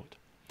 end quote.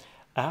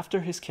 After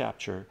his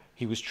capture,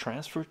 he was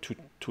transferred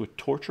to a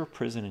torture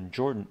prison in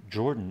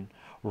Jordan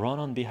run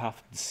on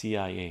behalf of the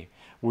CIA,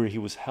 where he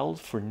was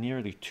held for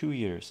nearly 2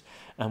 years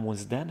and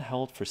was then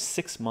held for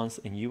 6 months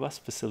in US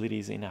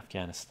facilities in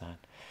Afghanistan.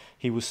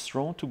 He was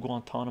flown to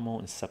Guantanamo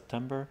in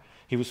September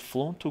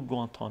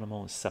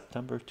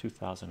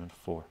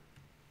 2004.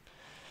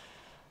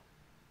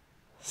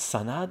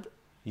 Sanad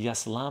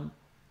Yaslam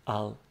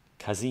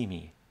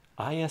Al-Kazimi,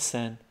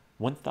 ISN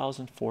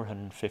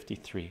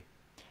 1453,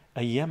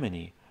 a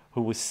Yemeni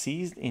who was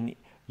seized in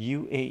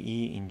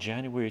UAE in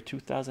January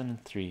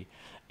 2003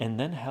 and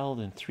then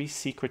held in 3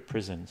 secret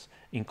prisons,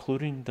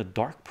 including the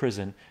dark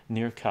prison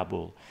near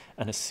Kabul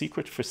and a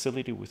secret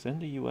facility within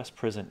the US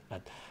prison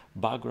at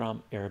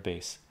Bagram Air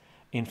Base.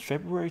 In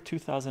February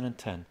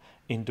 2010,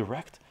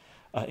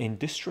 in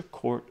district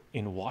court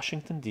in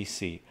Washington,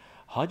 D.C.,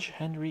 Judge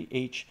Henry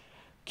H.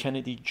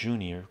 Kennedy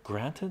Jr.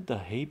 granted the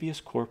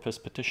habeas corpus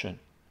petition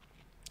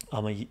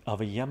of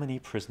a Yemeni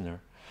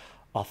prisoner,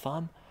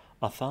 Athman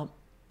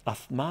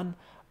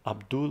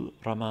Abdul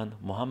Rahman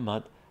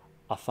Muhammad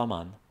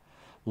Athaman,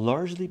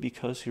 largely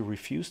because he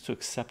refused to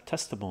accept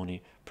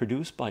testimony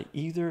produced by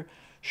either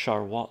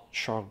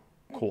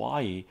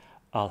Sharkwai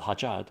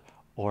al-Hajjad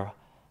or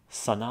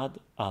Sanad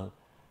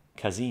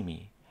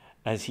Kazemi,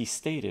 as he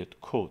stated,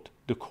 quote,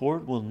 "The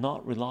court will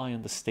not rely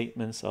on the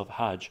statements of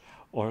Hajj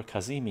or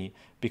Kazemi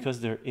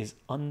because there is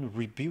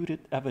unrebuted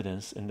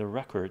evidence in the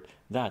record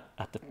that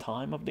at the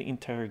time of the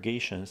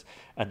interrogations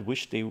at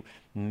which they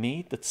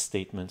made the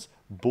statements,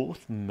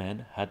 both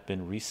men had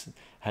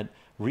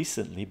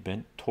recently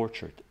been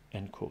tortured,"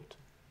 end quote.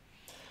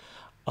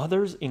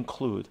 Others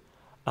include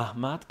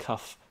Ahmad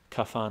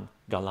Kafan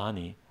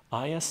Galani,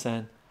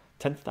 ISN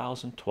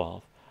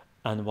 10012,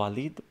 and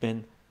Walid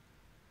bin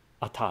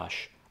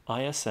Atash,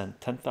 ISN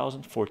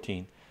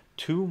 10014,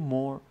 two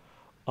more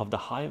of the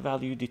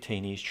high-value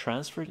detainees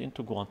transferred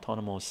into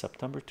Guantanamo in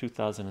September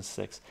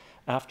 2006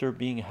 after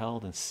being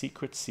held in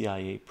secret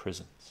CIA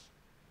prisons.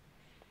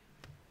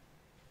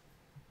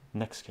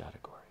 Next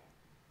category.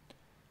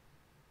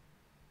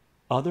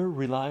 Other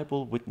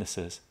reliable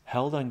witnesses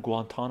held on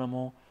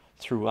Guantanamo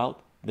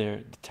throughout their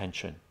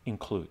detention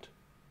include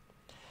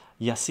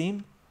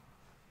Yassim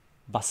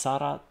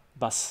Basarda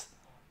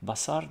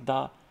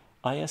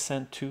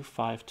ISN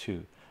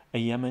 252, a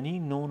Yemeni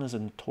known as a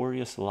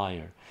notorious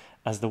liar.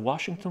 As the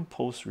Washington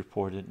Post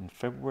reported in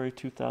February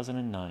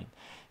 2009,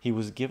 he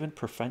was given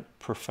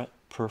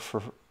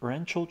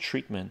preferential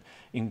treatment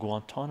in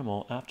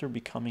Guantanamo after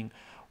becoming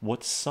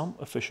what some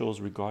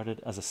officials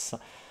regarded as a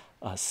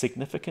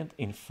significant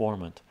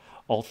informant,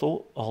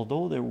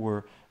 although there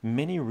were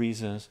many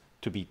reasons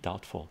to be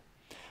doubtful.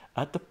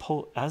 As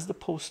the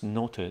Post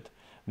noted,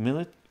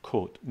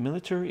 quote,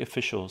 military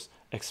officials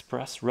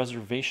expressed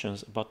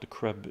reservations about the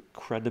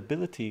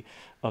credibility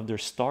of their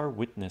star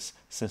witness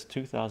since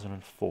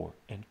 2004,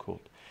 end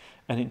quote.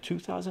 And in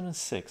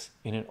 2006,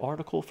 in an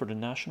article for the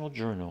National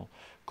Journal,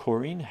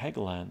 Corinne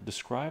Hegeland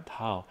described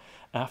how,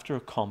 after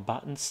a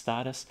combatant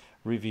status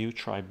review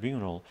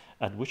tribunal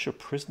at which a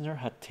prisoner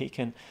had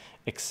taken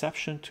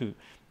exception to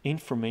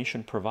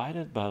information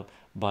provided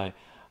by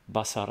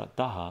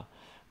Basardaha,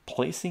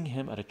 placing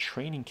him at a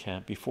training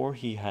camp before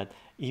he had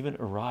even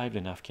arrived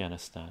in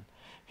Afghanistan,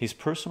 his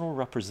personal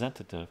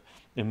representative,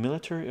 a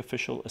military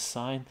official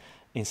assigned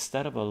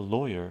instead of a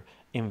lawyer,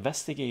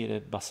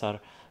 investigated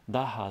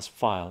Basardaha's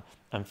file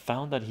and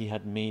found that he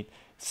had made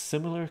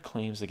similar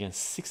claims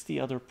against 60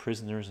 other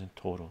prisoners in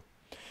total.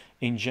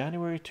 In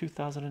January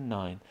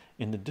 2009,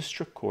 in the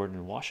district court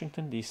in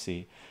Washington,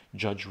 D.C.,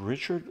 Judge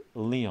Richard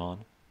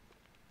Leon,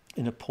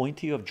 an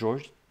appointee of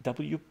George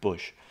W.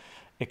 Bush,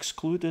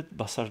 excluded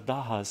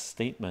Basardaha's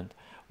statement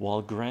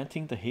while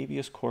granting the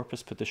habeas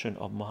corpus petition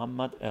of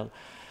Muhammad El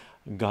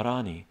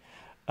Garani,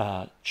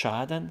 a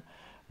Chadian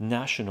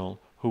national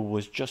who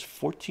was just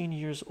 14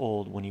 years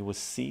old when he was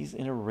seized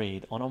in a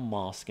raid on a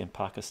mosque in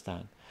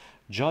Pakistan.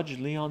 Judge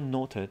Leon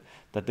noted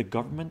that the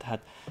government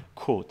had,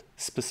 quote,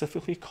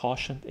 specifically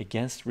cautioned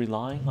against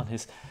relying on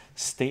his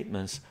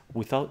statements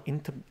without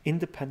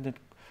independent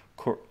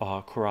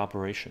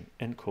corroboration,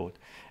 end quote.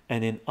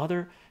 And in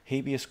other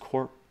habeas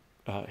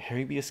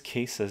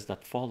cases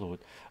that followed,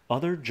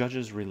 other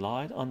judges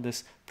relied on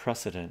this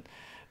precedent,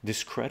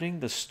 discrediting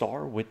the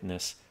star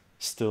witness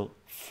still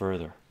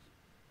further.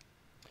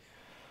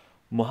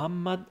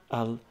 Muhammad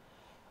al-Qahtani,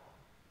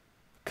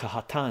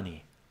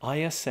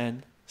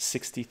 ISN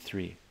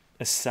 63,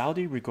 a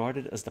Saudi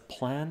regarded as the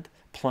planned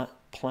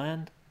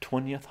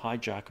 20th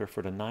hijacker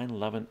for the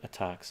 9/11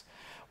 attacks,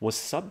 was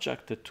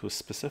subjected to a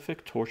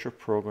specific torture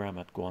program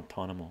at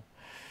Guantanamo,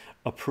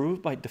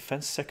 approved by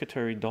Defense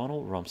Secretary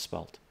Donald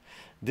Rumsfeld.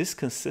 This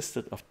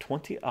consisted of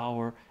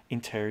 20-hour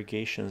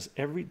interrogations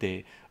every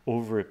day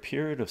over a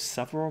period of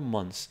several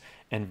months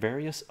and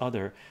various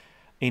other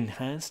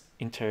enhanced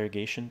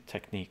interrogation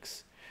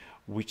techniques,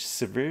 which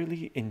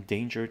severely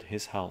endangered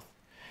his health.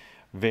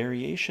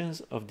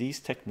 Variations of these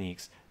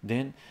techniques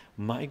then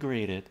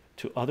migrated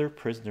to other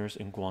prisoners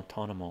in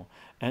Guantanamo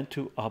and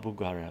to Abu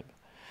Ghraib.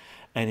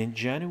 And in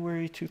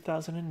January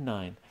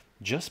 2009,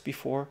 just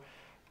before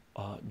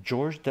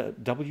George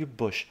W.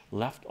 Bush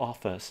left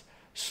office,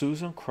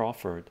 Susan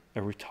Crawford,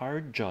 a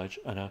retired judge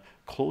and a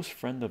close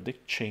friend of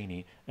Dick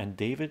Cheney, and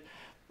David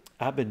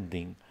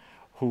Abedin,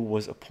 who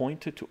was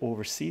appointed to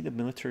oversee the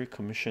military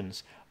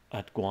commissions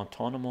at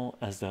Guantanamo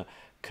as the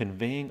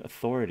conveying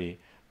authority,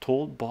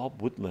 told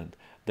Bob Woodland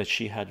that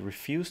she had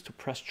refused to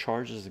press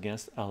charges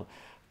against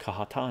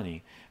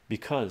al-Qahtani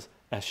because,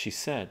 as she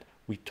said,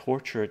 "We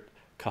tortured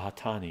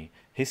Qahtani."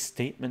 His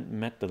statement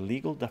met the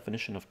legal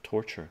definition of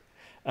torture.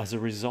 As a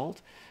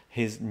result,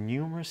 his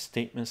numerous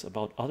statements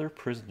about other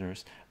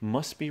prisoners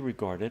must be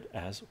regarded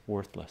as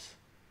worthless.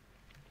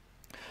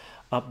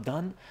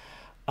 Abdan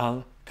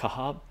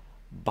al-Kahab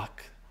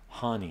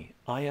Bakhani,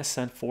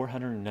 ISN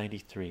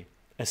 493,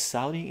 a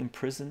Saudi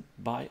imprisoned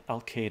by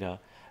Al-Qaeda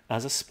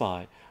as a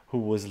spy who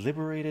was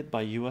liberated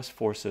by US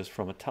forces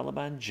from a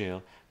Taliban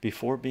jail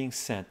before being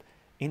sent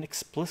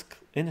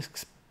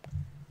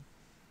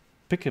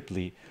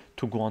inexplicably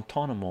to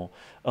Guantanamo,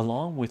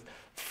 along with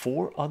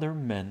 4 other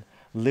men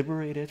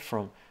liberated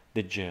from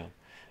the jail,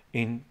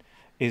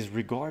 is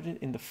regarded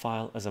in the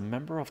file as a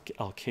member of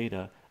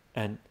Al-Qaeda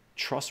and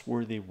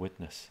trustworthy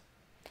witness.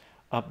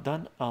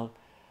 Abdan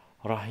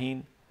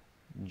al-Rahim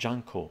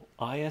Janko,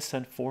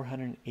 ISN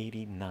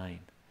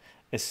 489,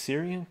 a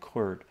Syrian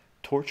Kurd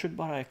tortured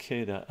by Al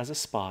Qaeda as a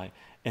spy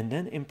and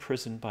then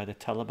imprisoned by the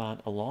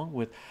Taliban along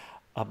with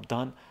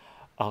Abdan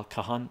al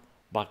Kahan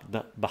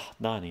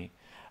Bahdani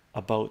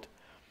about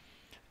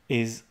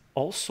is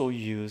also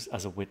used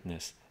as a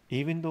witness,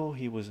 even though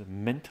he was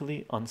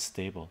mentally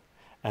unstable.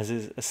 As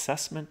his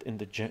assessment in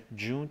the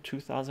June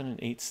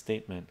 2008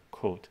 statement,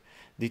 quote,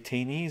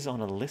 detainees on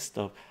a list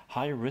of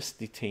high-risk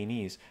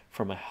detainees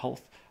from a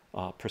health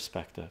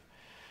perspective.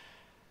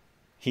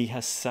 He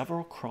has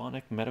several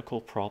chronic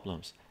medical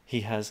problems.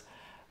 He has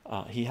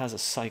a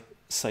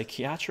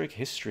psychiatric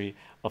history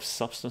of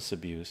substance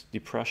abuse,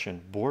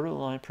 depression,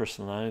 borderline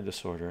personality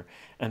disorder,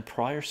 and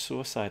prior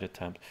suicide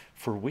attempt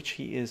for which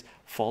he is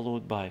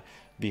followed by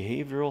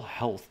behavioral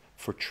health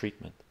for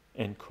treatment,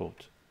 end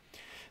quote.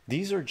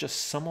 These are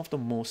just some of the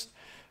most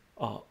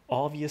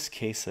obvious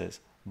cases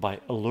by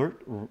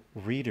alert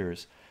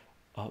readers,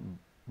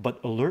 but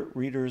alert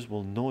readers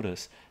will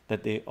notice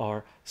that they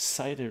are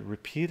cited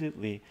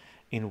repeatedly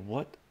in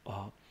what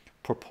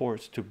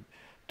purports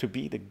to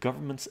be the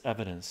government's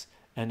evidence,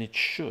 and it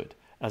should,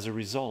 as a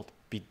result,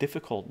 be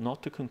difficult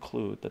not to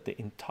conclude that the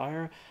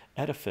entire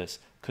edifice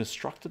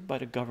constructed by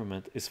the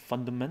government is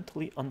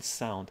fundamentally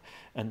unsound,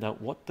 and that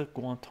what the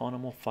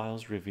Guantanamo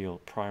files reveal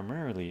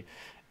primarily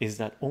is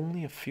that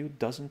only a few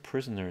dozen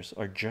prisoners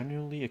are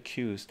genuinely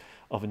accused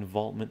of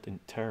involvement in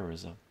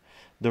terrorism.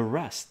 The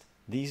rest,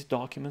 these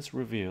documents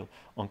reveal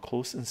on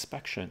close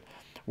inspection,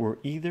 were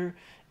either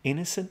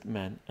innocent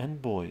men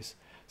and boys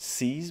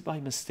seized by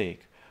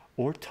mistake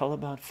or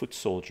Taliban foot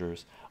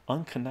soldiers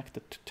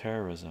unconnected to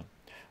terrorism.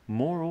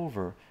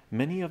 Moreover,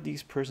 many of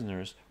these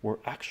prisoners were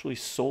actually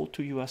sold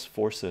to US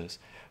forces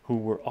who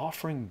were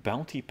offering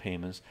bounty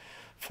payments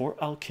for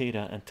Al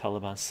Qaeda and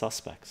Taliban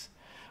suspects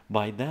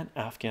by then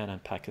Afghan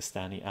and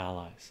Pakistani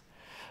allies,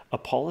 a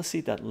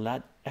policy that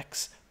led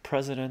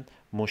ex-President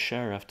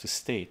Musharraf to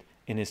state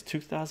in his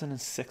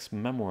 2006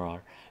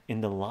 memoir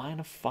In the Line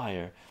of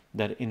Fire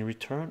that in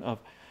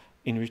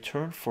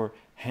return for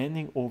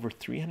handing over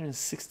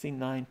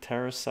 369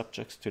 terrorist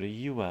subjects to the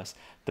US,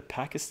 the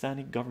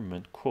Pakistani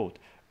government, quote,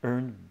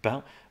 earned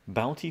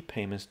bounty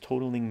payments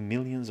totaling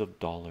millions of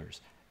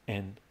dollars,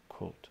 end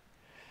quote.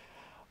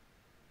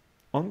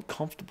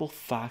 Uncomfortable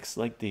facts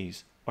like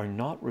these are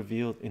not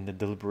revealed in the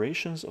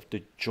deliberations of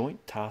the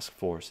Joint Task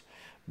Force,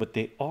 but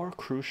they are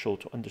crucial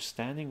to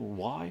understanding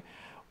why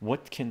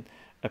what can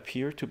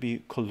appear to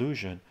be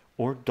collusion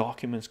or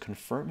documents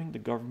confirming the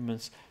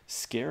government's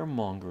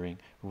scaremongering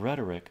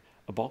rhetoric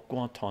about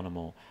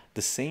Guantanamo,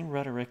 the same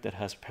rhetoric that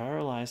has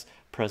paralyzed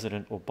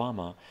President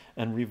Obama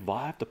and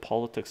revived the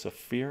politics of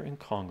fear in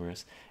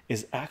Congress,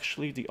 is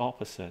actually the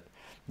opposite.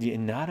 The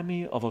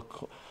anatomy of a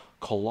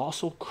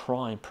colossal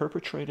crime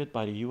perpetrated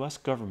by the US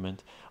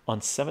government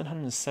on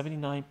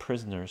 779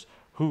 prisoners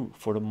who,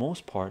 for the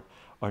most part,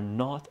 are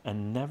not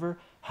and never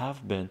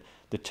have been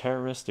the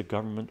terrorists the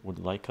government would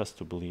like us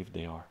to believe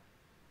they are.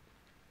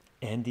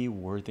 Andy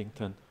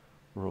Worthington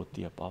wrote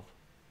the above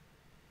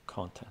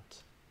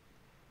content.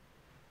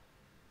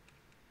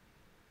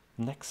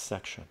 Next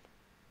section: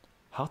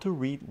 how to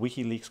read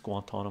WikiLeaks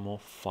Guantanamo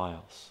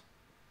files.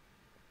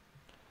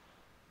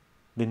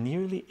 The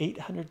nearly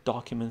 800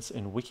 documents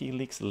in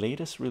WikiLeaks'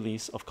 latest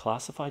release of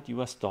classified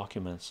US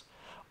documents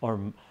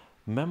are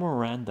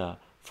memoranda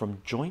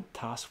from Joint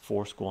Task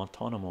Force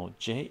Guantanamo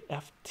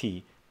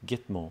JFT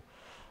Gitmo.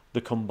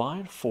 The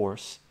combined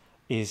force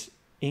is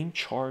in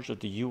charge of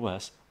the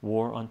US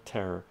War on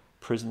Terror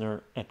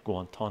prisoner at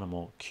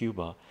Guantanamo,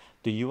 Cuba,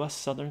 the US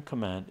Southern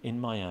Command in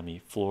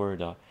Miami,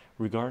 Florida,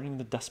 regarding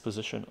the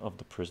disposition of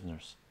the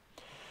prisoners.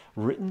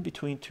 Written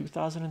between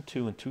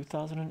 2002 and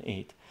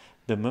 2008,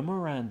 the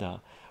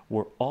memoranda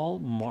were all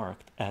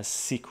marked as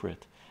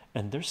secret,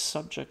 and their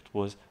subject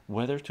was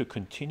whether to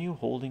continue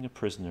holding a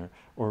prisoner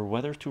or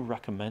whether to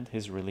recommend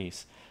his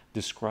release,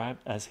 described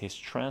as his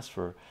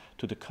transfer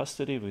to the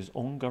custody of his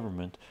own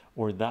government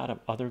or that of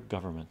other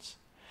governments.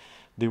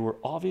 They were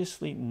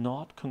obviously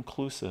not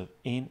conclusive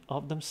in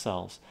of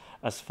themselves,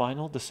 as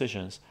final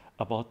decisions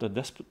about the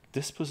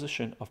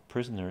disposition of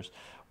prisoners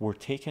were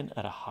taken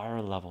at a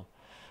higher level,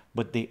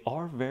 but they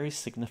are very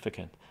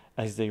significant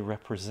as they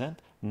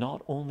represent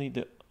not only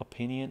the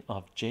opinion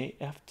of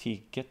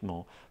JFT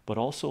Gitmo but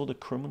also the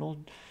criminal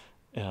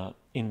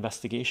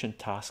investigation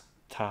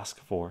task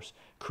force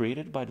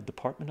created by the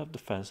Department of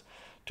Defense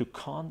to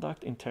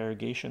conduct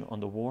interrogation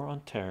on the war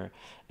on terror,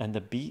 and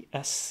the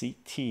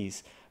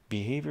BSCT's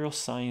behavioral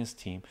science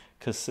team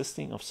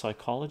consisting of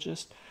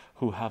psychologists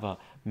who have a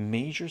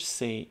major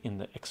say in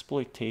the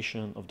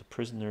exploitation of the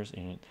prisoners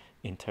in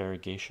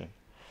interrogation.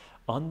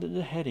 Under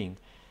the heading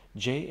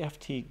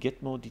JFT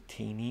Gitmo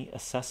Detainee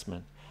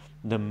Assessment,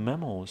 the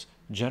memos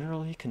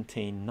generally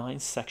contain 9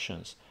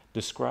 sections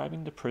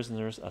describing the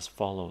prisoners as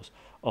follows,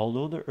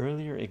 although the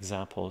earlier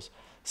examples,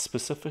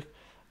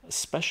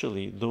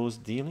 especially those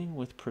dealing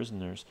with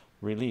prisoners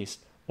released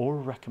or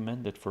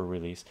recommended for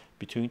release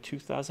between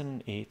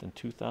 2008 and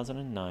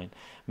 2009,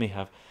 may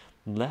have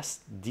less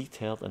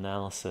detailed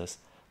analysis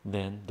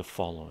than the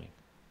following.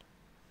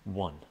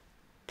 1.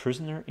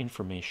 Prisoner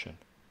information.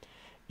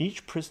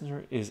 Each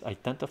prisoner is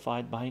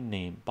identified by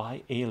name,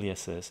 by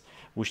aliases,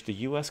 which the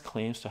U.S.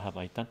 claims to have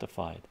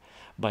identified,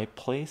 by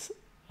place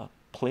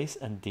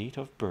and date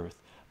of birth,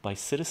 by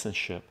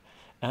citizenship,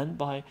 and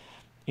by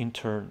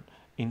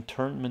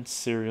internment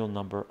serial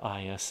number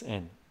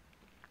ISN.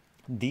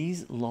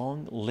 These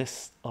long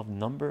lists of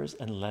numbers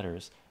and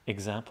letters,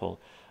 example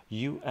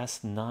US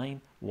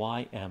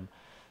 9YM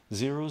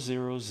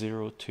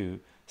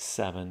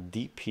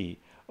 00027DP,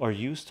 are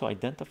used to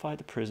identify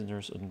the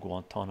prisoners in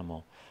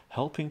Guantanamo,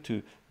 helping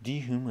to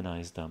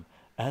dehumanize them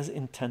as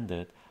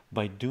intended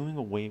by doing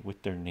away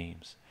with their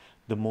names.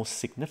 The most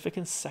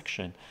significant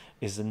section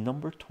is the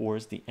number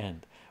towards the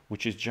end,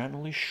 which is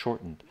generally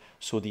shortened,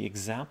 so the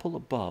example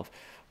above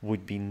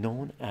would be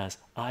known as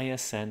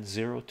ISN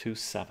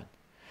 027.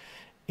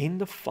 In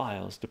the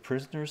files, the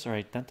prisoners are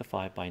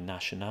identified by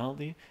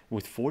nationality,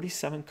 with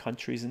 47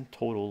 countries in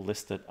total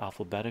listed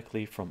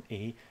alphabetically from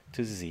A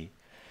to Z,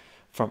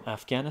 from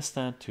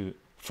Afghanistan to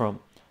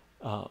from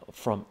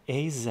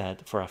AZ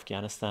for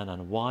Afghanistan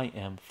and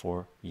YM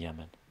for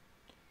Yemen.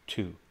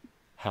 2.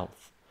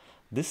 Health.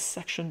 This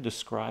section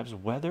describes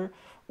whether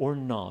or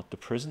not the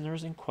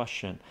prisoners in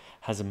question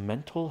has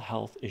mental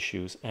health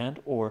issues and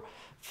or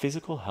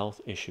physical health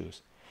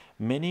issues.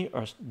 Many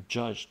are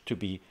judged to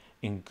be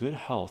in good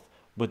health,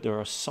 but there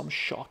are some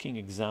shocking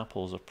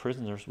examples of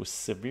prisoners with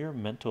severe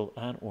mental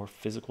and or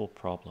physical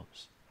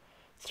problems.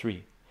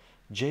 3.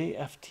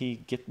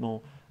 JFT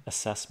Gitmo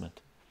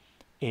assessment.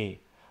 A.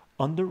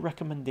 Under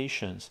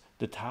recommendations,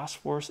 the task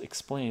force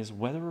explains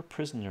whether a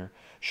prisoner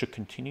should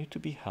continue to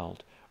be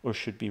held or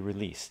should be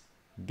released.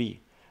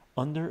 B.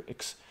 Under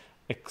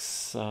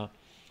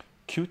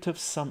executive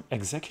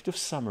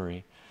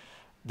summary,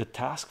 the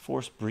task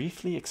force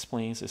briefly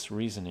explains its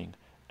reasoning,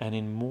 and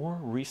in more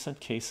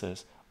recent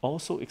cases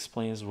also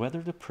explains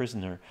whether the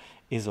prisoner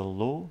is a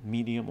low,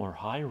 medium, or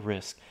high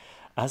risk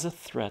as a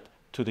threat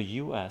to the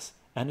US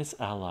and its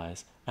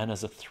allies and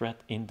as a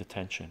threat in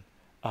detention,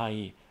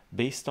 i.e.,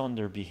 based on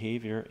their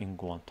behavior in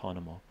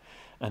Guantanamo,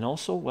 and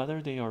also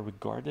whether they are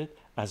regarded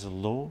as a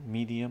low,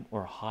 medium,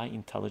 or high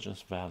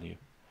intelligence value.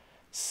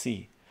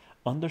 C.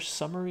 Under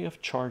summary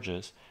of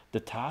charges,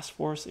 the task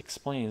force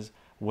explains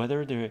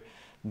whether there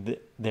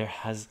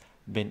has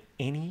been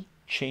any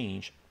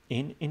change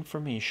in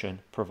information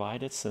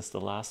provided since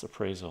the last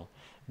appraisal.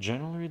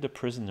 Generally, the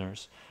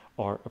prisoners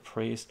are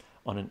appraised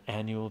on an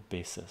annual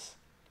basis.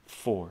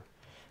 4.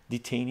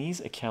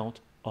 Detainees'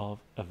 account of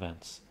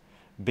events.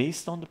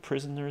 Based on the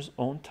prisoner's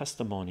own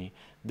testimony,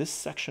 this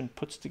section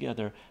puts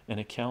together an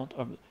account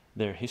of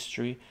their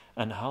history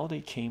and how they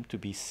came to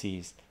be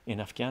seized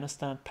in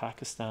Afghanistan,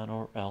 Pakistan,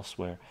 or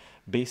elsewhere,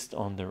 based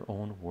on their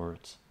own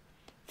words.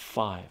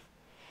 5.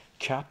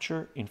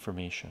 Capture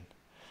information.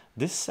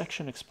 This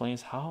section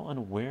explains how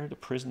and where the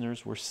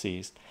prisoners were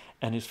seized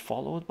and is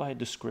followed by a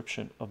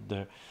description of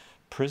the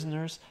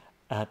prisoners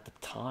at the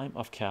time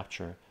of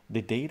capture,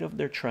 the date of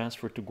their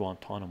transfer to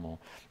Guantanamo,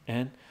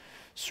 and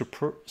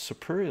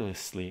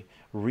superfluously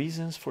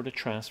reasons for the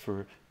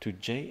transfer to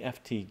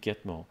JFT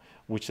Gitmo,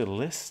 which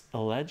lists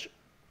alleged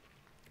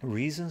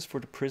reasons for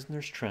the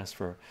prisoner's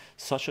transfer,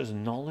 such as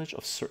knowledge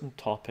of certain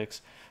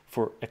topics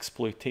for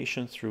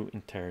exploitation through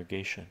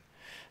interrogation.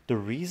 The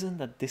reason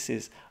that this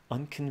is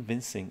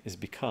unconvincing is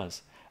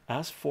because,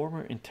 as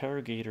former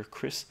interrogator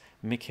Chris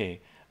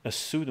McKay, a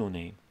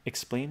pseudonym,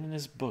 explained in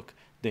his book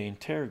The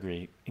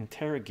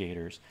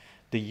Interrogators,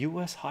 the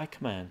US High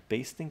Command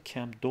based in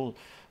Camp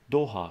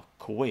Doha,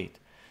 Kuwait,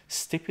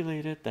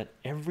 stipulated that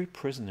every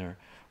prisoner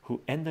who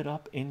ended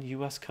up in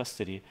US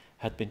custody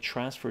had been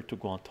transferred to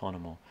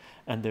Guantanamo,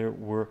 and there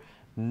were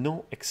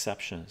no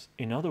exceptions.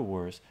 In other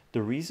words,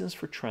 the reasons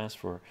for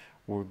transfer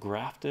were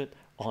grafted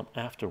on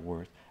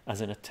afterward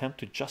as an attempt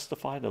to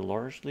justify the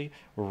largely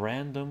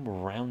random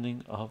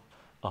rounding of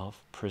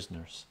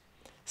prisoners.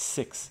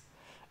 6.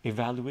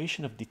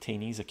 Evaluation of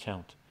detainees'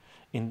 account.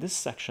 In this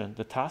section,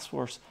 the task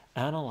force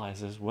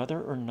analyzes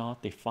whether or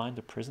not they find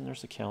the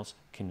prisoners' accounts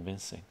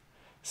convincing.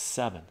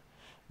 7.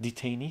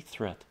 Detainee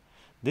threat.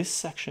 This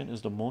section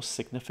is the most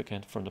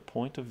significant from the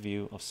point of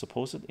view of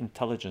supposed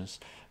intelligence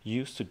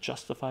used to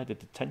justify the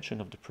detention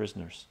of the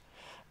prisoners.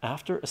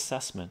 After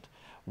assessment,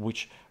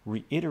 which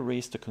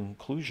reiterates the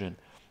conclusion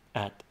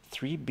at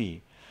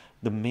 3b,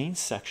 the main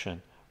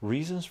section,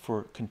 reasons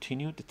for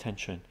continued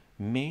detention,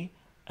 may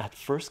at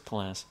first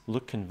glance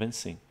look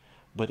convincing,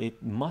 but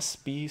it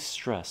must be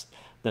stressed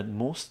that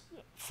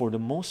for the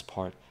most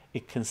part,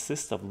 it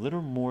consists of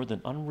little more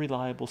than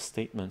unreliable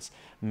statements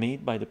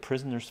made by the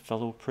prisoners'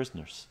 fellow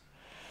prisoners,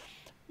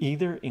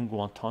 either in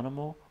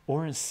Guantanamo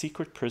or in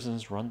secret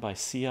prisons run by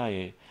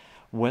CIA,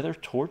 whether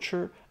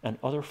torture and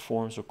other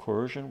forms of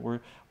coercion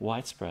were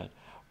widespread,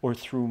 or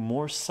through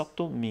more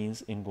subtle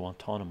means in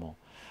Guantanamo,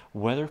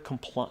 whether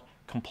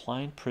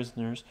compliant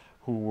prisoners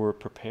who were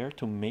prepared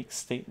to make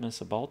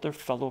statements about their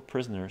fellow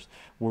prisoners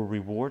were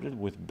rewarded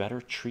with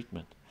better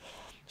treatment.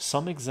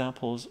 Some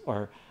examples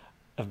are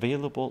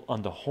available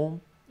on the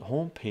home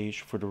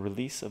page for the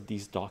release of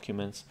these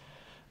documents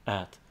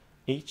at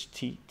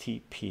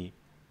http://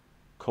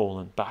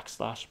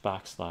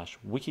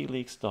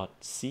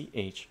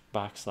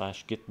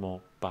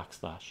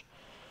 wikileaks.ch/gitmo/.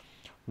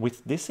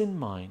 With this in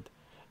mind,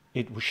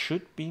 it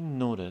should be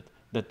noted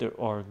that there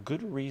are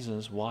good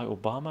reasons why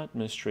Obama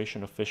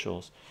administration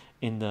officials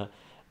in the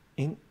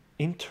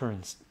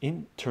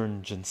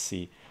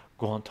interagency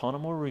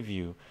Guantanamo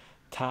review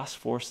task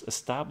force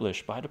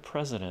established by the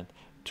president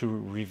to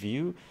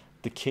review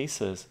the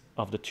cases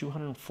of the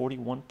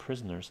 241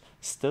 prisoners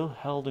still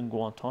held in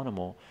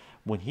Guantanamo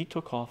when he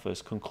took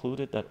office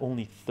concluded that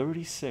only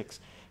 36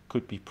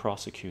 could be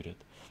prosecuted.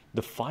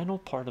 The final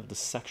part of the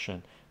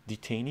section,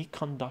 detainee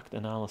conduct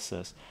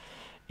analysis,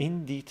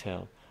 in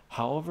detail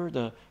however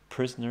the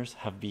prisoners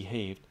have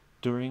behaved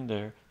during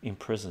their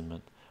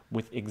imprisonment,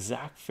 with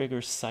exact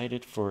figures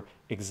cited for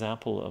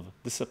example of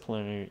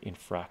disciplinary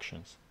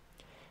infractions.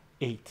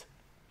 8.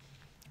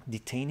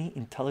 Detainee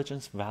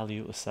intelligence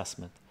value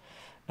assessment.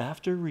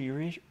 After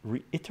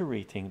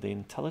reiterating the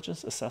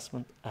intelligence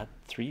assessment at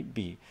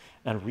 3B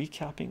and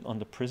recapping on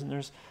the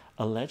prisoner's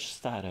alleged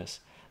status,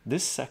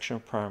 this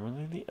section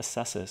primarily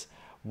assesses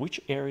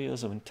which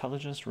areas of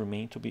intelligence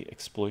remain to be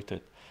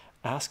exploited,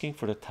 asking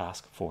for the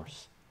task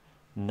force.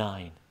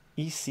 9.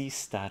 EC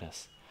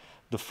status.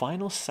 The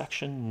final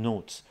section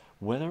notes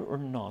whether or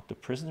not the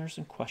prisoners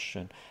in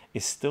question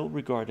is still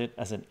regarded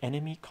as an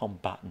enemy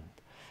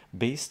combatant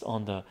based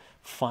on the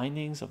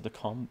findings of the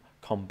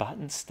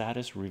combatant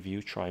status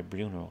review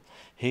tribunal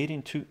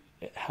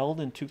held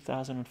in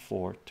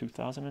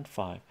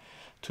 2004-2005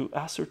 to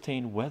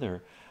ascertain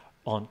whether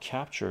on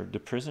capture the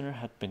prisoner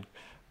had been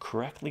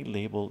correctly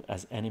labeled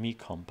as enemy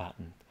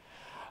combatant.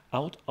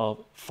 Out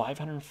of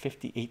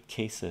 558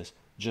 cases,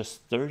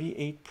 just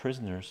 38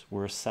 prisoners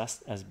were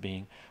assessed as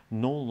being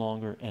no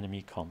longer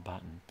enemy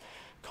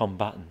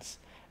combatants,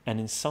 and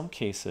in some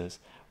cases,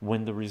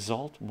 when the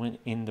result went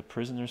in the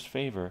prisoner's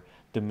favor,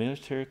 the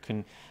military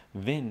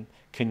convened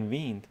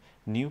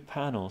new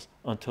panels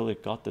until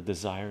it got the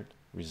desired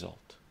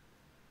result.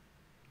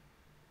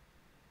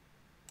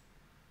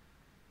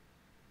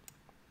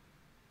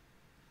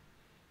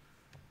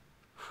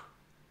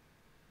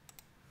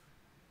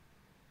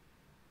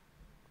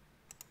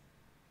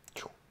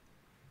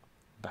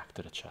 Back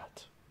to the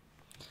chat.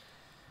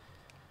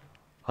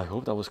 I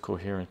hope that was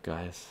coherent,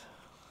 guys.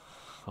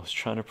 I was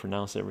trying to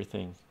pronounce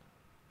everything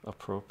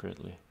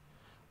appropriately.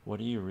 What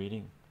are you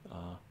reading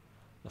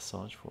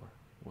Assange for?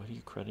 What are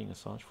you crediting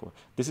Assange for?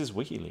 This is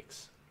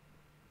WikiLeaks,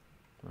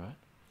 right?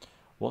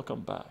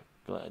 Welcome back.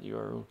 Glad you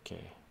are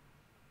okay.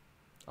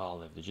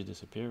 Olive, did you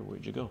disappear?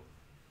 Where'd you go?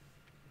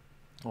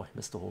 Oh, I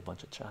missed a whole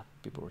bunch of chat.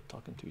 People were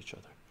talking to each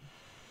other.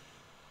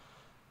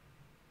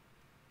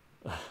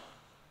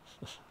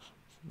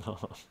 No.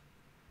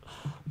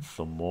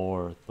 The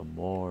more.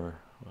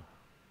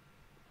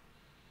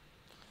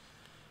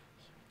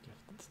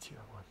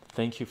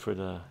 Thank you for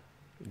the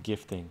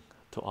gifting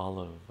to all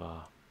of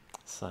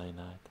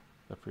Cyanide.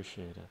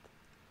 Appreciate it.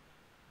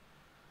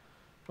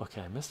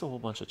 Okay, I missed a whole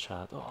bunch of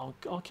chat. Oh,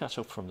 I'll catch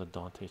up from the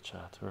Dante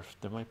chat, or if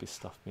there might be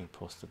stuff being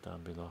posted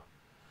down below.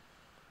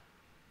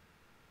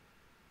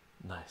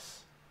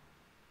 Nice.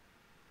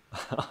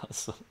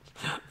 Awesome.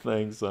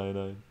 Thanks,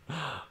 Cyanide.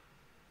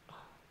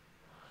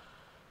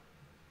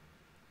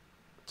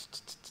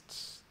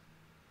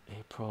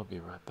 April, I'll be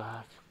right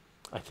back.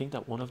 I think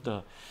that one of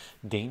the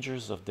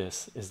dangers of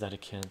this is that it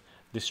can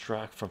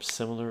distract from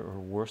similar or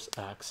worse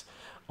acts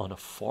on a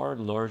far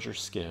larger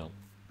scale.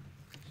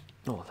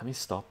 Oh, let me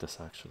stop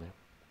this actually.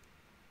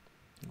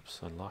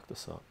 Oops, I locked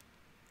this up.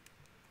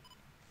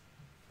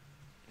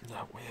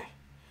 That way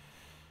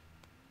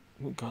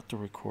we got the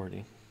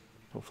recording.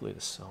 Hopefully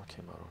the sound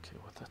came out okay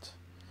with it.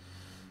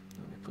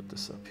 Let me put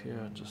this up here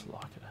and just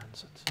lock it,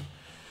 ends it.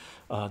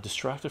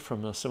 Distracted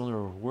from similar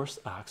or worse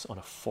acts on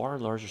a far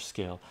larger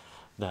scale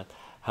that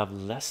have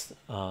less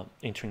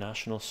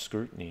international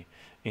scrutiny,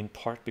 in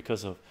part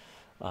because of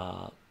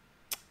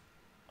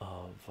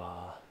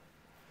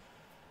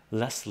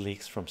less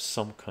leaks from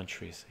some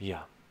countries.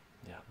 Yeah,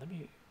 let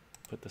me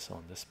put this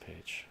on this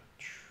page.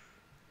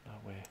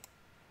 That way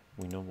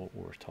we know what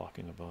we're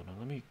talking about. Now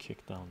let me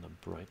kick down the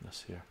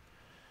brightness here.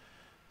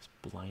 It's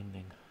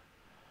blinding.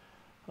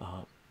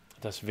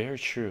 That's very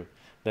true.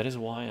 That is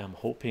why I'm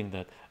hoping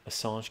that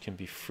Assange can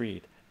be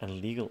freed and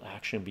legal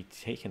action be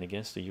taken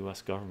against the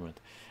US government.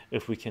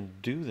 If we can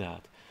do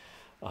that,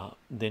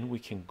 then we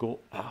can go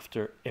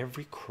after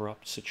every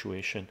corrupt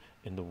situation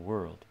in the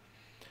world.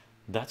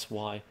 That's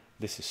why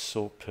this is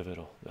so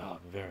pivotal.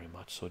 Very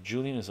much so.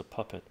 Julian is a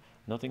puppet,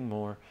 nothing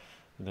more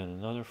than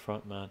another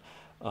frontman.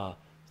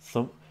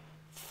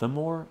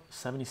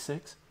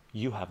 Thimor76,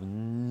 you have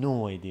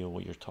no idea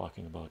what you're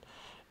talking about.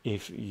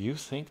 If you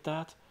think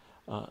that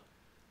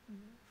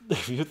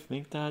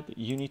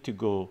you need to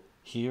go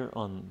here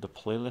on the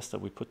playlist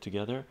that we put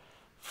together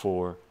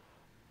for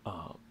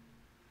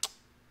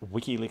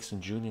WikiLeaks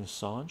and Julian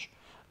Assange,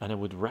 and I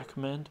would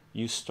recommend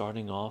you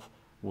starting off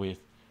with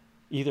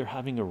either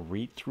having a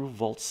read through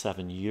Vault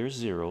 7 Year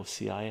 0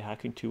 CIA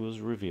hacking tools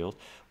revealed,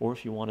 or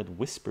if you wanted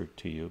whispered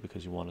to you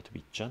because you wanted to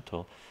be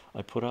gentle,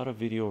 I put out a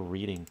video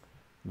reading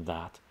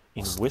that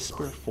in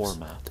whisper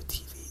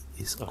format.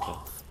 is Okay.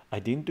 off. I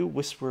didn't do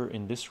whisper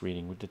in this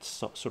reading. We did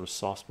sort of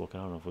soft spoken.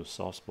 I don't know if it was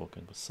soft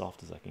spoken, but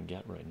soft as I can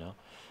get right now.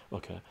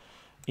 Okay.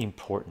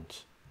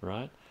 Important,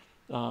 right?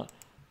 Uh,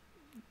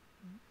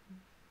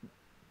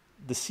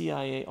 the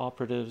CIA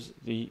operatives,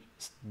 the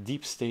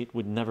deep state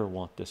would never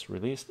want this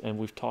released, and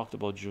we've talked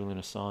about Julian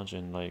Assange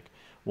and like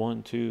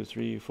 1, 2,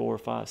 3, 4,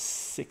 5,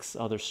 6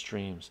 other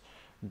streams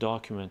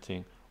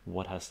documenting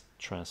what has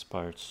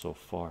transpired so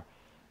far.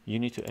 You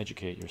need to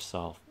educate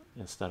yourself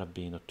instead of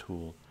being a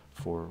tool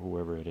for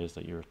whoever it is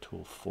that you're a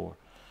tool for.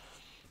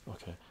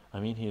 Okay, I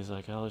mean, he is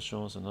like Alex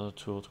Jones, another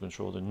tool to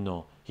control the.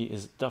 No, he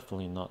is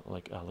definitely not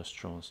like Alex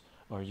Jones.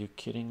 Are you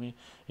kidding me?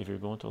 If you're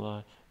going to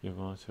lie, you're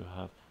going to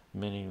have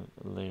many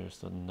layers.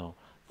 To no,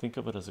 think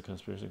of it as a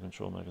conspiracy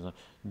control mechanism,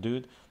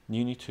 dude.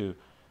 You need to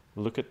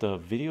look at the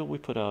video we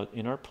put out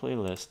in our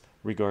playlist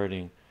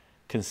regarding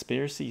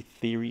conspiracy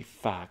theory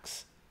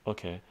facts.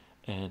 Okay,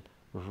 and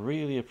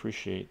really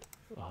appreciate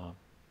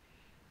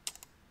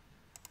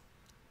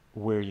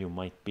where you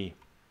might be.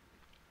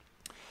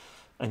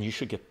 And you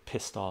should get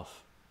pissed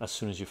off as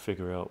soon as you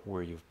figure out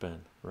where you've been,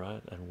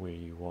 right? And where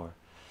you are.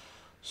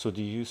 So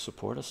do you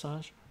support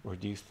Assange, or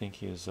do you think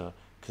he is a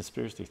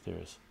conspiracy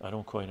theorist? I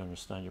don't quite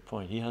understand your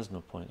point. He has no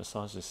point.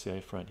 Assange is a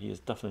CIA front. He is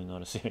definitely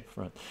not a CIA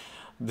front.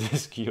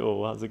 This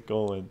Kyo, how's it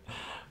going?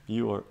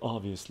 You are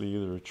obviously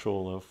either a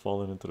troll or have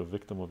fallen into the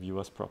victim of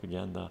US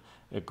propaganda.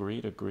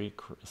 Agreed,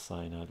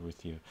 cyanide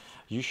with you.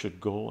 You should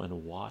go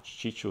and watch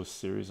Chycho's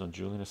series on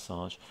Julian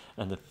Assange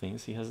and the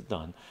things he has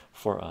done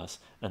for us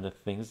and the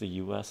things the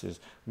US is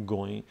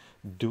doing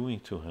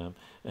to him,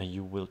 and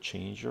you will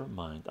change your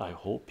mind. I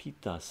hope he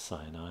does,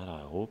 cyanide.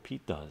 I hope he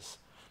does.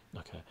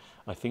 Okay,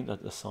 I think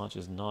that Assange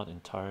is not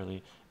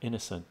entirely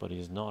innocent, but he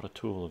is not a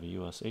tool of a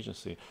US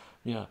agency.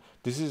 Yeah,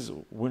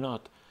 we're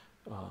not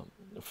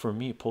for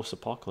me,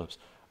 post-apocalypse,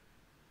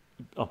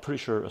 I'm pretty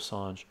sure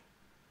Assange,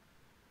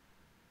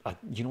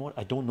 you know what,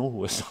 I don't know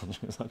who Assange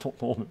is. I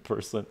don't know him in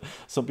person.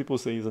 Some people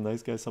say he's a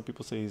nice guy, some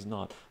people say he's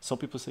not, some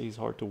people say he's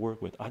hard to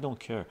work with. I don't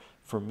care.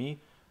 For me,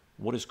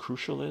 what is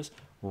crucial is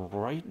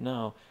right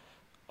now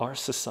our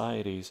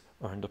societies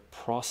are in the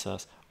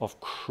process of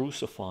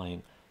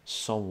crucifying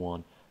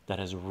someone that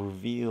has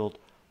revealed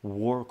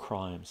war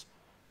crimes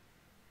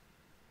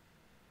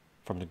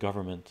from the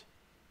government,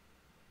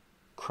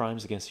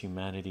 crimes against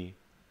humanity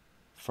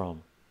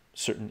from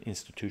certain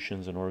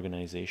institutions and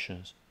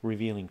organizations,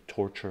 revealing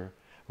torture,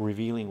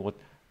 revealing what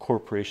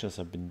corporations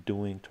have been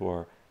doing to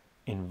our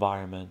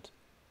environment,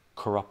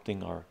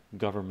 corrupting our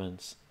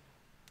governments,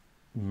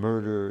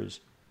 murders,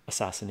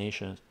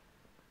 assassinations.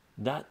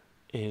 That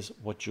is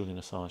what Julian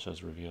Assange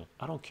has revealed.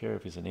 I don't care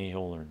if he's an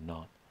a-hole or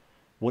not.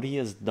 What he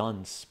has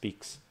done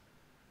speaks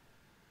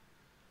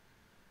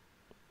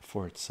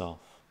for itself.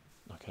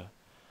 Okay,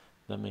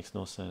 that makes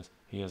no sense.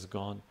 He has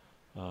gone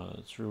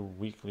through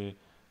weekly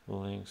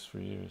links for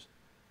years.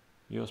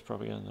 US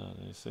propaganda,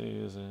 they say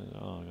he isn't.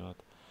 Oh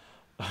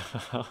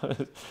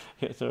god.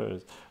 He's a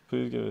terrorist.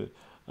 Please give it.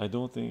 I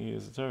don't think he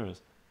is a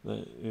terrorist.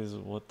 That is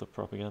what the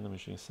propaganda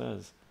machine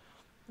says.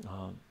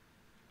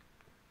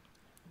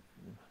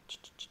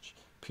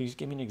 Please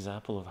give me an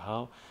example of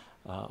how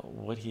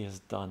what he has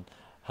done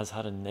has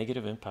had a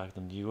negative impact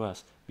on the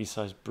US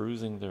besides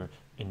bruising their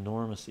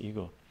enormous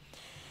ego.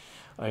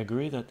 I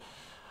agree that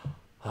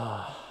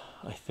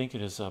I think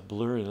it is a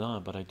blurry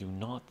line, but I do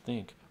not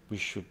think we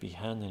should be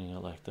handling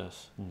it like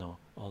this. No.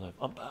 Olive,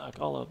 I'm back.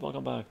 Olive,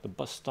 welcome back. The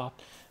bus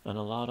stopped and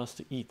allowed us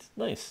to eat.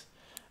 Nice.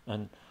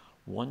 And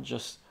one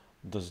just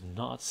does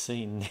not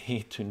say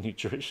nay to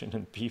nutrition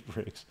and pee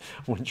breaks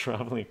when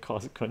traveling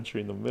across the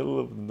country in the middle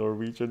of the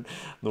Norwegian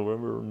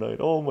November night.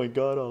 Oh my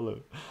god,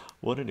 Olive,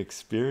 what an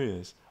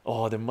experience.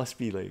 Oh, there must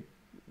be like,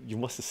 you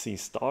must have seen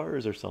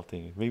stars or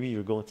something. Maybe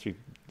you're going through,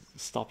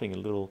 stopping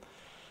in little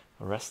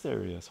rest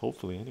areas,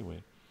 hopefully.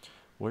 Anyway,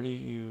 what are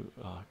you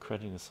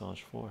crediting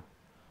Assange for?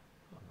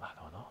 I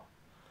don't know.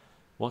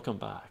 Welcome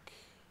back.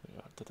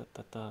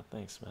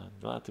 Thanks, man.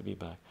 Glad to be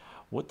back.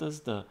 What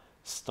does the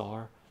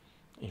star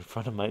in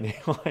front of my name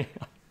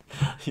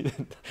you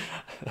didn't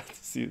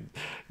see,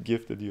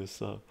 gifted you a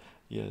sub.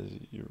 Yes,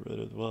 you read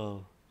it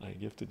well. I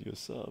gifted you a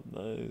sub.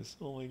 Nice.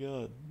 Oh my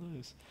god,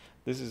 nice.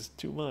 This is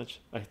too much.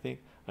 I think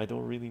I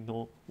don't really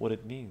know what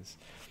it means.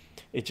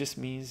 It just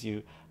means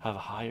you have a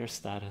higher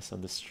status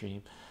on the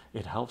stream.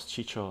 It helps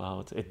Chycho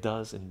out. It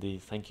does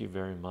indeed. Thank you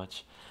very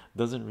much.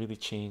 Doesn't really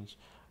change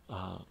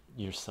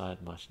your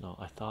side much. No,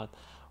 I thought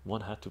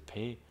one had to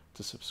pay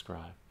to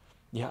subscribe.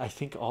 Yeah, I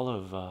think all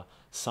of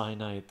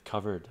Cyanide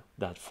covered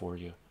that for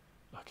you.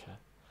 Okay.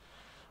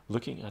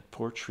 Looking at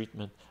poor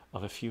treatment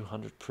of a few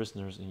hundred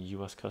prisoners in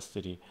US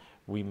custody,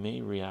 we may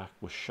react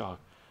with shock,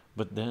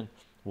 but then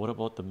what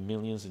about the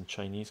millions in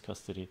Chinese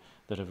custody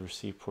that have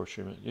received poor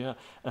treatment? Yeah,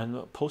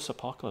 and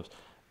post-apocalypse,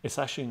 it's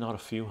actually not a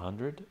few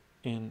hundred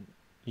in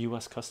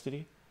US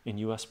custody, in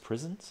US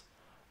prisons.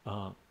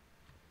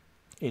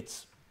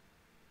 It's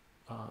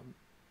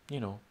you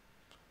know,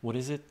 what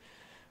is it,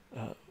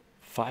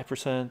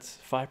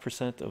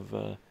 5%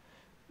 of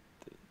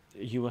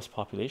US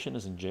population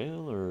is in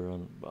jail or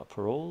on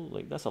parole.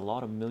 Like, that's a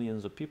lot of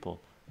millions of people,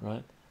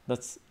 right?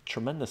 That's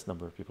tremendous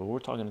number of people. We're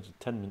talking into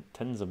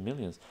tens of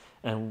millions,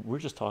 and we're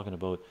just talking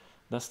about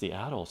that's the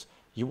adults.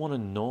 You want to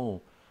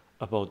know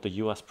about the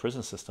U.S.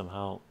 prison system?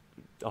 How?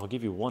 I'll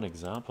give you one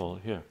example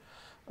here.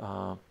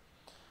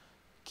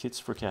 Kids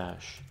for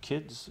cash,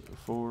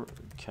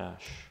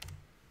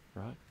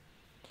 right?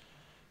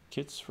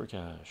 Kids for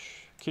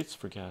cash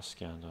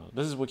scandal.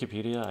 This is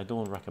Wikipedia. I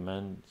don't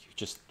recommend you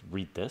just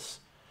read this,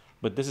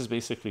 but this is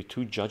basically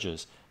two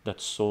judges that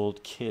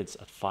sold kids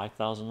at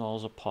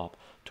 $5,000 a pop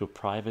to a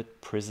private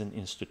prison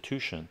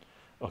institution.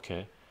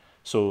 Okay,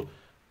 so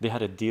they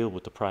had a deal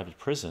with the private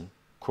prison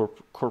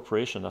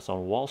corporation that's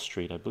on Wall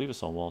Street. I believe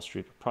it's on Wall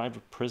Street,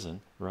 private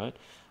prison, right?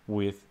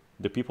 With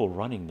the people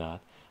running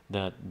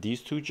that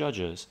these two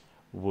judges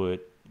would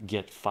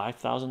get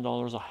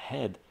 $5,000 a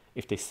head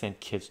if they sent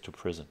kids to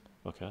prison.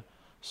 Okay,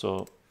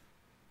 so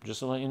just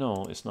to let you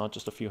know, it's not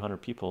just a few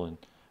hundred people in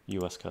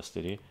U.S.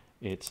 custody,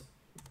 it's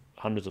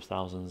hundreds of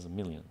thousands and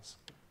millions,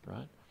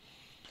 right?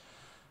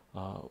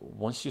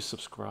 Once you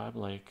subscribe,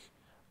 like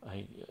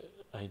I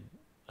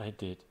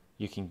did,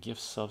 you can give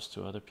subs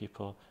to other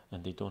people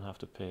and they don't have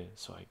to pay,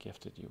 so I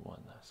gifted you one.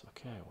 That's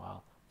okay.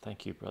 Wow,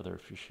 thank you, brother,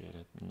 appreciate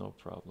it. No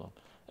problem.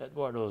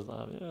 Eduardo's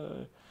laughing.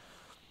 Yeah.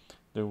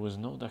 There was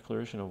no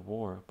declaration of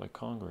war by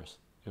Congress.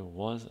 It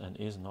was and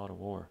is not a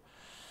war.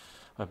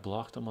 I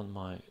blocked him on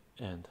my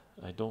end.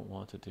 I don't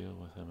want to deal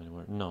with him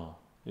anymore. No,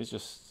 it's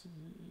just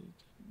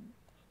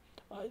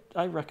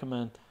I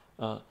recommend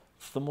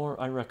the more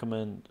I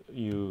recommend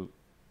you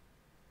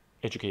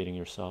educating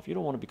yourself. You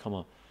don't want to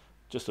become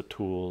just a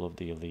tool of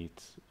the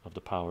elite, of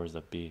the powers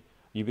that be.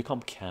 You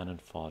become cannon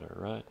fodder,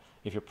 right?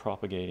 If you're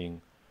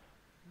propagating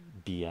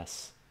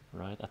BS,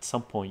 right? At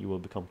some point you will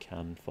become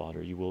cannon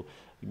fodder. You will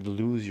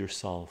lose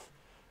yourself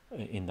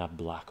in that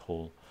black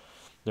hole.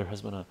 There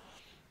has been a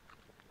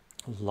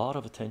lot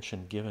of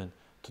attention given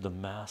to the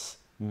mess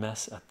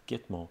at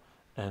Gitmo,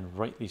 and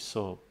rightly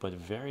so, but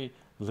very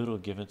little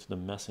given to the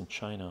mess in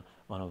China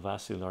on a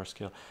vastly large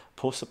scale.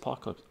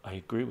 Post-apocalypse, I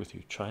agree with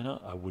you.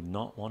 China, I would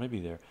not want to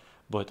be there,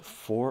 but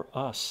for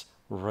us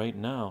right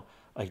now,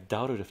 I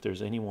doubt it if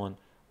there's anyone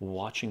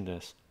watching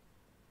this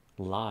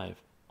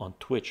live on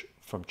Twitch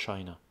from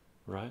China,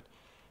 right?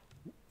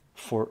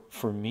 For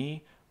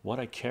me, what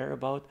I care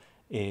about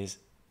is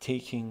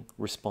taking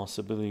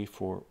responsibility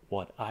for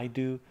what I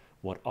do,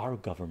 what our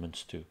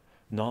governments do,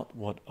 not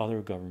what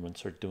other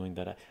governments are doing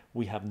that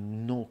we have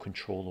no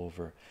control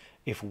over.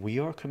 If we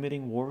are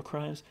committing war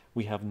crimes,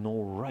 we have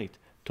no right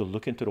to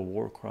look into the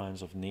war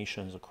crimes of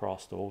nations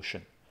across the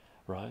ocean,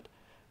 right?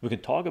 We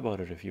can talk about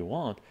it if you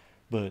want,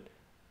 but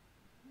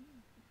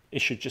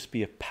it should just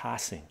be a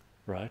passing,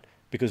 right?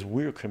 Because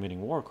we're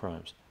committing war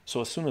crimes. So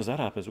as soon as that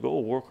happens, we go, oh,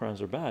 war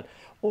crimes are bad.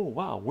 Oh,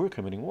 wow, we're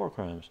committing war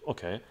crimes.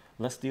 Okay,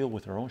 let's deal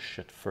with our own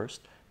shit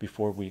first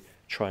before we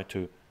try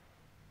to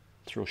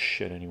throw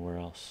shit anywhere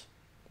else,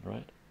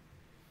 right?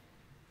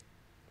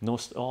 No,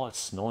 oh, it's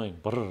snowing.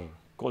 Brr,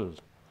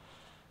 cold.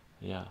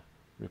 Yeah,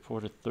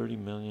 reported 30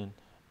 million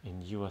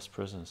in U.S.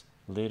 prisons.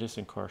 Latest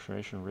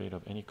incarceration rate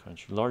of any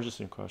country.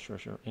 Largest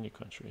incarceration of any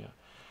country, yeah.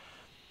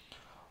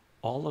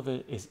 All of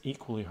it is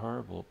equally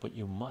horrible, but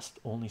you must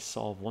only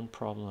solve one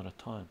problem at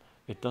a time.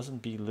 It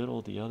doesn't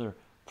belittle the other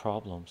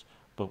problems,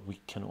 but we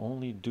can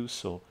only do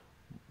so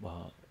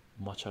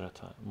much at a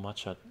time,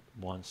 much at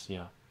once.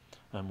 Yeah,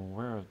 I'm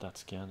aware of that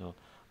scandal,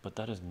 but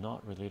that is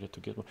not related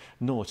to Gitmo.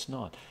 No, it's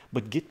not.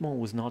 But Gitmo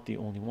was not the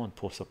only one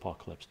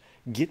post-apocalypse.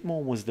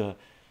 Gitmo was the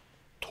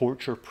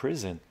torture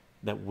prison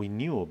that we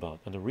knew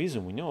about, and the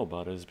reason we know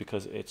about it is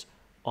because it's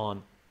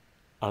on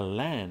a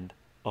land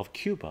of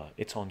Cuba.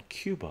 It's on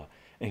Cuba,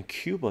 and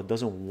Cuba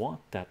doesn't want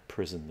that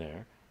prison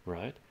there,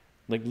 right?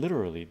 Like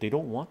literally, they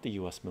don't want the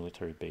U.S.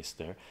 military base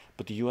there,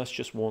 but the U.S.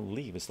 just won't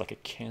leave. It's like a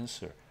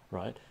cancer,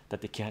 right?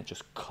 That they can't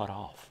just cut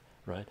off,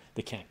 right?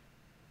 They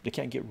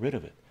can't get rid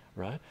of it,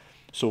 right?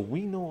 So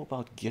we know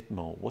about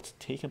Gitmo, what's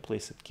taken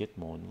place at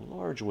Gitmo in a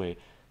large way,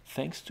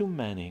 thanks to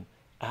Manning,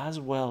 as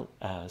well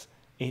as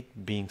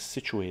it being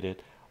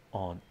situated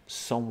on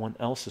someone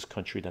else's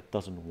country that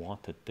doesn't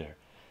want it there.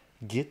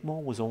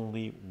 Gitmo was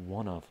only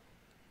one of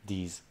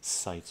these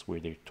sites where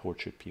they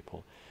tortured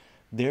people.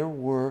 There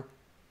were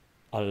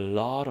a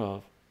lot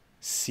of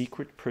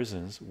secret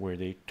prisons where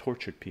they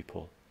tortured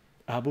people.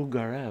 Abu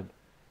Ghraib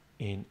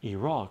in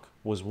Iraq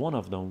was one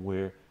of them,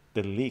 where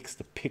the leaks,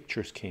 the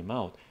pictures came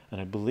out, and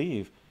I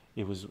believe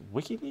it was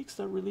WikiLeaks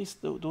that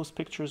released those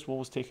pictures, what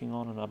was taking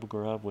on Abu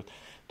Ghraib with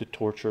the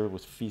torture,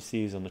 with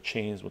feces on the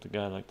chains, with a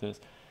guy like this.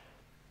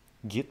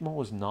 Gitmo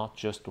was not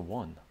just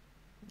one,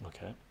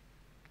 okay?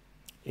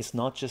 It's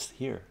not just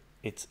here,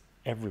 it's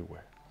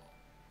everywhere.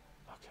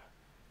 Okay,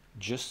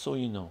 just so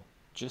you know,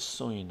 just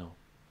so you know.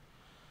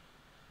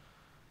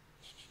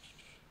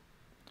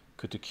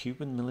 Could the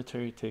Cuban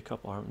military take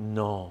up arms?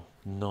 No,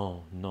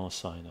 no, no,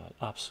 Sinai,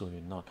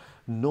 absolutely not.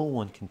 No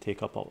one can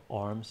take up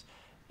arms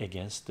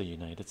against the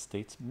United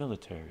States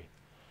military.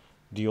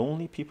 The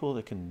only people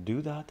that can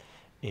do that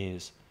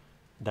is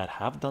that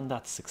have done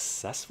that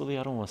successfully.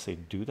 I don't want to say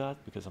do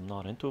that because I'm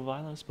not into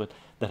violence, but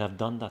that have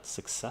done that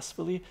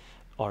successfully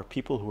are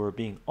people who are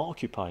being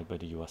occupied by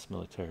the US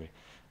military.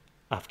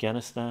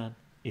 Afghanistan,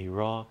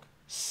 Iraq,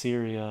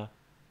 Syria,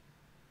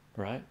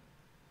 right?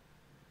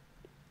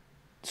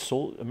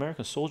 So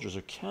American soldiers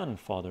are cannon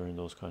fodder in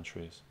those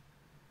countries.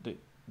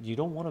 You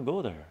don't want to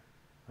go there,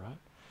 right?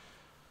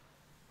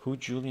 Who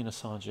Julian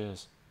Assange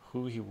is,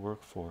 who he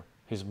worked for,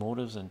 his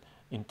motives and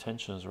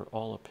intentions are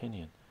all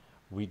opinion.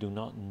 We do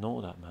not know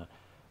that man.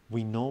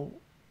 We know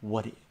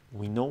what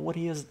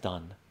he has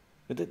done.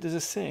 There's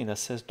a saying that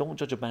says, "Don't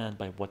judge a man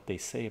by what they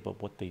say,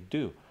 but what they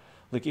do."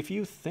 Like, if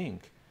you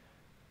think,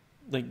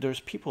 like, there's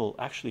people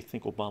actually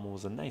think Obama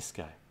was a nice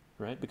guy,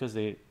 right? Because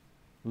they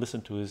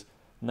listen to his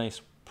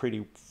nice,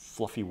 pretty,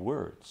 fluffy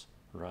words,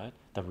 right?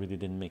 That really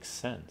didn't make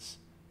sense,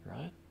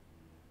 right?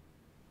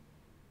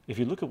 If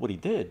you look at what he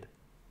did,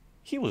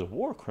 he was a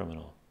war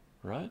criminal,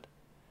 right?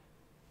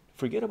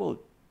 Forget about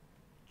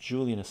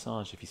Julian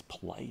Assange if he's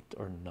polite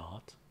or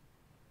not.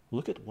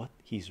 Look at what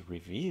he's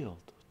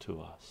revealed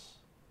to us,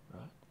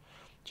 right?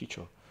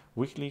 Chycho,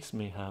 WikiLeaks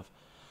may have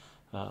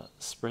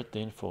spread the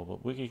info,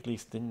 but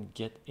WikiLeaks didn't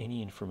get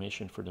any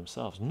information for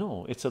themselves.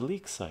 No, it's a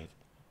leak site,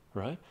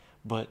 right?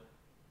 But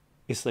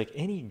it's like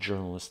any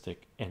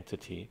journalistic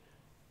entity.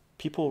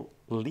 People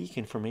leak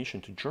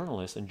information to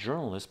journalists, and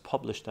journalists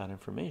publish that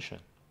information,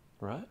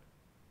 right?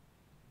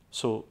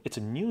 So it's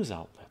a news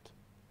outlet,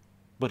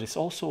 but it's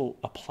also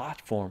a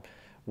platform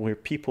where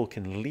people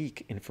can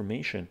leak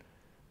information,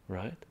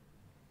 right?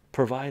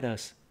 Provide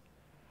us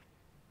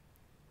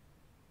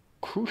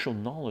crucial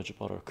knowledge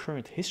about our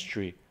current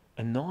history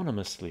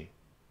anonymously,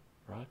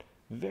 right?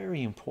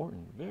 Very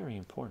important, very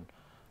important.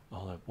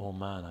 Oh, like, oh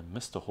man, I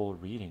missed the whole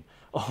reading.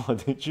 Oh,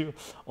 did you?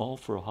 All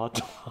for a hot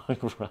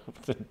dog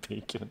wrapped in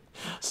bacon.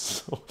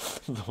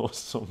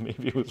 So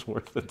maybe it was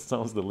worth it.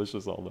 Sounds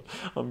delicious, Olive.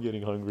 I'm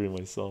getting hungry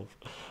myself.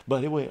 By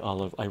the way,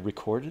 Olive, I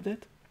recorded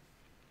it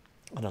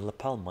on a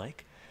lapel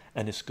mic,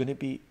 and it's going to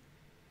be,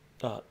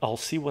 I'll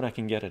see when I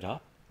can get it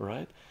up,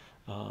 right?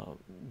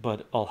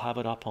 But I'll have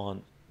it up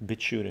on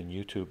BitChute and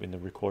YouTube in the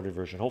recorded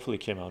version. Hopefully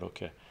it came out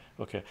okay.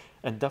 Okay,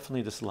 and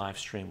definitely this live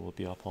stream will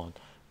be up on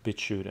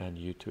BitChute and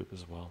YouTube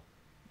as well.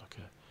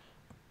 Okay,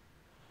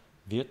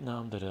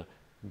 Vietnam did a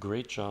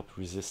great job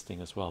resisting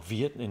as well.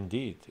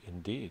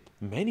 Indeed,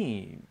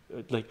 many,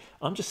 like,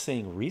 I'm just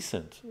saying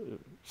recent,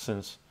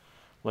 since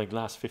like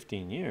last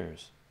 15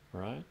 years,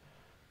 right?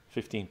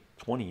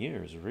 15-20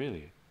 years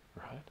really,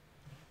 right?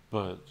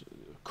 But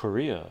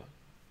Korea,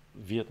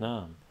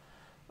 Vietnam,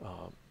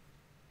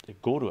 they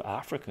go to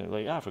Africa,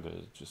 like Africa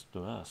is just a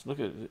mess.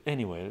 Look at,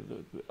 anyway,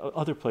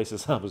 other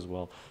places have as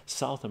well.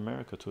 South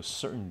America to a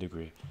certain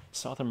degree.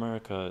 South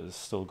America is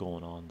still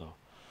going on though.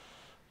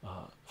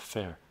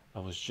 Fair. I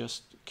was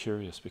just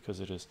curious because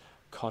it is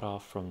cut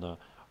off from the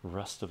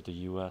rest of the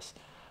US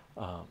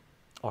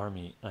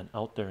army and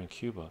out there in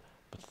Cuba.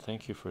 But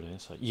thank you for the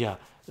insight. Yeah,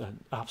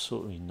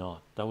 absolutely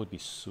not. That would be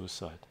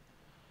suicide.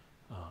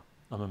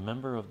 I'm a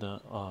member of the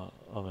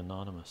of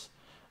Anonymous,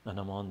 and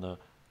I'm on the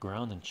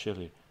ground in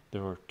Chile.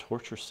 There are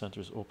torture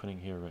centers opening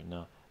here right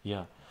now.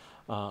 Yeah,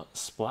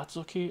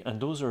 Splatzoki, and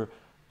those are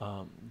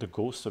the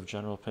ghost of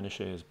General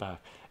Pinochet is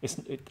back.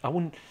 I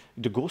wouldn't,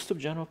 the ghost of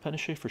General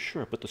Pinochet for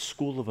sure, but the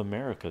School of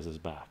Americas is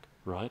back,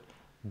 right?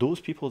 Those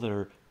people that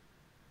are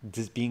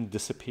being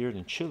disappeared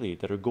in Chile,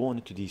 that are going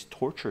into these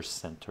torture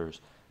centers,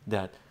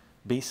 that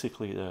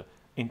basically the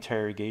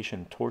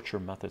interrogation torture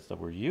methods that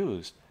were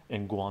used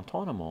in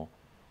Guantanamo,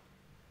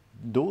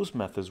 those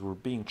methods were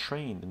being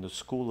trained in the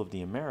School of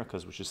the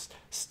Americas, which is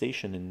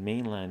stationed in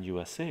mainland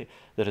USA,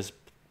 that has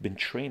been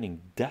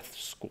training death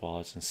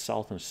squads in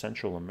South and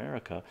Central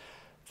America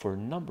for a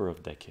number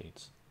of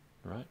decades,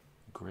 right?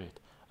 Great.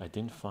 I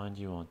didn't find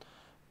you on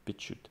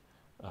BitChute,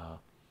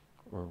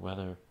 or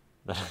whether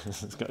that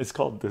is, it's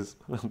called this.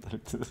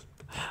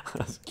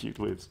 That's a cute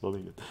way of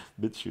spelling it.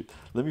 BitChute.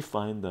 Let me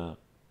find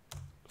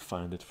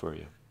it for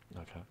you.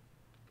 Okay,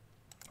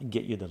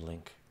 get you the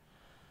link.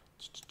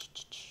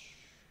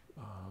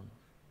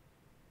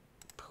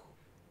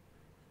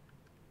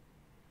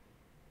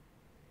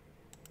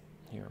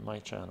 Here, my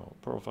channel,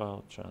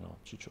 profile channel,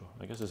 Chycho.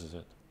 I guess this is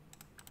it.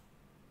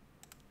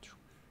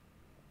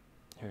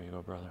 Here you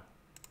go, brother.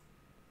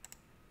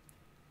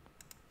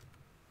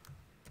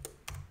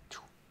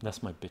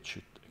 That's my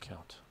BitChute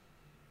account.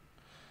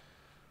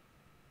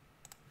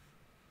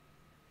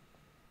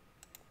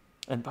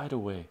 And by the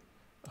way,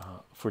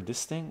 for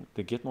this thing,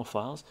 the Gitmo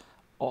files,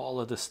 all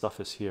of this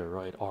stuff is here,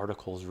 right?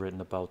 Articles written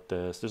about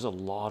this. There's a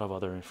lot of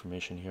other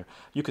information here.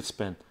 You could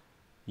spend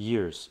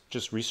years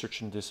just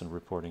researching this and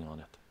reporting on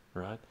it,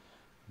 right?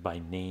 By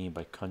name,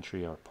 by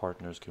country, our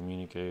partners,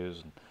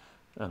 communiques,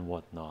 and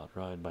whatnot,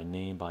 right? By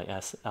name, by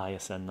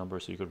ISN number,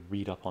 so you could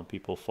read up on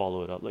people,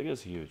 follow it up. Like,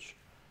 it's huge,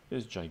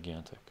 it's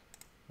gigantic,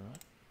 right?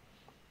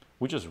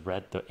 We just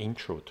read the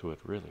intro to it,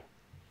 really.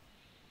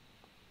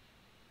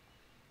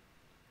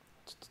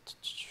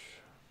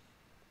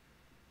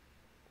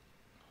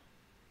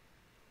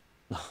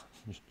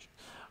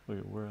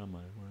 Wait, where am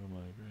I?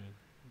 Great.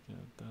 Yeah,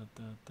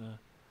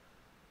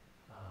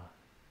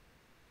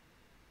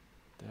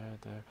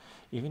 there.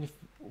 Even if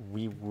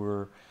we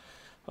were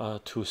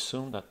to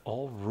assume that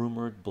all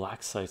rumored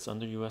black sites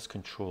under US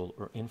control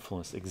or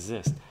influence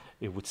exist,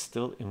 it would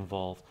still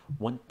involve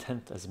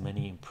 1/10 as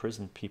many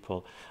imprisoned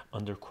people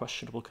under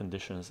questionable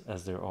conditions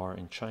as there are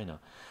in China.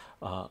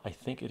 I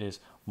think it is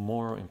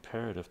more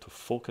imperative to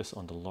focus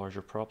on the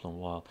larger problem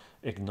while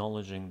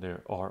acknowledging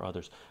there are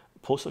others.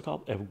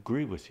 Postacop, I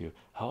agree with you.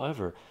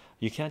 However,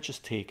 you can't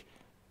just take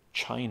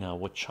China,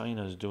 what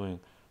China is doing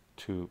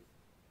to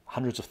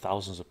hundreds of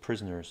thousands of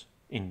prisoners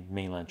in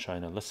mainland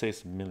China. Let's say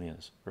it's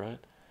millions, right?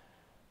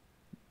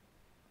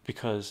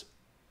 Because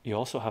you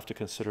also have to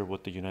consider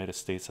what the United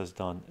States has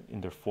done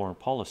in their foreign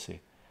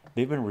policy.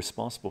 They've been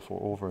responsible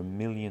for over 1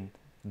 million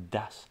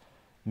deaths,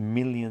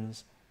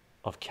 millions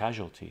of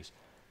casualties,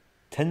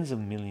 tens of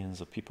millions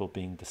of people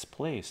being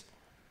displaced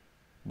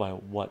by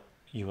what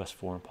US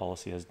foreign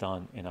policy has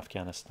done in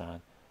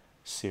Afghanistan,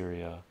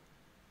 Syria,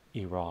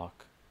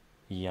 Iraq,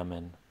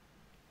 Yemen,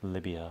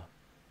 Libya,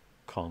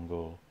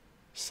 Congo,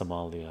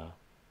 Somalia,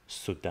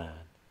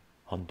 Sudan,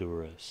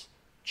 Honduras,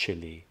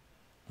 Chile,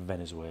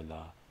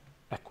 Venezuela,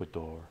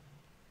 Ecuador.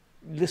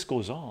 List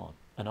goes on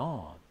and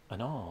on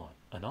and on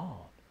and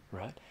on,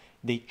 right?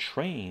 They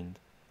trained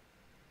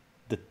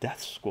the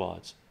death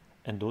squads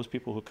and those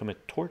people who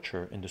commit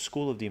torture in the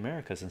School of the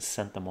Americas and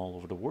sent them all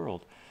over the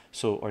world.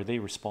 So are they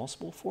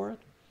responsible for it?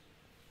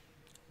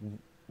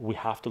 We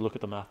have to look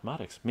at the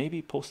mathematics.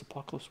 Maybe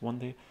post-apocalypse one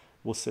day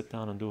we'll sit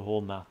down and do a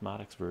whole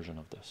mathematics version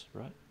of this,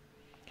 right?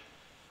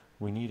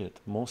 We need it.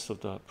 Most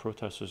of the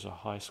protesters are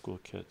high school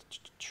kids,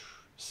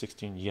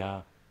 16.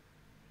 Yeah,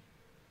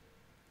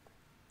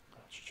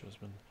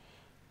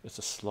 it's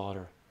a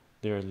slaughter.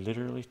 They're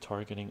literally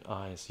targeting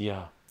eyes.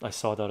 Yeah, I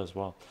saw that as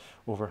well.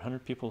 Over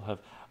 100 people have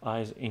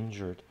eyes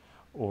injured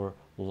or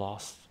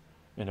lost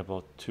in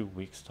about 2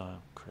 weeks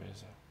time.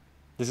 Crazy.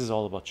 This is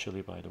all about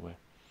Chile, by the way.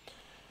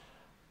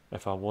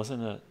 If I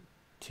wasn't a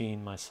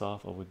teen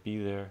myself, I would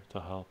be there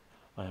to help.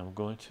 I am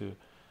going to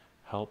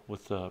help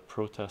with the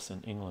protests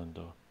in England,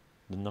 though.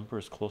 The number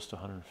is close to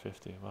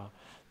 150. Wow,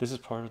 this is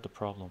part of the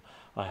problem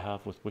I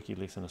have with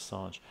WikiLeaks and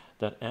Assange,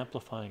 that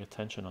amplifying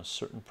attention on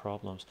certain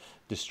problems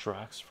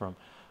distracts from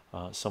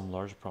some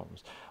larger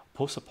problems.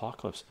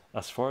 Post-apocalypse,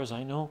 as far as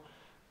I know,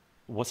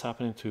 what's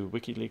happening to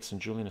WikiLeaks and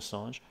Julian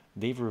Assange,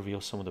 they've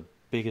revealed some of the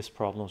biggest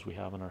problems we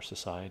have in our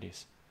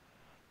societies.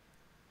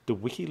 The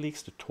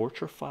WikiLeaks, the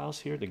torture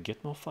files here, the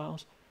Gitmo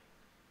files,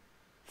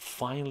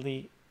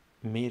 finally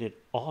made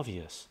it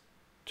obvious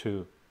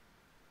to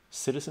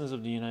citizens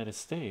of the United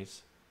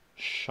States,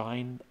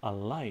 shine a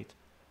light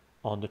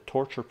on the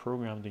torture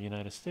program of the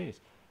United States.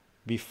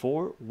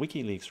 Before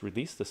WikiLeaks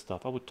released this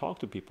stuff, I would talk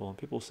to people and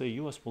people say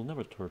US will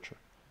never torture.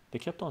 They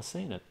kept on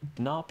saying it.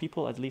 Now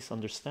people at least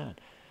understand.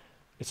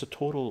 It's a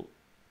total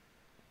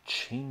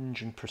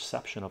change in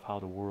perception of how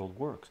the world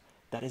works.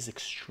 That is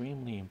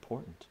extremely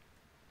important.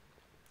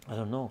 I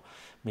don't know,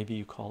 maybe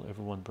you call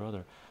everyone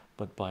brother,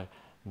 but by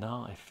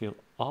now I feel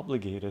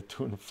obligated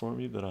to inform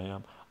you that I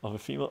am of a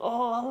female.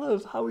 Oh,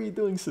 Olive, how are you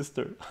doing,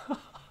 sister?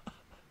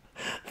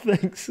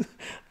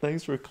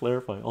 Thanks for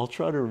clarifying. I'll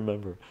try to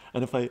remember.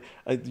 And if I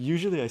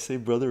usually I say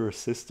brother or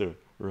sister,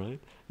 right?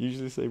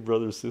 Usually say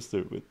brother or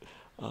sister, but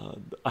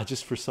I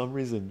just, for some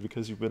reason,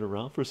 because you've been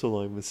around for so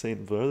long, I've been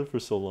saying brother for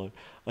so long,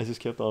 I just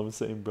kept on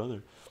saying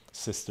brother,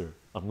 sister.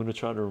 I'm gonna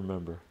try to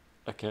remember.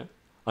 Okay,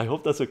 I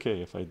hope that's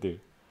okay if I do.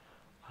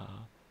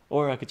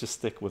 Or I could just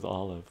stick with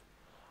Olive.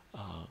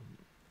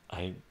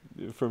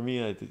 For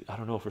me, I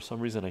don't know, for some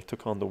reason I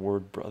took on the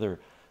word brother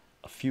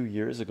a few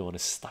years ago and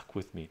it stuck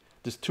with me.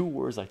 There's 2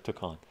 words I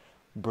took on,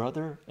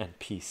 brother and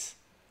peace.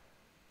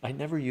 I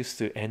never used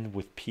to end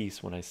with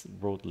peace when I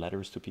wrote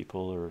letters to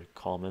people or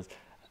comments,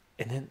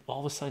 and then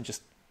all of a sudden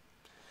just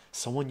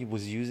someone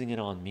was using it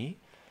on me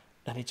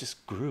and it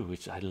just grew.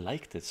 I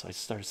liked it, so I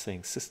started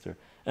saying sister,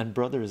 and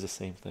brother is the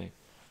same thing.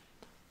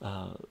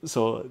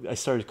 So I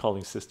started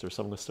calling sister,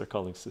 so I'm gonna start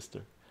calling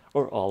sister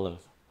or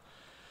Olive.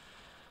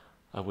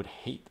 I would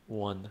hate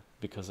one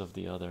because of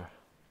the other.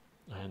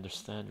 I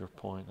understand your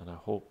point and I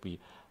hope we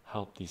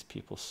help these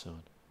people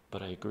soon,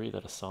 but I agree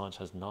that Assange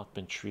has not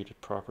been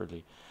treated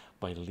properly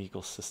by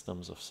legal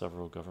systems of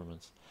several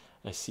governments.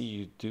 I see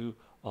you do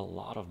a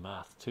lot of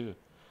math too,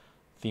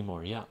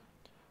 Timor. Yeah,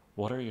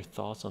 what are your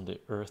thoughts on the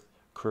earth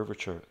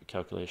curvature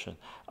calculation?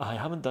 I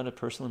haven't done it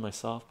personally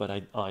myself, but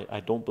I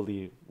don't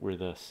believe we're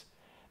this.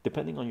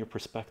 Depending on your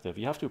perspective,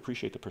 you have to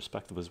appreciate the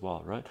perspective as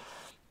well, right?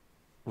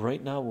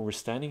 Right now when we're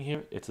standing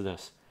here, it's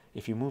this.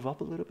 If you move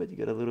up a little bit, you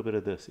get a little bit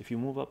of this. If you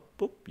move up,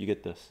 boop, you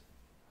get this,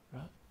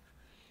 right?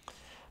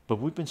 But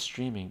we've been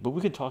streaming, but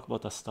we can talk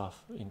about that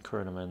stuff in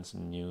current events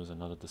and news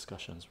and other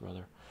discussions,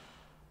 brother.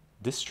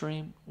 This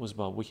stream was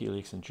about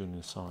WikiLeaks and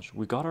Julian Assange.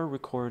 We got our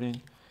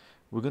recording.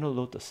 We're gonna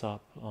load this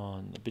up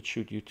on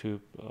BitChute YouTube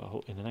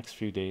in the next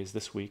few days,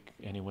 this week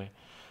anyway,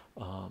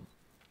 and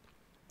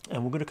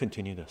we're gonna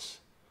continue this.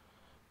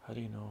 How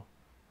do you know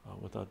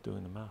without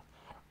doing the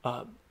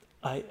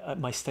math?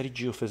 My study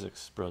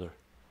geophysics, brother.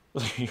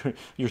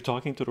 You're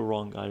talking to the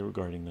wrong guy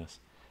regarding this.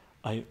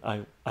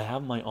 I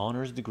have my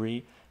honors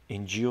degree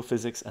in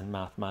geophysics and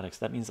mathematics.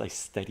 That means I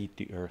studied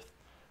the earth,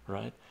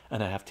 right?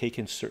 and I have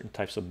taken certain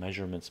types of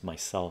measurements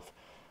myself,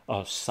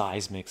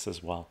 seismics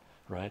as well,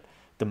 right?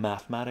 The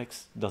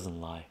mathematics doesn't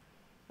lie.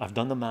 I've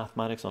done the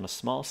mathematics on a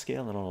small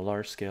scale and on a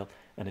large scale,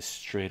 and it's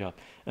straight up.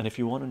 And if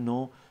you want to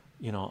know,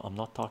 you know, I'm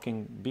not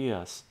talking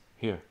BS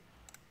here.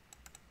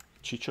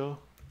 Chycho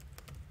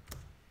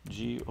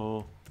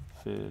geophysics.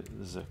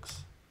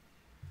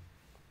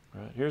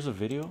 Right, here's a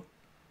video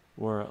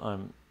where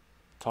I'm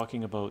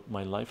talking about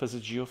my life as a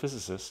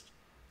geophysicist.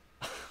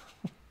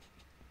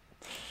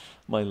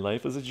 My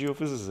life as a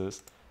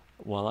geophysicist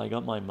while I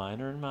got my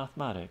minor in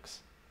mathematics.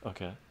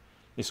 Okay,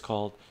 it's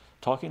called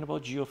Talking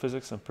About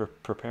Geophysics and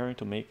Preparing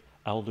to Make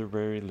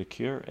Elderberry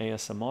Liqueur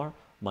ASMR,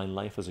 My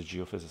Life as a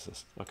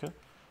Geophysicist. Okay,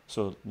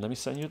 so let me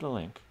send you the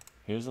link.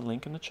 Here's the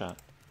link in the chat.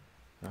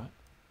 Right,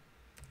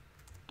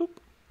 doop.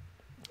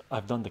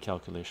 I've done the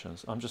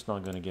calculations. I'm just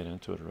not going to get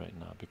into it right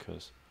now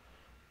because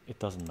it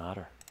doesn't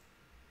matter.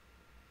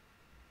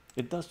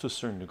 It does to a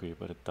certain degree,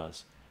 but it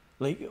does.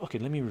 Like, okay,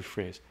 let me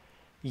rephrase.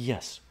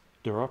 Yes,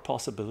 there are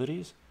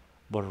possibilities,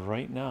 but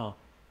right now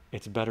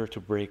it's better to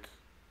break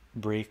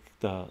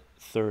the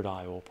third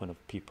eye open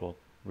of people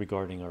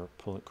regarding our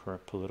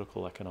current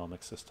political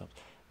economic systems.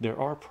 There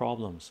are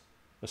problems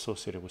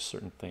associated with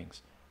certain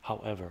things.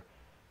 However,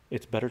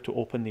 it's better to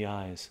open the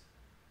eyes,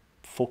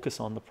 focus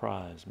on the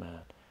prize,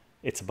 man.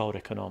 It's about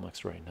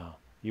economics right now.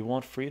 You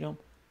want freedom?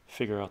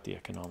 Figure out the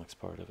economics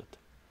part of it.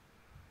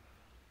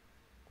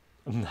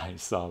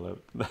 Nice,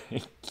 Olive.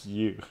 Thank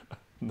you.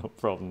 No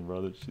problem,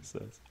 brother, she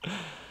says.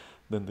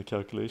 Then the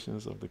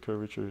calculations of the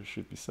curvature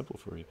should be simple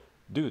for you.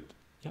 Dude,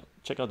 yeah,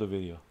 check out the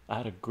video. I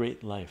had a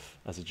great life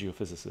as a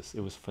geophysicist.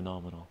 It was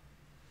phenomenal.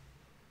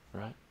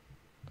 Right?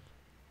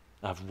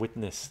 I've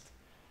witnessed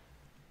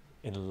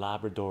in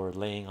Labrador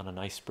laying on an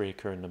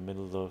icebreaker in the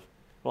middle of,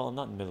 well,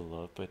 not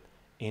middle of, but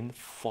in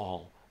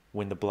fall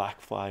when the black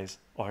flies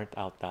aren't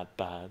out that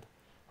bad,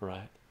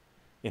 right?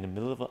 In the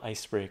middle of an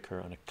icebreaker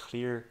on a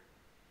clear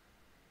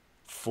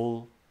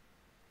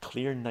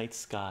night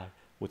sky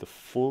with a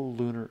full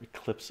lunar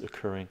eclipse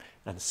occurring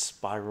and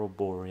spiral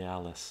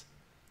borealis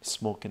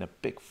smoking a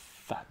big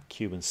fat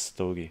Cuban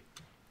stogie,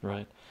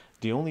 right?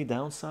 The only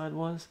downside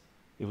was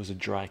it was a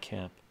dry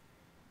camp,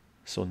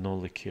 so no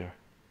liqueur.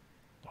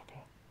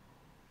 Okay,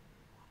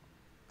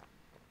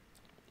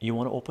 you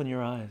want to open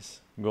your eyes,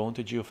 go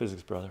into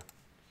geophysics, brother.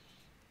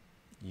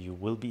 You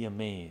will be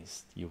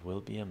amazed. You will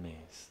be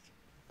amazed.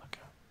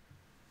 Okay,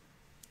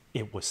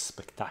 it was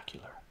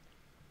spectacular.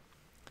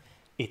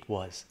 It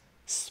was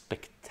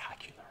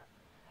spectacular.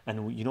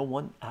 And you know,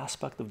 one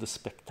aspect of the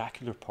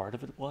spectacular part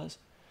of it was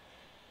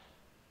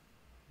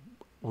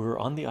we were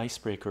on the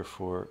icebreaker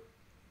for,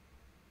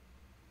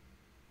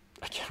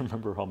 I can't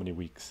remember how many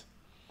weeks.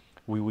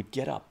 We would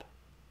get up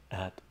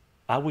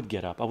I would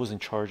get up. I was in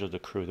charge of the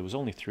crew. There was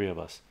only 3 of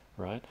us,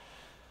 right?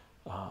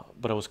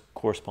 But I was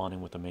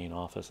corresponding with the main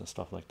office and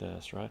stuff like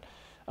this, right?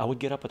 I would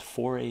get up at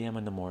 4 a.m.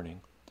 in the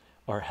morning.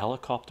 Our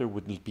helicopter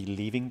would be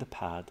leaving the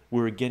pad.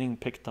 We were getting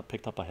picked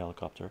up by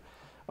helicopter.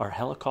 Our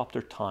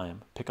helicopter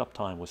time, pickup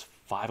time, was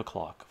 5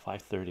 o'clock,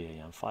 5:30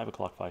 a.m., 5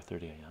 o'clock,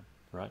 5:30 a.m.,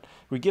 right?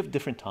 We give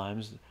different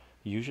times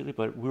usually,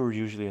 but we were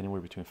usually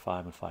anywhere between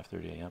 5 and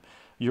 5:30 a.m.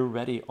 You're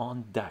ready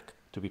on deck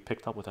to be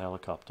picked up with a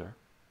helicopter.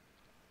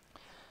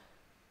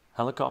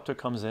 Helicopter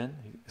comes in,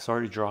 it's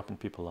already dropping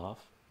people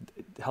off.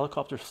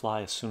 Helicopters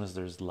fly as soon as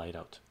there's light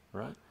out,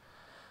 right?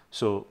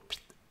 So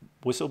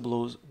whistle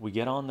blows, we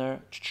get on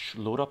there,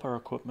 load up our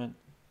equipment,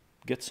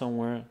 get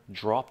somewhere,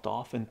 dropped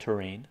off in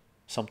terrain.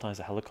 Sometimes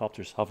the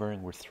helicopter's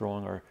hovering, we're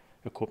throwing our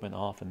equipment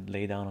off and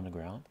lay down on the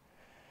ground,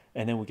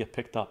 and then we get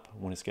picked up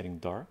when it's getting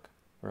dark,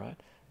 right?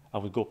 I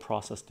would go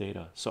process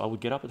data. So I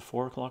would get up at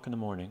 4 o'clock in the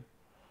morning.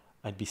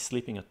 I'd be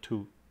sleeping at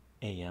 2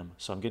 a.m.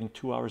 So I'm getting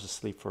 2 hours of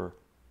sleep for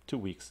 2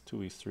 weeks,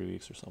 3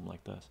 weeks or something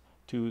like this.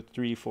 2,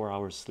 3, 4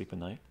 hours sleep a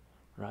night,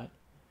 right?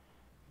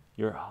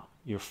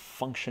 You're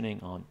functioning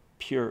on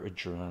pure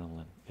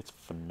adrenaline. It's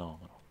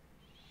phenomenal.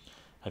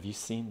 Have you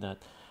seen that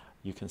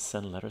you can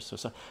send letters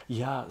to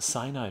yeah,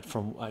 cyanide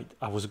from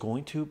I was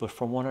going to, but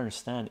from what I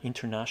understand,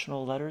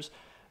 international letters,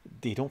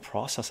 they don't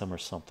process them or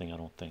something. I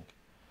don't think.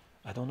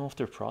 I don't know if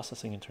they're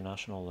processing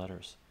international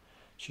letters.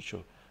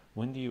 Chycho,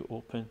 when do you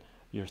open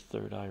your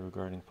third eye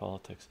regarding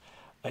politics?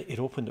 It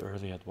opened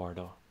early,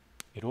 Eduardo.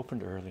 It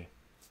opened early.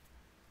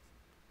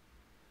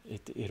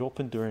 It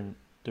opened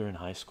during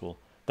high school.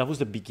 That was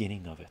the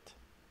beginning of it.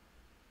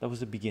 That was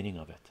the beginning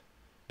of it.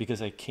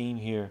 Because I came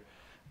here,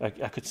 I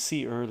could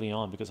see early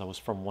on, because I was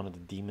from one of the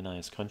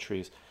demonized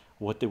countries,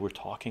 what they were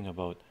talking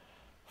about,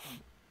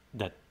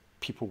 that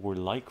people were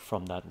like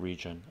from that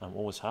region and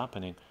what was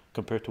happening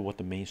compared to what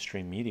the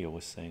mainstream media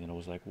was saying. And I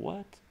was like,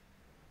 what?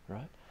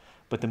 Right?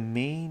 But the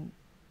main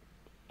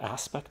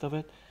aspect of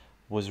it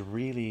was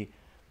really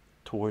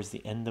towards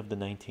the end of the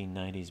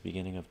 1990s,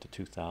 beginning of the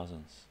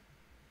 2000s.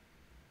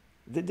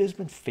 There's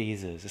been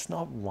phases. It's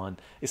not one.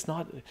 It's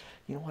not,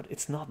 you know what?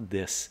 It's not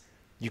this.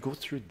 You go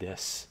through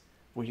this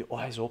where your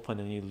eyes open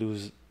and you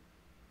lose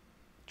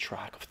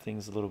track of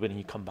things a little bit and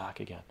you come back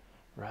again,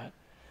 right?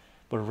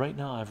 But right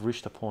now I've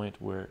reached a point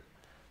where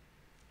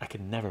I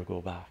can never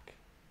go back.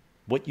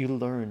 what you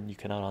learn, you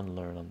cannot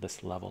unlearn on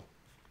this level.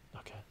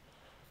 Okay.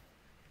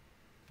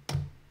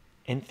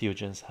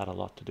 Entheogens had a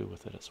lot to do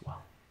with it as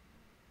well.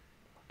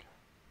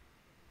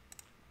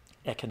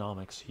 Okay.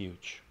 Economics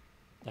huge.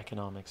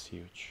 Economics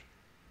huge.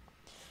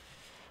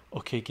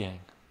 Okay,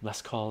 gang,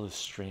 let's call this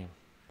stream.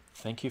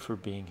 Thank you for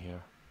being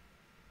here.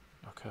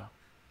 Okay,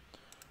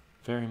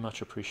 very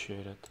much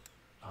appreciated.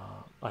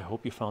 I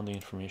hope you found the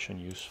information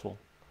useful.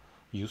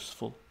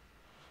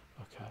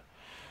 Okay.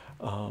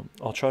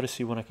 I'll try to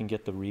see when I can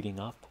get the reading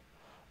up,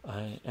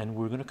 and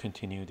we're going to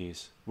continue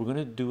these. We're going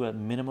to do a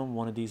minimum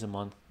one of these a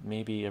month,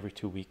 maybe every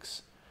 2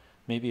 weeks,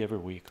 maybe every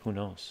week, who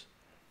knows,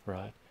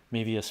 right?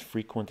 Maybe as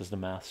frequent as the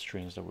math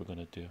streams that we're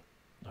going to do.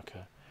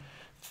 Okay.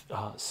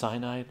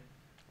 Cyanide,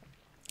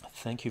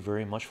 thank you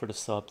very much for the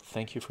sub.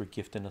 Thank you for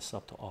gifting a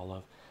sub to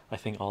Olive. I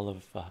think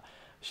Olive,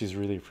 she's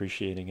really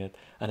appreciating it,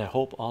 and I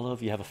hope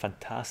Olive, you have a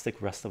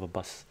fantastic rest of a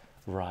bus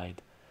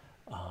ride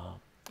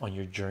on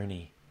your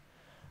journey.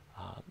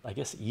 I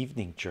guess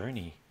evening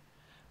journey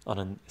on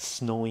a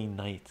snowy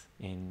night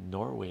in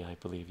Norway, I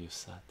believe you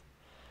said.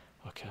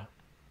 Okay.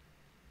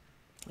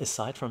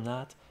 Aside from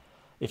that,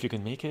 if you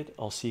can make it,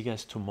 I'll see you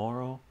guys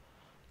tomorrow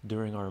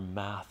during our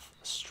math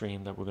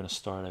stream that we're going to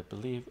start, I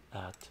believe,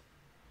 at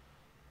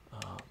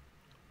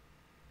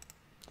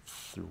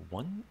through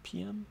 1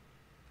 p.m.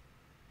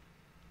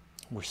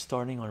 We're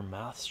starting our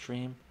math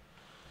stream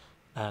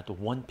at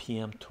 1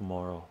 p.m.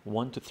 tomorrow,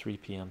 1 to 3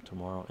 p.m.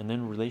 tomorrow, and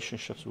then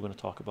relationships we're going to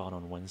talk about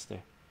on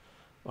Wednesday.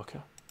 Okay.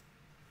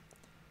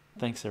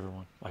 Thanks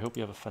everyone. I hope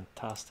you have a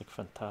fantastic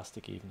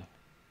evening.